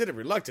 But they did it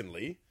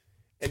reluctantly,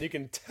 and you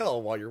can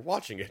tell while you're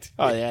watching it.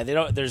 Oh, yeah,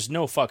 there's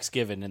no fucks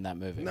given in that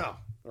movie. No,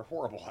 they're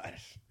horrible at it.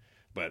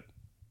 But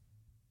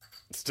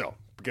still,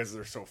 because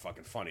they're so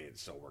fucking funny, it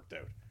still worked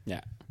out.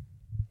 Yeah.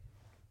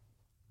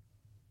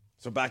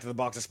 So back to the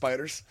box of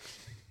spiders.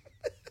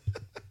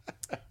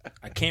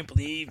 I can't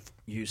believe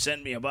you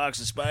sent me a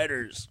box of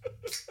spiders.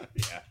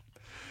 Yeah.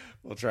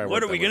 We'll try.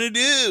 What are we going to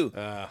do?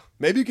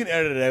 Maybe you can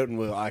edit it out and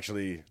we'll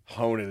actually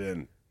hone it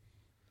in.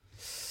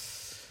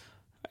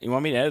 You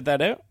want me to edit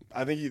that out?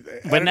 I think you.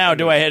 But now,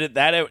 do I edit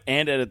that out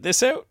and edit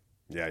this out?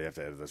 Yeah, you have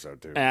to edit this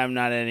out too. I'm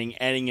not editing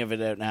any of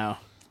it out now.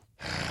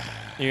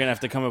 You're going to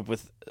have to come up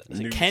with...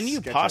 Can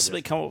you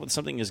possibly come up with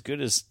something as good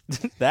as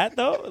that,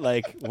 though?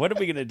 Like, what are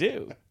we going to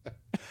do?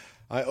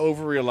 I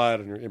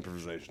over-relied on your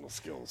improvisational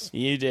skills.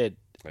 You did.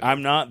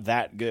 I'm not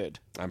that good.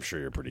 I'm sure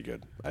you're pretty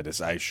good.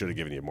 I should have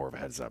given you more of a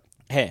heads up.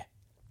 Hey,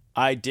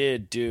 I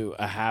did do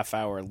a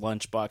half-hour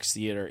lunchbox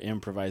theater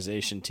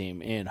improvisation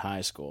team in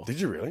high school.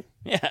 Did you really?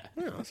 Yeah,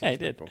 I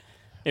did. Cool.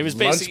 It was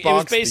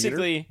basically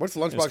theater? What's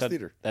the lunchbox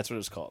theater? That's what it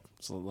was called.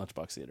 It's the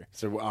lunchbox theater.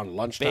 So on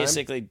lunchtime,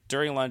 basically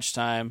during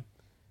lunchtime,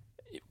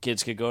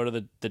 kids could go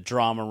to the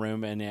drama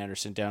room in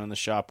Anderson down in the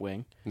shop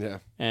wing. Yeah,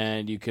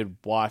 and you could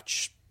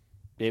watch.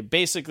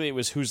 It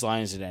was Whose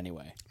Line Is It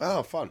Anyway?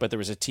 Oh, fun! But there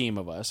was a team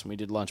of us, and we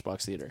did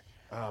lunchbox theater.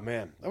 Oh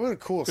man, that was a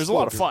cool. It was a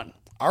lot of fun.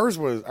 Our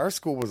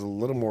school was a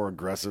little more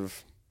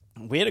aggressive.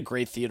 We had a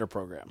great theater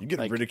program. You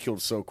get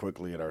ridiculed so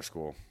quickly at our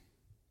school.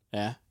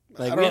 Yeah.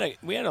 Like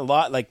we had a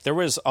lot, like there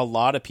was a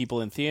lot of people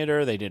in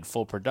theater. They did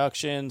full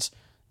productions.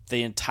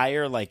 The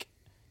entire like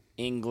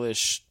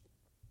English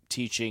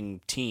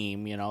teaching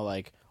team,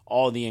 like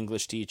all the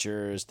English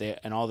teachers,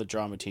 and all the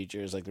drama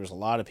teachers, like there was a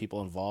lot of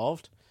people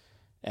involved,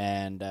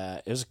 and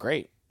it was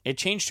great. It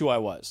changed who I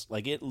was.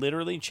 Like it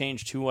literally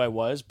changed who I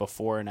was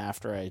before and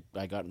after I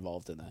got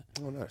involved in that.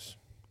 Oh, nice.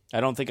 I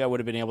don't think I would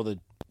have been able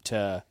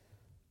to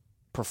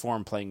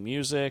perform playing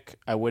music.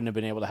 I wouldn't have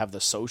been able to have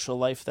the social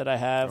life that I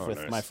have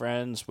with my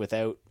friends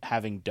without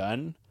having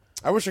done.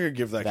 I wish I could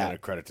give that kind of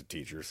credit to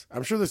teachers.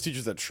 I'm sure there's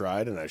teachers that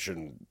tried, and I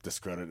shouldn't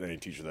discredit any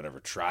teacher that ever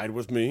tried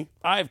with me.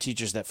 I have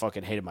teachers that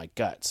fucking hated my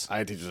guts. I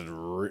had teachers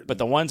that but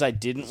the ones I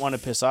didn't want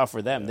to piss off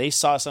were them. Yeah. They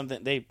saw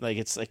something.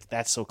 It's like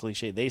that's so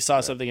cliche. They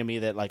saw something in me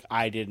that like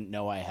I didn't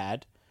know I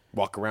had.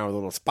 Walk around with a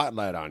little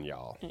spotlight on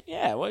y'all.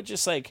 Yeah, well,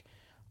 just like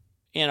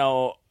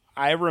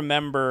I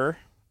remember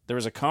there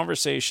was a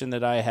conversation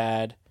that I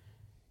had.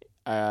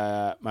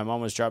 My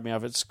mom was dropping me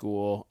off at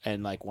school,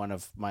 and like one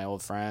of my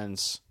old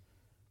friends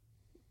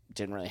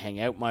didn't really hang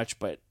out much,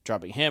 but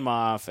dropping him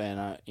off,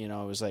 and it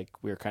was like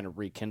we were kind of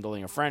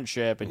rekindling a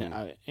friendship, and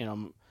my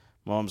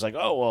mom's like,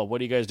 "Oh, well,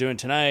 what are you guys doing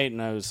tonight?"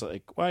 And I was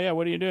like, "Well, yeah,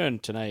 what are you doing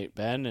tonight,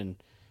 Ben?" And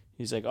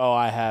he's like, "Oh,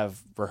 I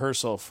have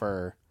rehearsal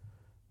for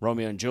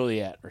Romeo and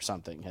Juliet or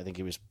something." I think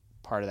he was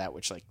part of that,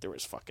 which like there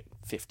was fucking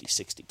 50,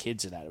 60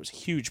 kids in that. It was a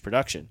huge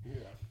production.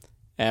 Yeah.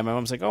 And my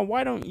mom's like, "Oh,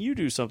 why don't you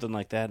do something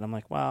like that?" And I'm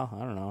like, "Well, I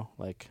don't know.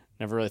 Like,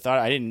 never really thought.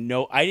 I didn't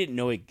know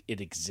it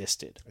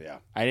existed. Yeah.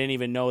 I didn't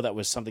even know that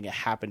was something that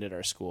happened at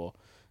our school,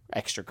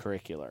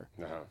 extracurricular.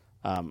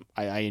 Uh-huh.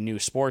 I knew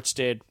sports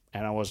did,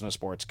 and I wasn't a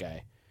sports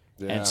guy.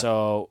 Yeah. And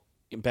so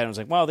Ben was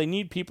like, "Well, they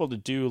need people to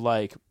do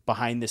like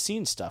behind the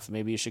scenes stuff.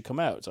 Maybe you should come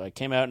out." So I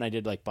came out and I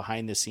did like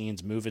behind the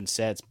scenes, moving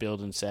sets,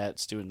 building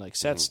sets, doing like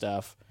set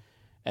stuff.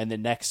 And the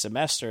next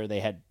semester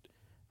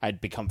I'd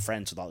become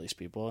friends with all these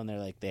people, and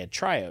they had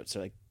tryouts.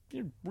 They're like,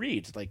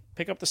 read, like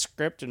pick up the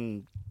script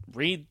and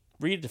read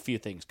a few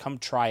things. Come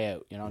try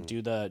out,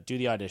 do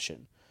the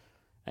audition.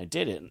 I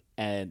did it,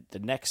 and the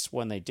next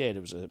one they did,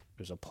 it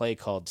was a play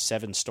called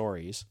 7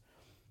 Stories.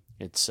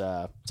 It's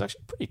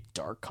actually a pretty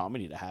dark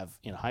comedy to have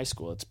in high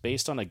school. It's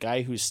based on a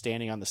guy who's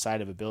standing on the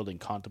side of a building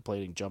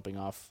contemplating jumping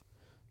off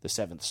the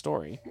 7th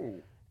story.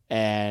 Ooh.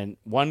 And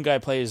one guy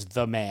plays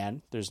the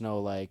man. There's no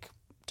like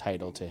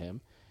title to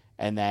him.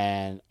 And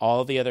then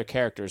all the other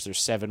characters, there's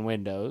 7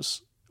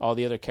 windows. All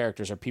the other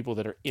characters are people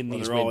that are in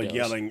these they're windows. All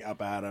yelling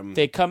up at him.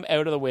 They come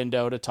out of the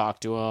window to talk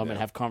to him and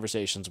have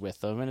conversations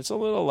with them. And it's a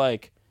little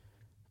like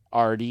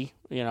arty,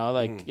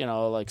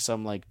 like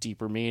some like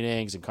deeper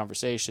meanings and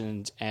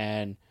conversations.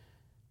 And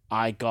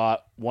I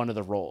got one of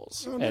the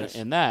roles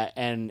in that.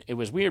 And it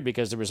was weird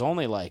because there was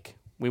only like,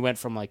 we went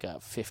from like a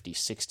 50,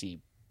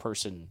 60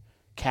 person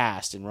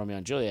cast in Romeo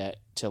and Juliet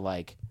to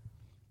like,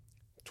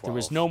 12, there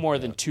was no more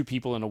than 2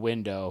 people in a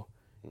window,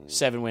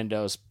 7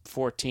 windows,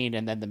 14,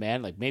 and then the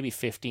man, like maybe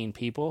 15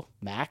 people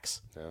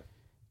max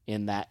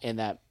in that.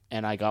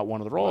 And I got one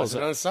of the roles.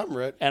 Well, something,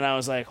 right? And I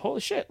was like, holy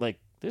shit, like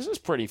this is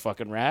pretty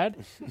fucking rad.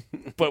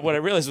 But what I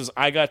realized was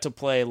I got to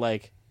play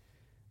like,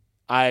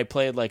 I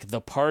played like the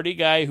party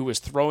guy who was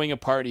throwing a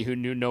party who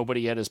knew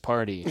nobody at his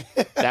party.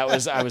 I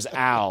was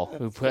Al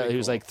who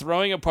was like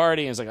throwing a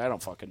party and was like, I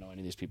don't fucking know any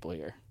of these people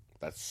here.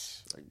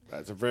 That's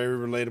a very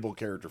relatable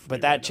character for me.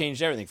 But that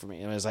changed everything for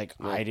me. It was like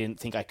I didn't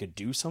think I could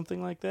do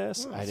something like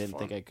this. I didn't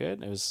think I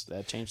could.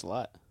 That changed a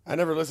lot. I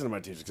never listened to my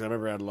teachers because I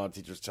remember I had a lot of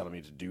teachers telling me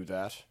to do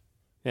that.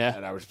 Yeah.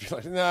 And I would be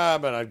like, nah,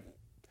 but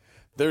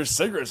there's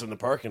cigarettes in the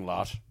parking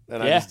lot,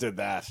 and I just did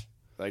that.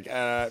 Like,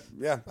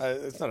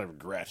 it's not a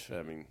regret.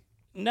 I mean,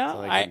 no,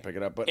 I couldn't pick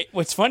it up. But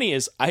what's funny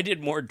is I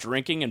did more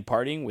drinking and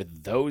partying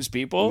with those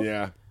people.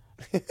 Yeah.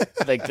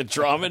 Like the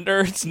drama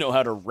nerds know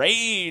how to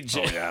rage.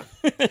 Oh yeah.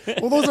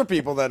 Well, those are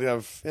people that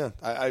have.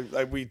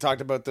 Yeah, we talked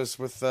about this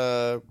with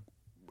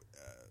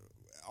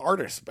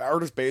artists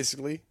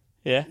basically.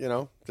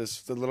 Yeah.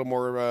 Just a little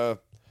more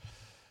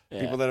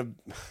people that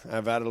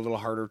have had a little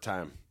harder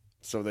time,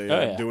 so they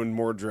end up doing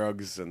more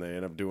drugs, and they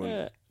end up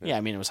doing. Yeah,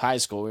 I mean it was high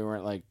school. We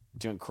weren't like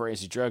doing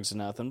crazy drugs and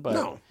nothing, but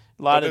a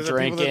lot of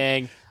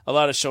drinking, a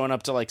lot of showing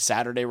up to like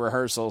Saturday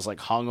rehearsals, like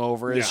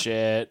hungover as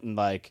shit, and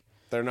like.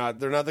 They're not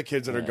the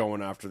kids that are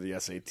going after the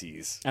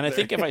SATs. And I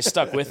think if I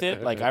stuck with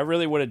it, like I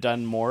really would have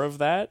done more of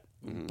that,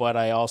 but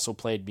I also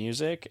played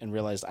music and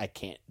realized I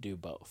can't do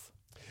both.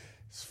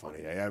 It's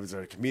funny. I was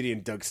a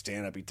comedian, Doug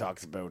Stanhope. He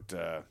talks about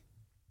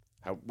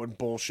what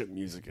bullshit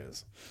music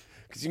is.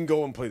 Because you can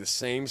go and play the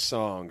same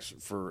songs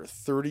for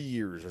 30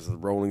 years as the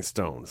Rolling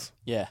Stones.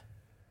 Yeah.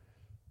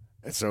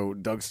 And so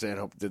Doug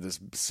Stanhope did this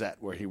set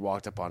where he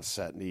walked up on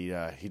set and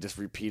he just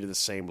repeated the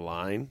same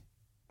line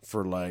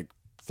for like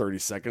 30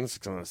 seconds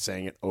because I'm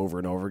saying it over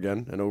and over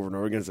again and over and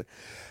over again. It's like,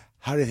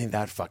 how do you think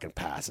that fucking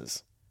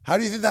passes? How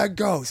do you think that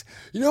goes?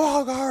 You know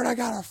how hard I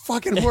gotta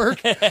fucking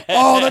work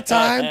all the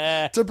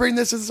time to bring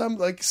this to some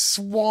like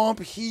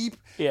swamp heap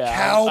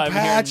cow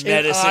patch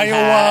in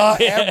Iowa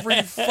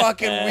every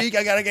fucking week.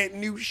 I gotta get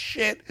new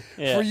shit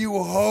for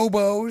you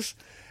hobos.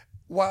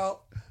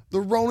 While the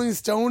Rolling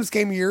Stones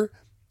came here,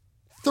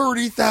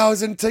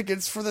 30,000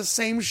 tickets for the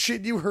same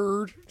shit you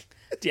heard.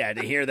 Yeah,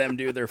 to hear them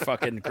do their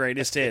fucking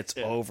greatest hits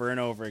over and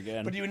over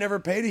again. But you would never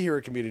pay to hear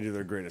a comedian do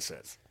their greatest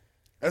hits.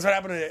 That's what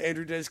happened to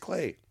Andrew Dice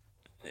Clay.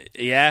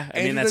 Yeah,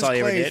 I mean, that's all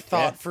he ever did.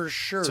 Thought for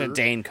sure. That's what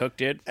Dane Cook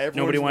did.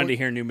 Nobody wanted to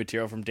hear new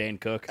material from Dane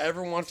Cook.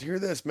 Everyone wants to hear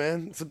this,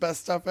 man. It's the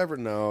best stuff ever.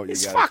 No,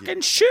 his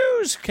fucking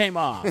shoes came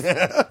off.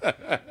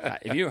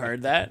 Have you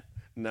heard that?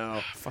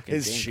 No. Fucking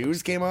his Dane shoes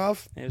Cook. came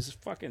off? It was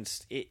fucking...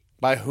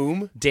 By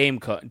whom? Dane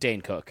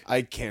Cook.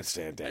 I can't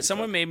stand Dane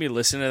Someone Cook. made me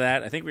listen to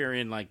that. I think we were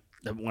in like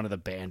one of the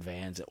band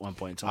vans at one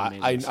point.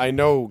 I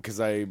know because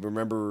I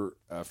remember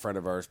a friend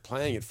of ours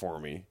playing it for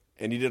me,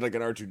 and he did like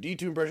an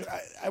R2-D2 impression.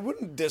 I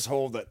wouldn't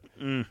dishold that.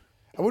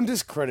 I wouldn't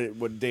discredit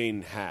what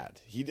Dane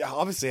had. He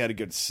obviously had a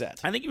good set.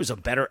 I think he was a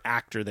better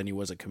actor than he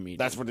was a comedian.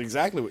 That's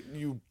exactly what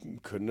you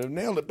couldn't have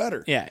nailed it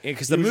better. Yeah,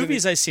 because the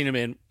movies I've seen him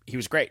in, he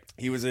was great.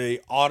 He was an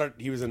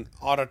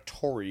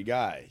auditory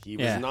guy. He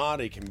was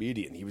not a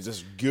comedian. He was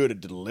just good at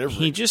delivering.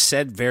 He just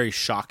said very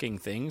shocking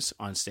things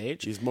on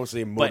stage. He's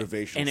mostly a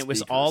motivational and it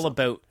was all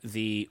about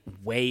the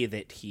way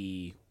that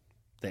he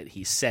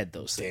said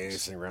those things.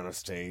 Dancing around on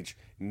stage,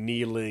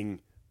 kneeling,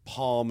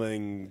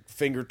 palming,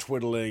 finger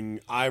twiddling,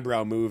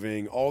 eyebrow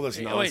moving, all this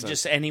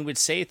nonsense. And he would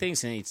say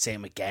things, and he'd say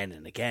them again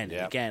and again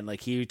and again.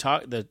 Like he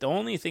talked. The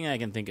only thing I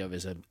can think of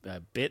is a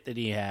bit that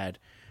he had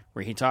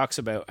where he talks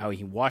about how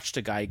he watched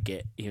a guy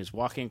he was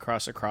walking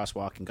across a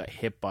crosswalk and got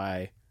hit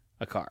by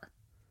a car.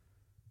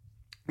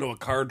 No, a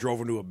car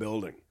drove into a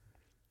building.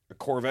 A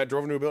Corvette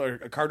drove into a building.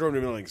 A car drove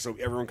into a building. So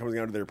everyone comes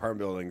down to their apartment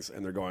buildings,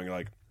 and they're going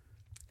like,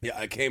 "Yeah,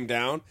 I came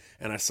down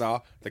and I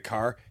saw the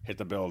car hit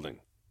the building."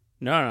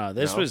 No.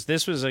 This was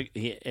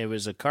it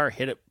was a car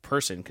hit a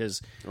person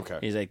because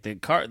he's like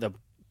the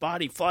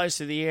body flies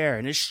through the air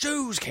and his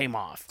shoes came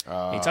off.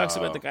 He talks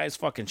about the guy's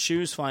fucking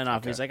shoes flying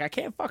off. He's like, I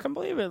can't fucking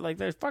believe it. Like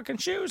their fucking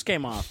shoes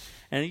came off,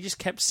 and he just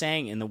kept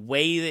saying, in the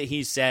way that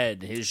he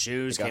said his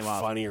shoes came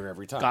off, funnier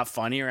every time. Got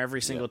funnier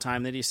every single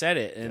time that he said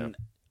it, and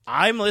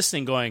I'm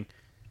listening, going,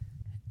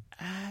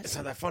 it's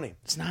not that funny.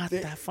 It's not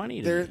that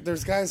funny.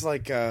 There's guys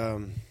like,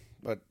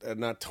 but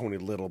not Tony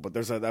Little, but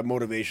there's that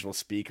motivational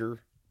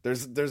speaker.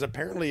 There's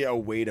apparently a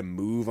way to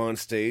move on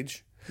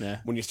stage. Yeah.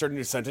 When you start a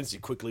new sentence, you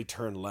quickly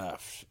turn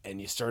left, and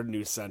you start a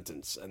new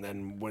sentence. And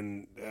then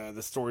when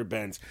the story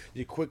bends,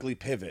 you quickly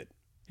pivot,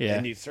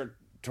 and you start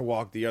to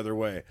walk the other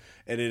way.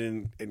 And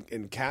it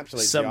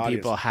encapsulates Some the audience.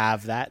 people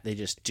have that; they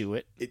just do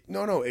it.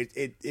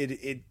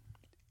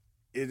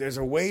 There's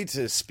a way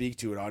to speak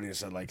to an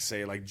audience that,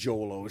 like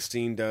Joel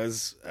Osteen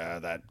does,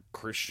 that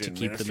Christian to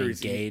keep them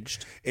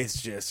engaged.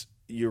 It's just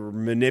you're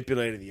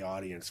manipulating the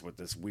audience with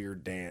this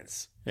weird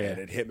dance, and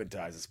it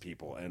hypnotizes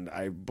people. And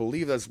I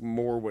believe that's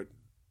more what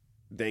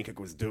Dane Cook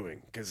was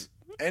doing, because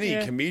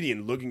any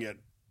comedian looking at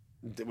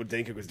what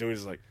Dane Cook was doing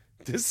is like,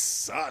 this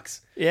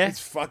sucks. Yeah, it's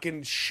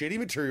fucking shitty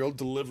material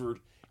delivered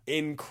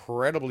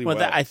incredibly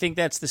well. I think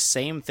that's the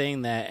same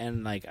thing that,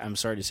 and like, I'm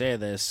sorry to say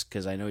this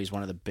because I know he's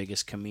one of the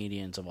biggest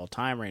comedians of all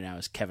time right now,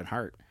 is Kevin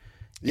Hart.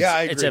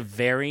 I agree. It's a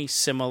very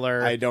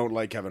similar. I don't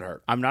like Kevin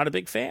Hart. I'm not a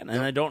big fan,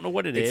 and I don't know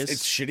what is.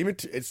 It's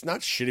shitty. It's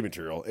not shitty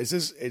material. It's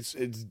just it's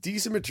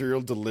decent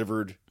material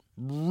delivered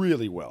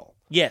really well.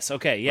 Yes.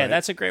 Okay. Yeah,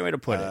 that's a great way to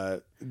put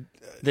it.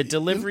 The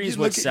delivery is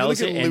what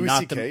sells it, and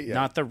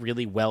not the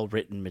really well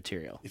written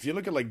material. If you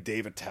look at like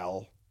Dave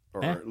Attell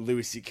or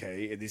Louis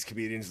C.K. and these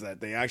comedians that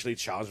they actually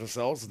challenge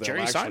themselves,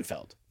 Jerry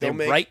Seinfeld, they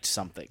write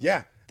something.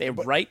 Yeah, they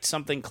write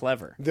something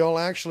clever.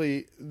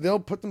 They'll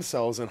put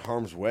themselves in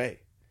harm's way.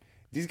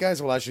 These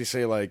guys will actually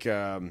say like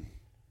Jerry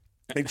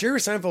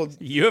Seinfeld.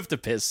 You have to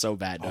piss so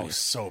bad. Oh,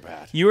 so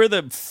bad. You are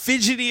the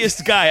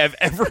fidgetiest guy I've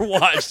ever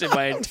watched in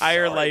my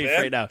entire life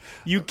right now.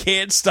 You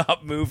can't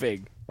stop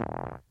moving.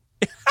 All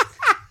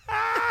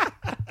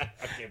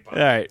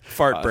right,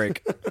 fart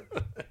break.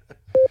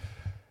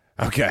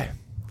 Okay.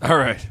 All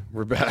right,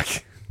 we're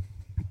back.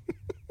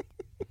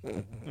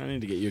 I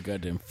need to get you a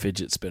goddamn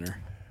fidget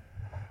spinner.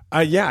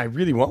 Yeah, I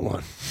really want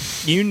one.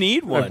 You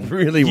need one. I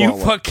really want one.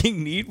 You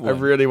fucking need one. I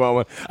really want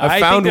one.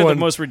 I think they're the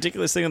most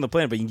ridiculous thing on the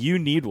planet, but you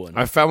need one.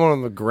 I found one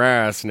on the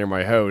grass near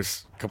my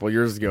house a couple of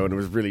years ago, and it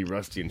was really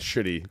rusty and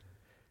shitty.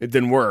 It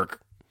didn't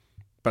work,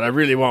 but I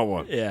really want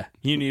one. Yeah,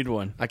 you need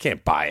one. I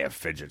can't buy a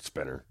fidget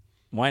spinner.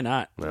 Why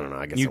not? I don't know.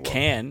 I guess you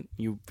can.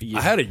 You. I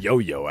had a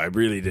yo-yo. I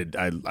really did.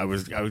 I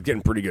was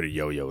getting pretty good at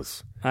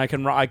yo-yos. I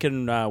can.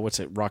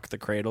 What's it? Rock the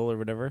cradle or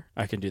whatever.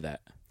 I can do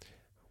that.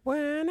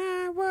 When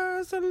I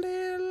was a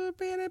little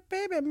bitty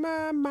baby,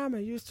 my mama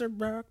used to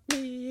rock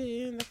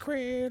me in the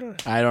cradle.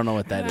 I don't know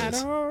what that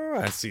is.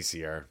 That's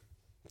CCR.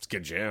 It's a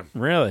good jam.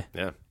 Really?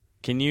 Yeah.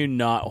 Can you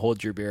not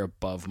hold your beer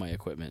above my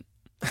equipment?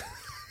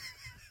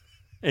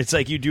 It's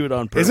like you do it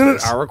on purpose. Isn't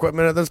it our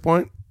equipment at this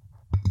point?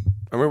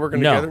 Are we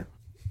working together?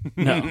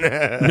 No.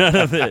 None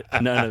of it.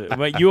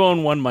 But you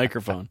own one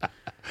microphone.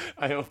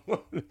 I'll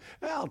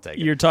take it.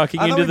 You're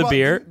talking into the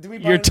beer.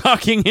 You're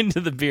talking into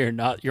the beer,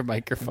 not your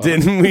microphone.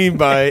 Didn't we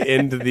buy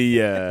into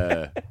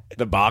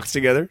the box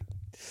together?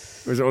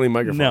 Or was it only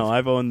microphones? No,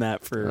 I've owned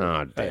that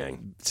for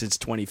since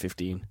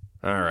 2015.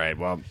 All right.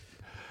 Well,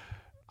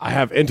 I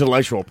have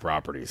intellectual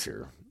properties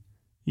here.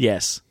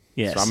 Yes.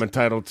 So I'm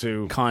entitled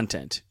to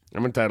content.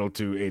 I'm entitled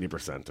to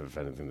 80% of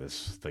anything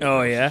this thing.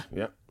 Oh, yeah?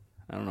 Yep.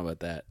 I don't know about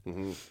that.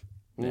 Mm-hmm.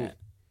 Yeah.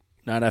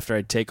 Not after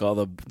I take all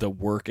the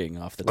working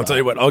off the top. I'll tell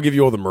you what, I'll give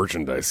you all the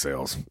merchandise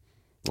sales.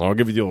 I'll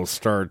give you the old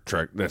Star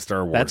Wars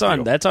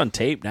deal. That's on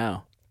tape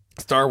now.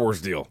 Star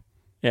Wars deal.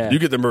 Yeah. You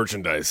get the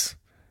merchandise.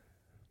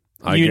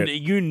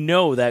 You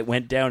know that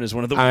went down as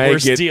one of the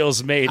worst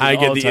deals made. I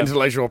get the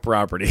intellectual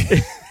property.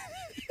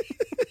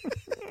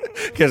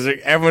 Because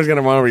everyone's going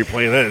to want to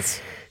replay this.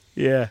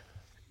 Yeah.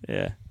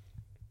 Yeah.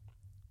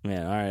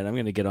 Man, all right. I'm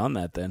going to get on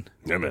that then.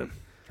 Yeah, man.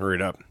 Hurry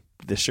it up.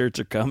 The shirts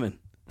are coming.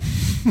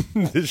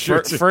 The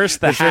shirts,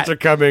 first the shirts are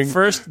coming.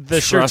 First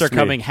the shirts are me.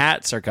 coming.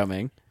 Hats are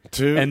coming.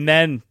 And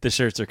then the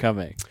shirts are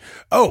coming.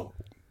 Oh,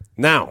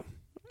 now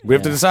we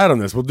have to decide on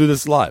this. We'll do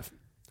this live.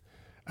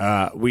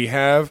 We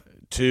have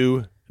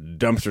 2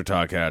 dumpster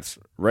talk hats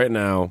right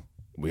now.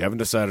 We haven't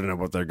decided on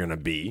what they're going to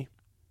be.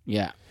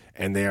 Yeah.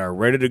 And they are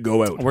ready to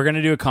go out. We're going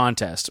to do a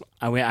contest.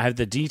 I have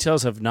the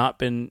details have not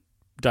been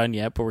done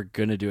yet, but we're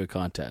going to do a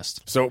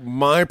contest. So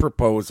my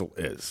proposal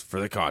is for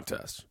the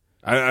contest.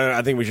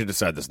 I think we should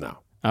decide this now.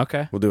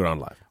 Okay. We'll do it on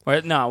live.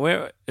 We're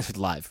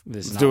live.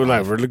 Let's do it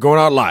live. We're going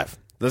out live.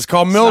 Let's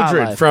call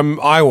Mildred from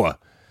Iowa.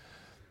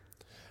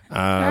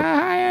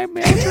 Hi, I'm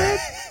Mildred.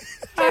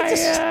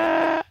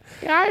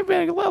 I've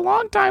been a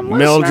long time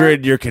listener.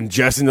 Mildred, you're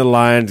congesting the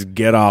lines.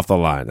 Get off the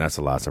line. That's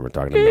the last time we're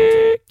talking to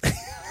Mildred.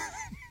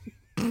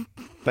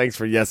 Thanks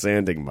for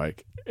yes-anding,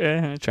 Mike.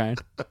 Trying.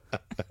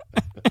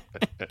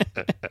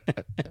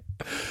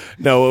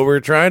 No, what we're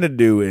trying to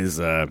do is,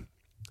 I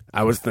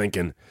was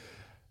thinking,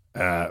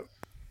 get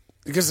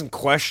some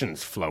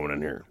questions flowing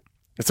in here.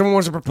 If someone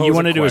wants to propose, you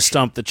want to do a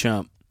stump the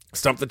chump?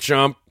 Stump the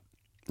chump,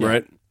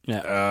 right?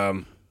 Yeah.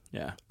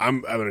 Yeah.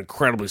 I'm an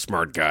incredibly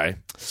smart guy,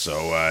 so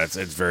it's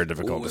very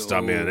difficult to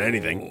stop me on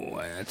anything.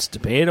 That's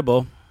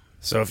debatable.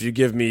 So if you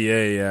give me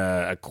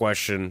a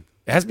question,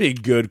 it has to be a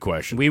good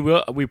question.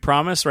 We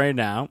promise right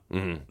now,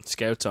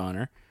 Scout's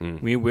honor,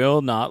 we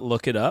will not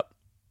look it up.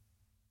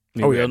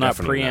 We will not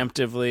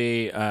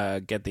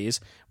preemptively get these.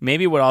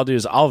 Maybe what I'll do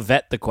is I'll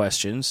vet the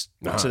questions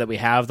so that we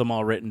have them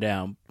all written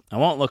down. I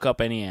won't look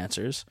up any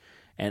answers,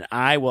 and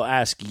I will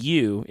ask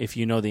you if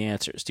you know the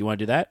answers. Do you want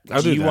to do that?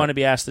 Do you want to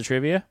be asked the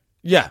trivia?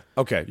 Yeah.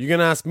 Okay. You can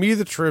ask me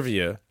the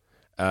trivia.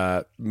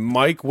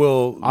 Mike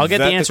will. I'll get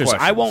the answers.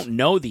 I won't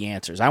know the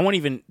answers. I won't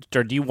even.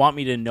 Or do you want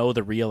me to know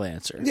the real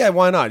answer? Yeah.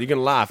 Why not? You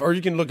can laugh, or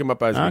you can look him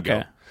up as we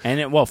go.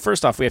 And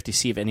first off, we have to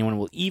see if anyone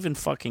will even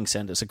fucking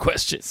send us a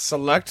question.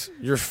 Select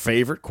your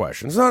favorite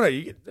questions. You're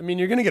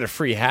going to get a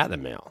free hat in the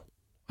mail.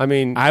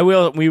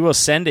 We will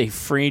send a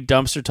free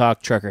Dumpster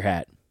Talk trucker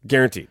hat.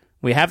 Guaranteed.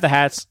 We have the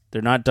hats.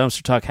 They're not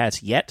Dumpster Talk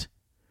hats yet.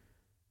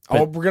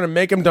 We're going to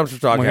make them Dumpster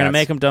Talk hats. We're going to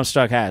make them Dumpster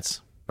Talk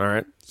hats. All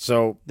right.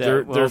 So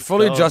they're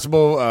fully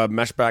adjustable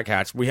mesh back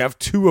hats. We have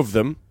 2 of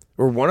them.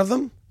 Or one of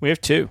them? We have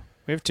 2.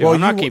 Well,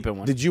 I'm not keeping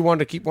one. Did you want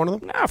to keep one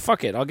of them? Nah,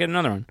 fuck it. I'll get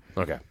another one.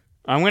 Okay.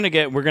 We're going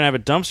to have a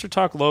Dumpster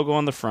Talk logo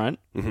on the front.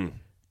 Mm-hmm.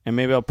 And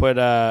maybe I'll put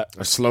a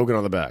slogan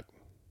on the back.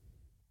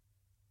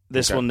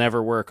 This will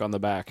never work on the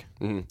back.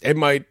 Mm-hmm. It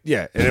might,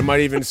 yeah. And it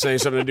might even say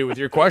something to do with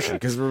your question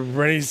because we're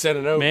ready to send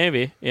it out.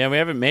 Maybe. Yeah, we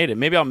haven't made it.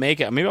 Maybe I'll make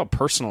it. Maybe I'll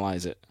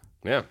personalize it.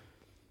 Yeah.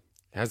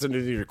 It has to do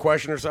with your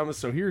question or something.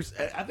 So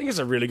I think it's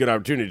a really good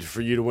opportunity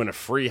for you to win a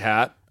free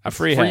hat. A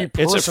free hat.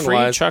 It's a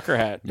free trucker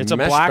hat. It's a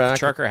black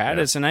trucker hat.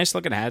 Yeah. It's a nice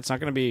looking hat. It's not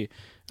going to be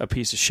a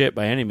piece of shit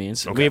by any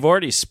means. Okay. We've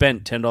already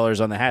spent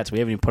 $10 on the hats. We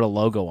haven't even put a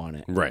logo on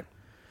it. Right.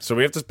 So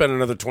we have to spend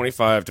another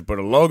 $25 to put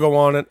a logo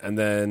on it, and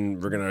then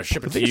we're going to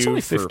ship it to you. It's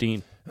only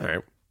 $15. All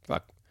right.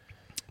 Fuck.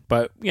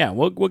 But yeah,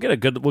 we'll get the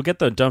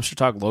Dumpster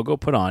Talk logo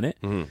put on it.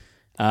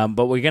 Mm-hmm.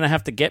 But we're going to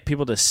have to get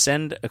people to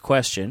send a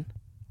question.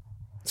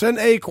 Send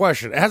a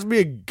question. It has to be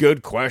a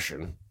good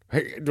question.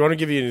 Hey, do you want to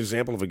give you an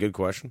example of a good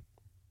question?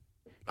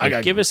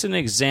 Give us an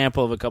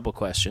example of a couple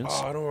questions.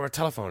 Oh, I don't know where our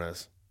telephone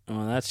is.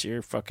 Oh, that's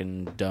your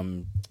fucking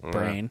dumb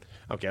brain.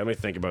 Okay, let me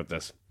think about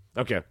this.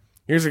 Okay,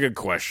 here's a good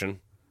question.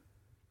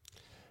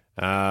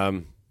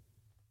 Okay,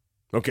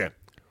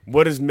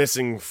 what is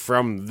missing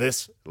from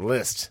this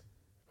list?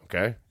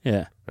 Okay.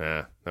 Yeah.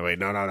 No, wait,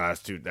 no.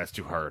 That's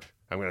too hard.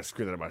 I'm gonna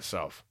screw that up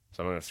myself.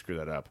 So I'm gonna screw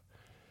that up.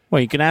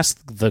 Well, you can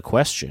ask the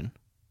question.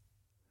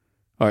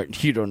 Or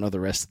you don't know the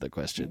rest of the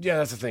question. Yeah,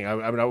 that's the thing. I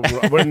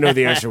wouldn't know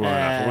the answer well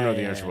enough. I wouldn't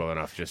know the answer well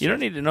enough. You don't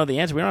need to know the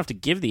answer. We don't have to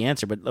give the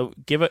answer, but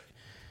give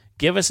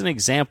us an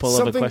example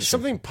of a question.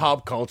 Something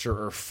pop culture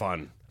or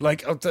fun.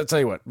 Like, I'll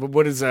tell you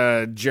what is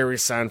Jerry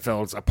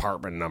Seinfeld's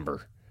apartment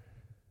number?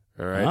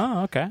 All right.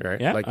 Oh, okay. All right.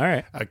 Yeah, like, all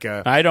right. Like,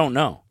 I don't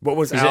know. What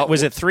was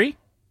Was it 3?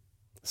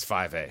 It's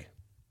 5A.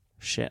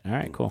 Shit. All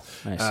right, cool.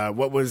 Nice.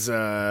 What was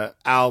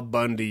Al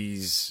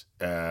Bundy's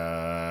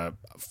high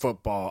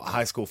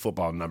school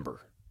football number?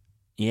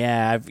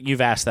 Yeah,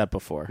 you've asked that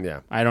before.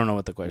 Yeah. I don't know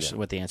what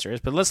the answer is,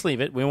 but let's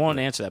leave it. We won't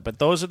answer that. But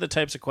those are the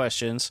types of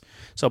questions.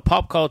 So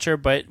pop culture,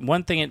 but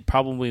one thing it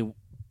probably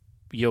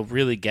you'll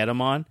really get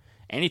them on,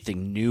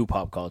 anything new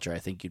pop culture, I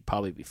think you'd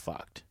probably be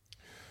fucked.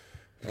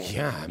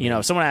 Yeah.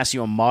 If someone asks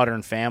you a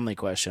Modern Family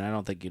question, I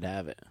don't think you'd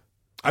have it.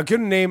 I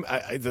couldn't name.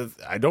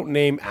 I don't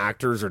name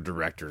actors or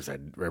directors. I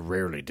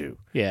rarely do.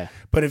 Yeah.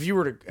 But if you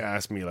were to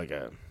ask me like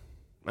a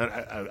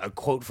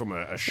quote from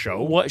a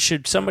show, what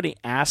should somebody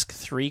ask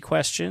 3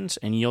 questions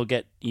and you'll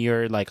get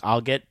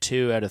I'll get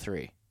 2 out of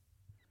 3.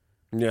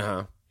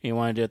 Yeah. You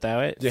want to do it that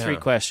way? Yeah. 3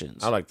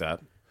 questions. I like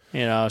that.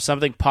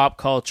 Something pop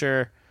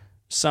culture,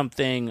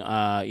 something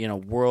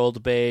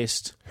world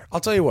based. I'll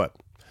tell you what.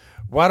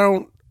 Why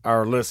don't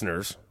our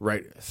listeners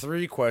write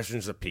 3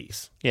 questions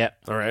apiece? Yeah.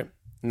 All right.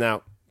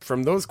 Now,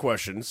 from those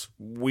questions,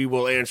 we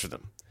will answer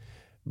them.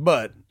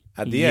 But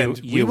at the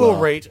end, we will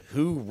rate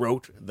who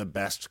wrote the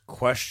best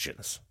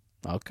questions.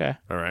 Okay.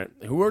 All right.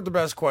 Who wrote the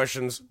best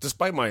questions,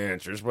 despite my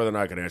answers, whether or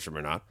not I can answer them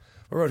or not?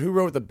 Who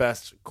wrote the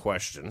best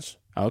questions?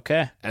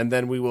 Okay. And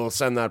then we will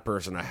send that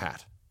person a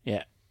hat.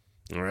 Yeah.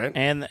 All right.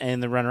 And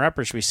the runner-up,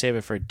 or should we save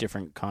it for a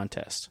different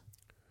contest?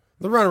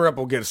 The runner-up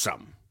will get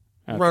something.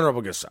 Okay. Runner-up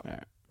will get something. All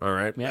right. All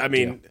right. Yeah, I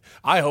mean,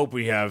 I hope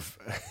we have.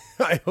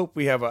 I hope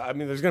we have. I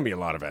mean, there's going to be a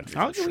lot of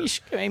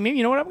entries. Maybe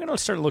you know what I'm going to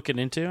start looking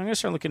into. I'm going to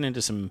start looking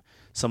into some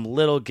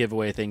little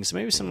giveaway things.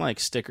 Maybe some like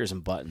stickers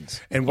and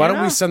buttons. And why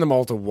don't we send them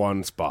all to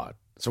one spot?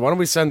 So why don't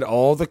we send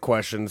all the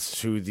questions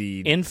to the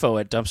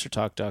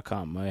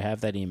info@dumpstertalk.com. I have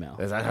that email.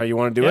 Is that how you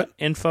want to do it?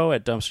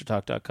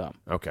 Info@dumpstertalk.com.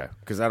 Okay,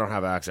 because I don't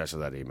have access to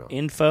that email.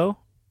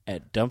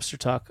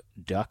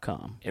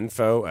 Info@dumpstertalk.com.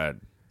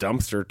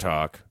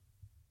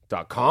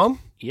 Info@dumpstertalk.com.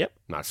 Yep.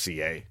 Not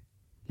CA.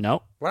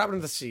 No. What happened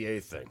to the CA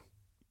thing?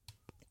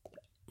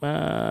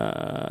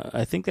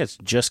 I think that's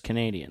just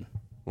Canadian.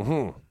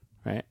 Mm-hmm.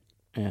 Right?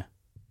 Yeah.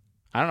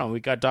 I don't know. We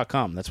got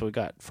 .com. That's what we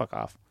got. Fuck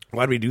off.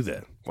 Why do we do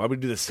that? Why do we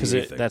do the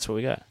CA thing? That's what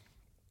we got.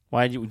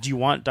 Why do you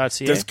want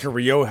 .ca? Does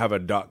Korea have a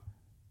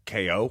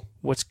 .ko?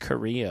 What's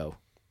Korea?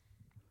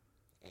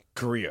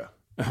 Korea.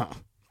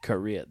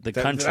 Korea. The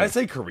country. Did I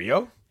say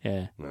Korea?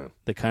 Yeah. No.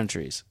 The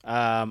countries.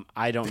 I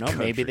don't know. Countries.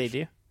 Maybe they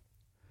do.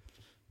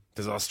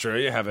 Does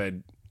Australia have a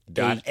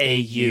 .au?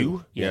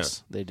 Yes, Yeah.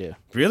 they do.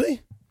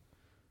 Really?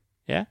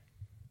 Yeah.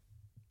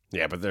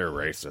 Yeah, but they're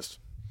racist.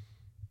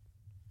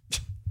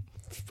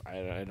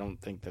 I don't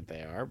think that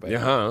they are, but Yeah,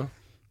 huh?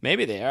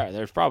 maybe they are.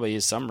 There probably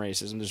is some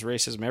racism. There's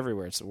racism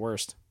everywhere. It's the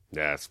worst.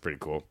 Yeah, it's pretty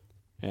cool.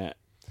 Yeah.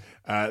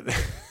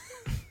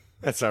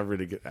 That's not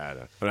really good. I'm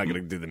not going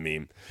to do the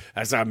meme.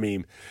 That's not a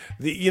meme.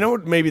 You know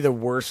what maybe the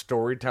worst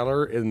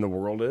storyteller in the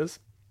world is?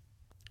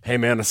 Hey,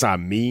 man, I saw a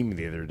meme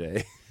the other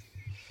day.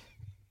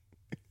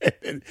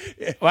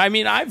 Well, I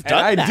mean, I've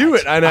done that. I do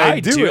it, and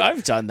I do it.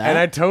 I've done that, and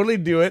I totally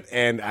do it,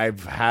 and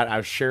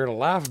I've shared a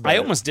laugh about I it.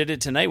 almost did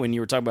it tonight when you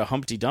were talking about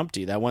Humpty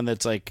Dumpty, that one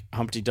that's like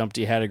Humpty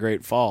Dumpty had a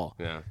great fall.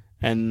 Yeah.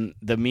 And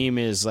the meme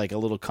is like a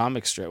little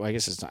comic strip. Well, I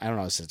guess it's not, I don't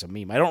know if it's a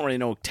meme. I don't really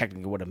know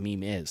technically what a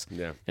meme is.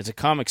 Yeah. It's a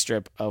comic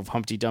strip of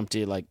Humpty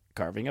Dumpty like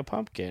carving a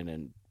pumpkin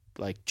and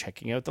like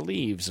checking out the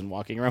leaves and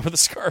walking around with a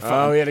scarf on.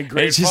 Oh, he had a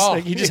great fall.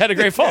 He just had a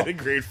great fall. He had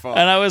a great fall.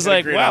 And I was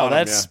like, wow, autumn,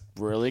 that's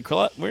really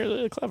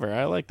clever.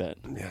 I like that.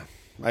 Yeah.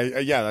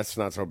 Yeah, that's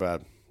not so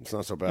bad. It's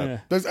not so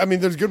bad. Yeah.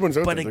 There's good ones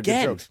out But there. They're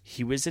again, good jokes.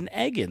 he was an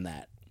egg in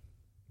that.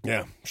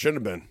 Yeah,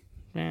 shouldn't have been.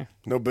 Yeah.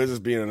 No business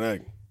being an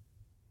egg.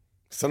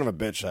 Son of a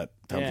bitch, that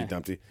Humpty Yeah.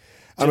 Dumpty.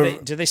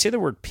 Do they say the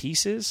word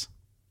pieces?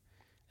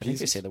 I think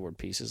they Pieces? say the word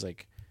pieces.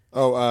 Like,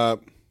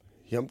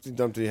 Humpty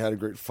Dumpty had a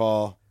great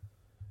fall.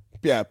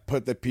 Yeah,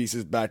 put the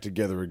pieces back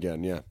together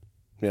again. Yeah.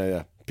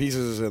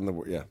 Pieces is in the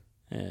word. Yeah.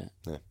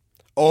 yeah.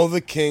 All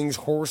the king's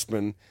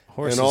horsemen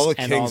Horses and all the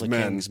and king's, all the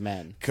men king's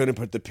men couldn't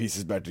put the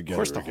pieces back together. Of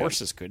course, the again.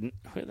 horses couldn't.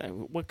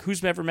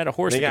 Who's ever met a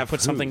horse They that could have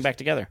put something hooves. back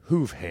together?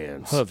 Hoof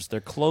hands. Hooves.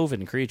 They're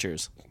cloven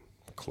creatures.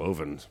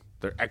 Cloven.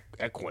 They're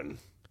equine.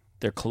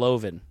 They're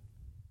cloven.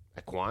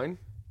 Equine?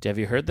 Have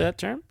you heard that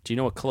term? Do you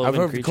know what cloven I've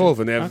heard creature? of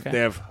cloven. They Okay.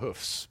 have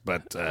hoofs,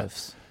 but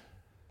Hoofs.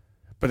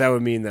 but that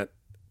would mean that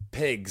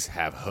pigs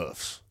have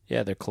hoofs,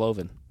 Yeah, they're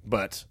cloven.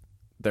 but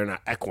they're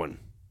not equine.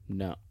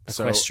 No,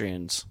 So-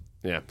 equestrians.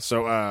 Yeah.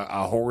 So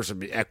a horse would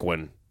be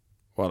equine,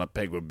 while a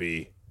pig would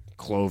be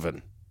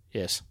cloven.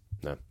 Yes.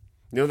 No.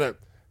 You know that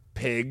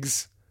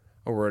pigs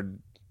are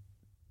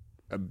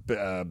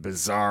a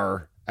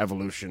bizarre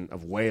evolution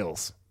of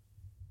whales.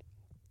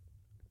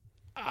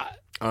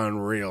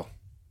 Unreal,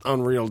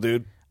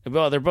 dude.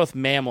 Well, they're both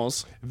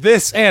mammals.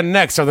 This and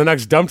next on the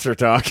next dumpster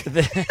talk.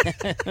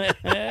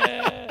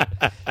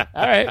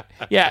 All right.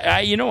 Yeah.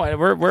 You know what?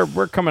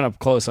 We're coming up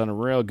close on a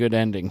real good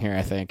ending here.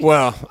 I think.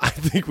 Well, I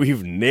think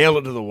we've nailed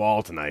it to the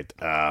wall tonight.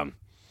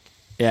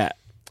 Yeah.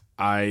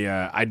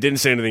 I didn't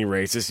say anything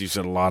racist. You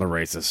said a lot of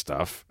racist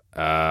stuff.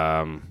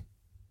 I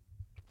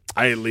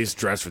at least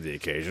dressed for the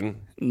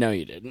occasion. No,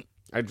 you didn't.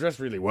 I dressed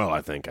really well,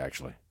 I think,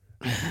 actually.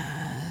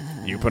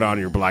 You put on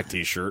your black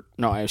T-shirt.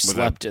 No, I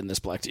slept in this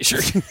black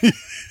T-shirt.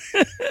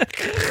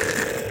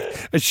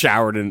 I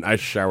showered in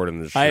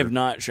this shirt. I have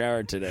not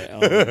showered today.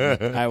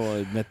 I will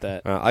admit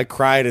that. I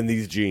cried in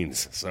these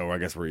jeans, so I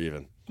guess we're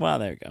even. Well,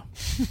 there you go.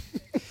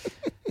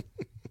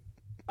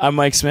 I'm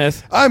Mike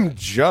Smith. I'm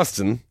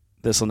Justin.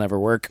 This will never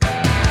work.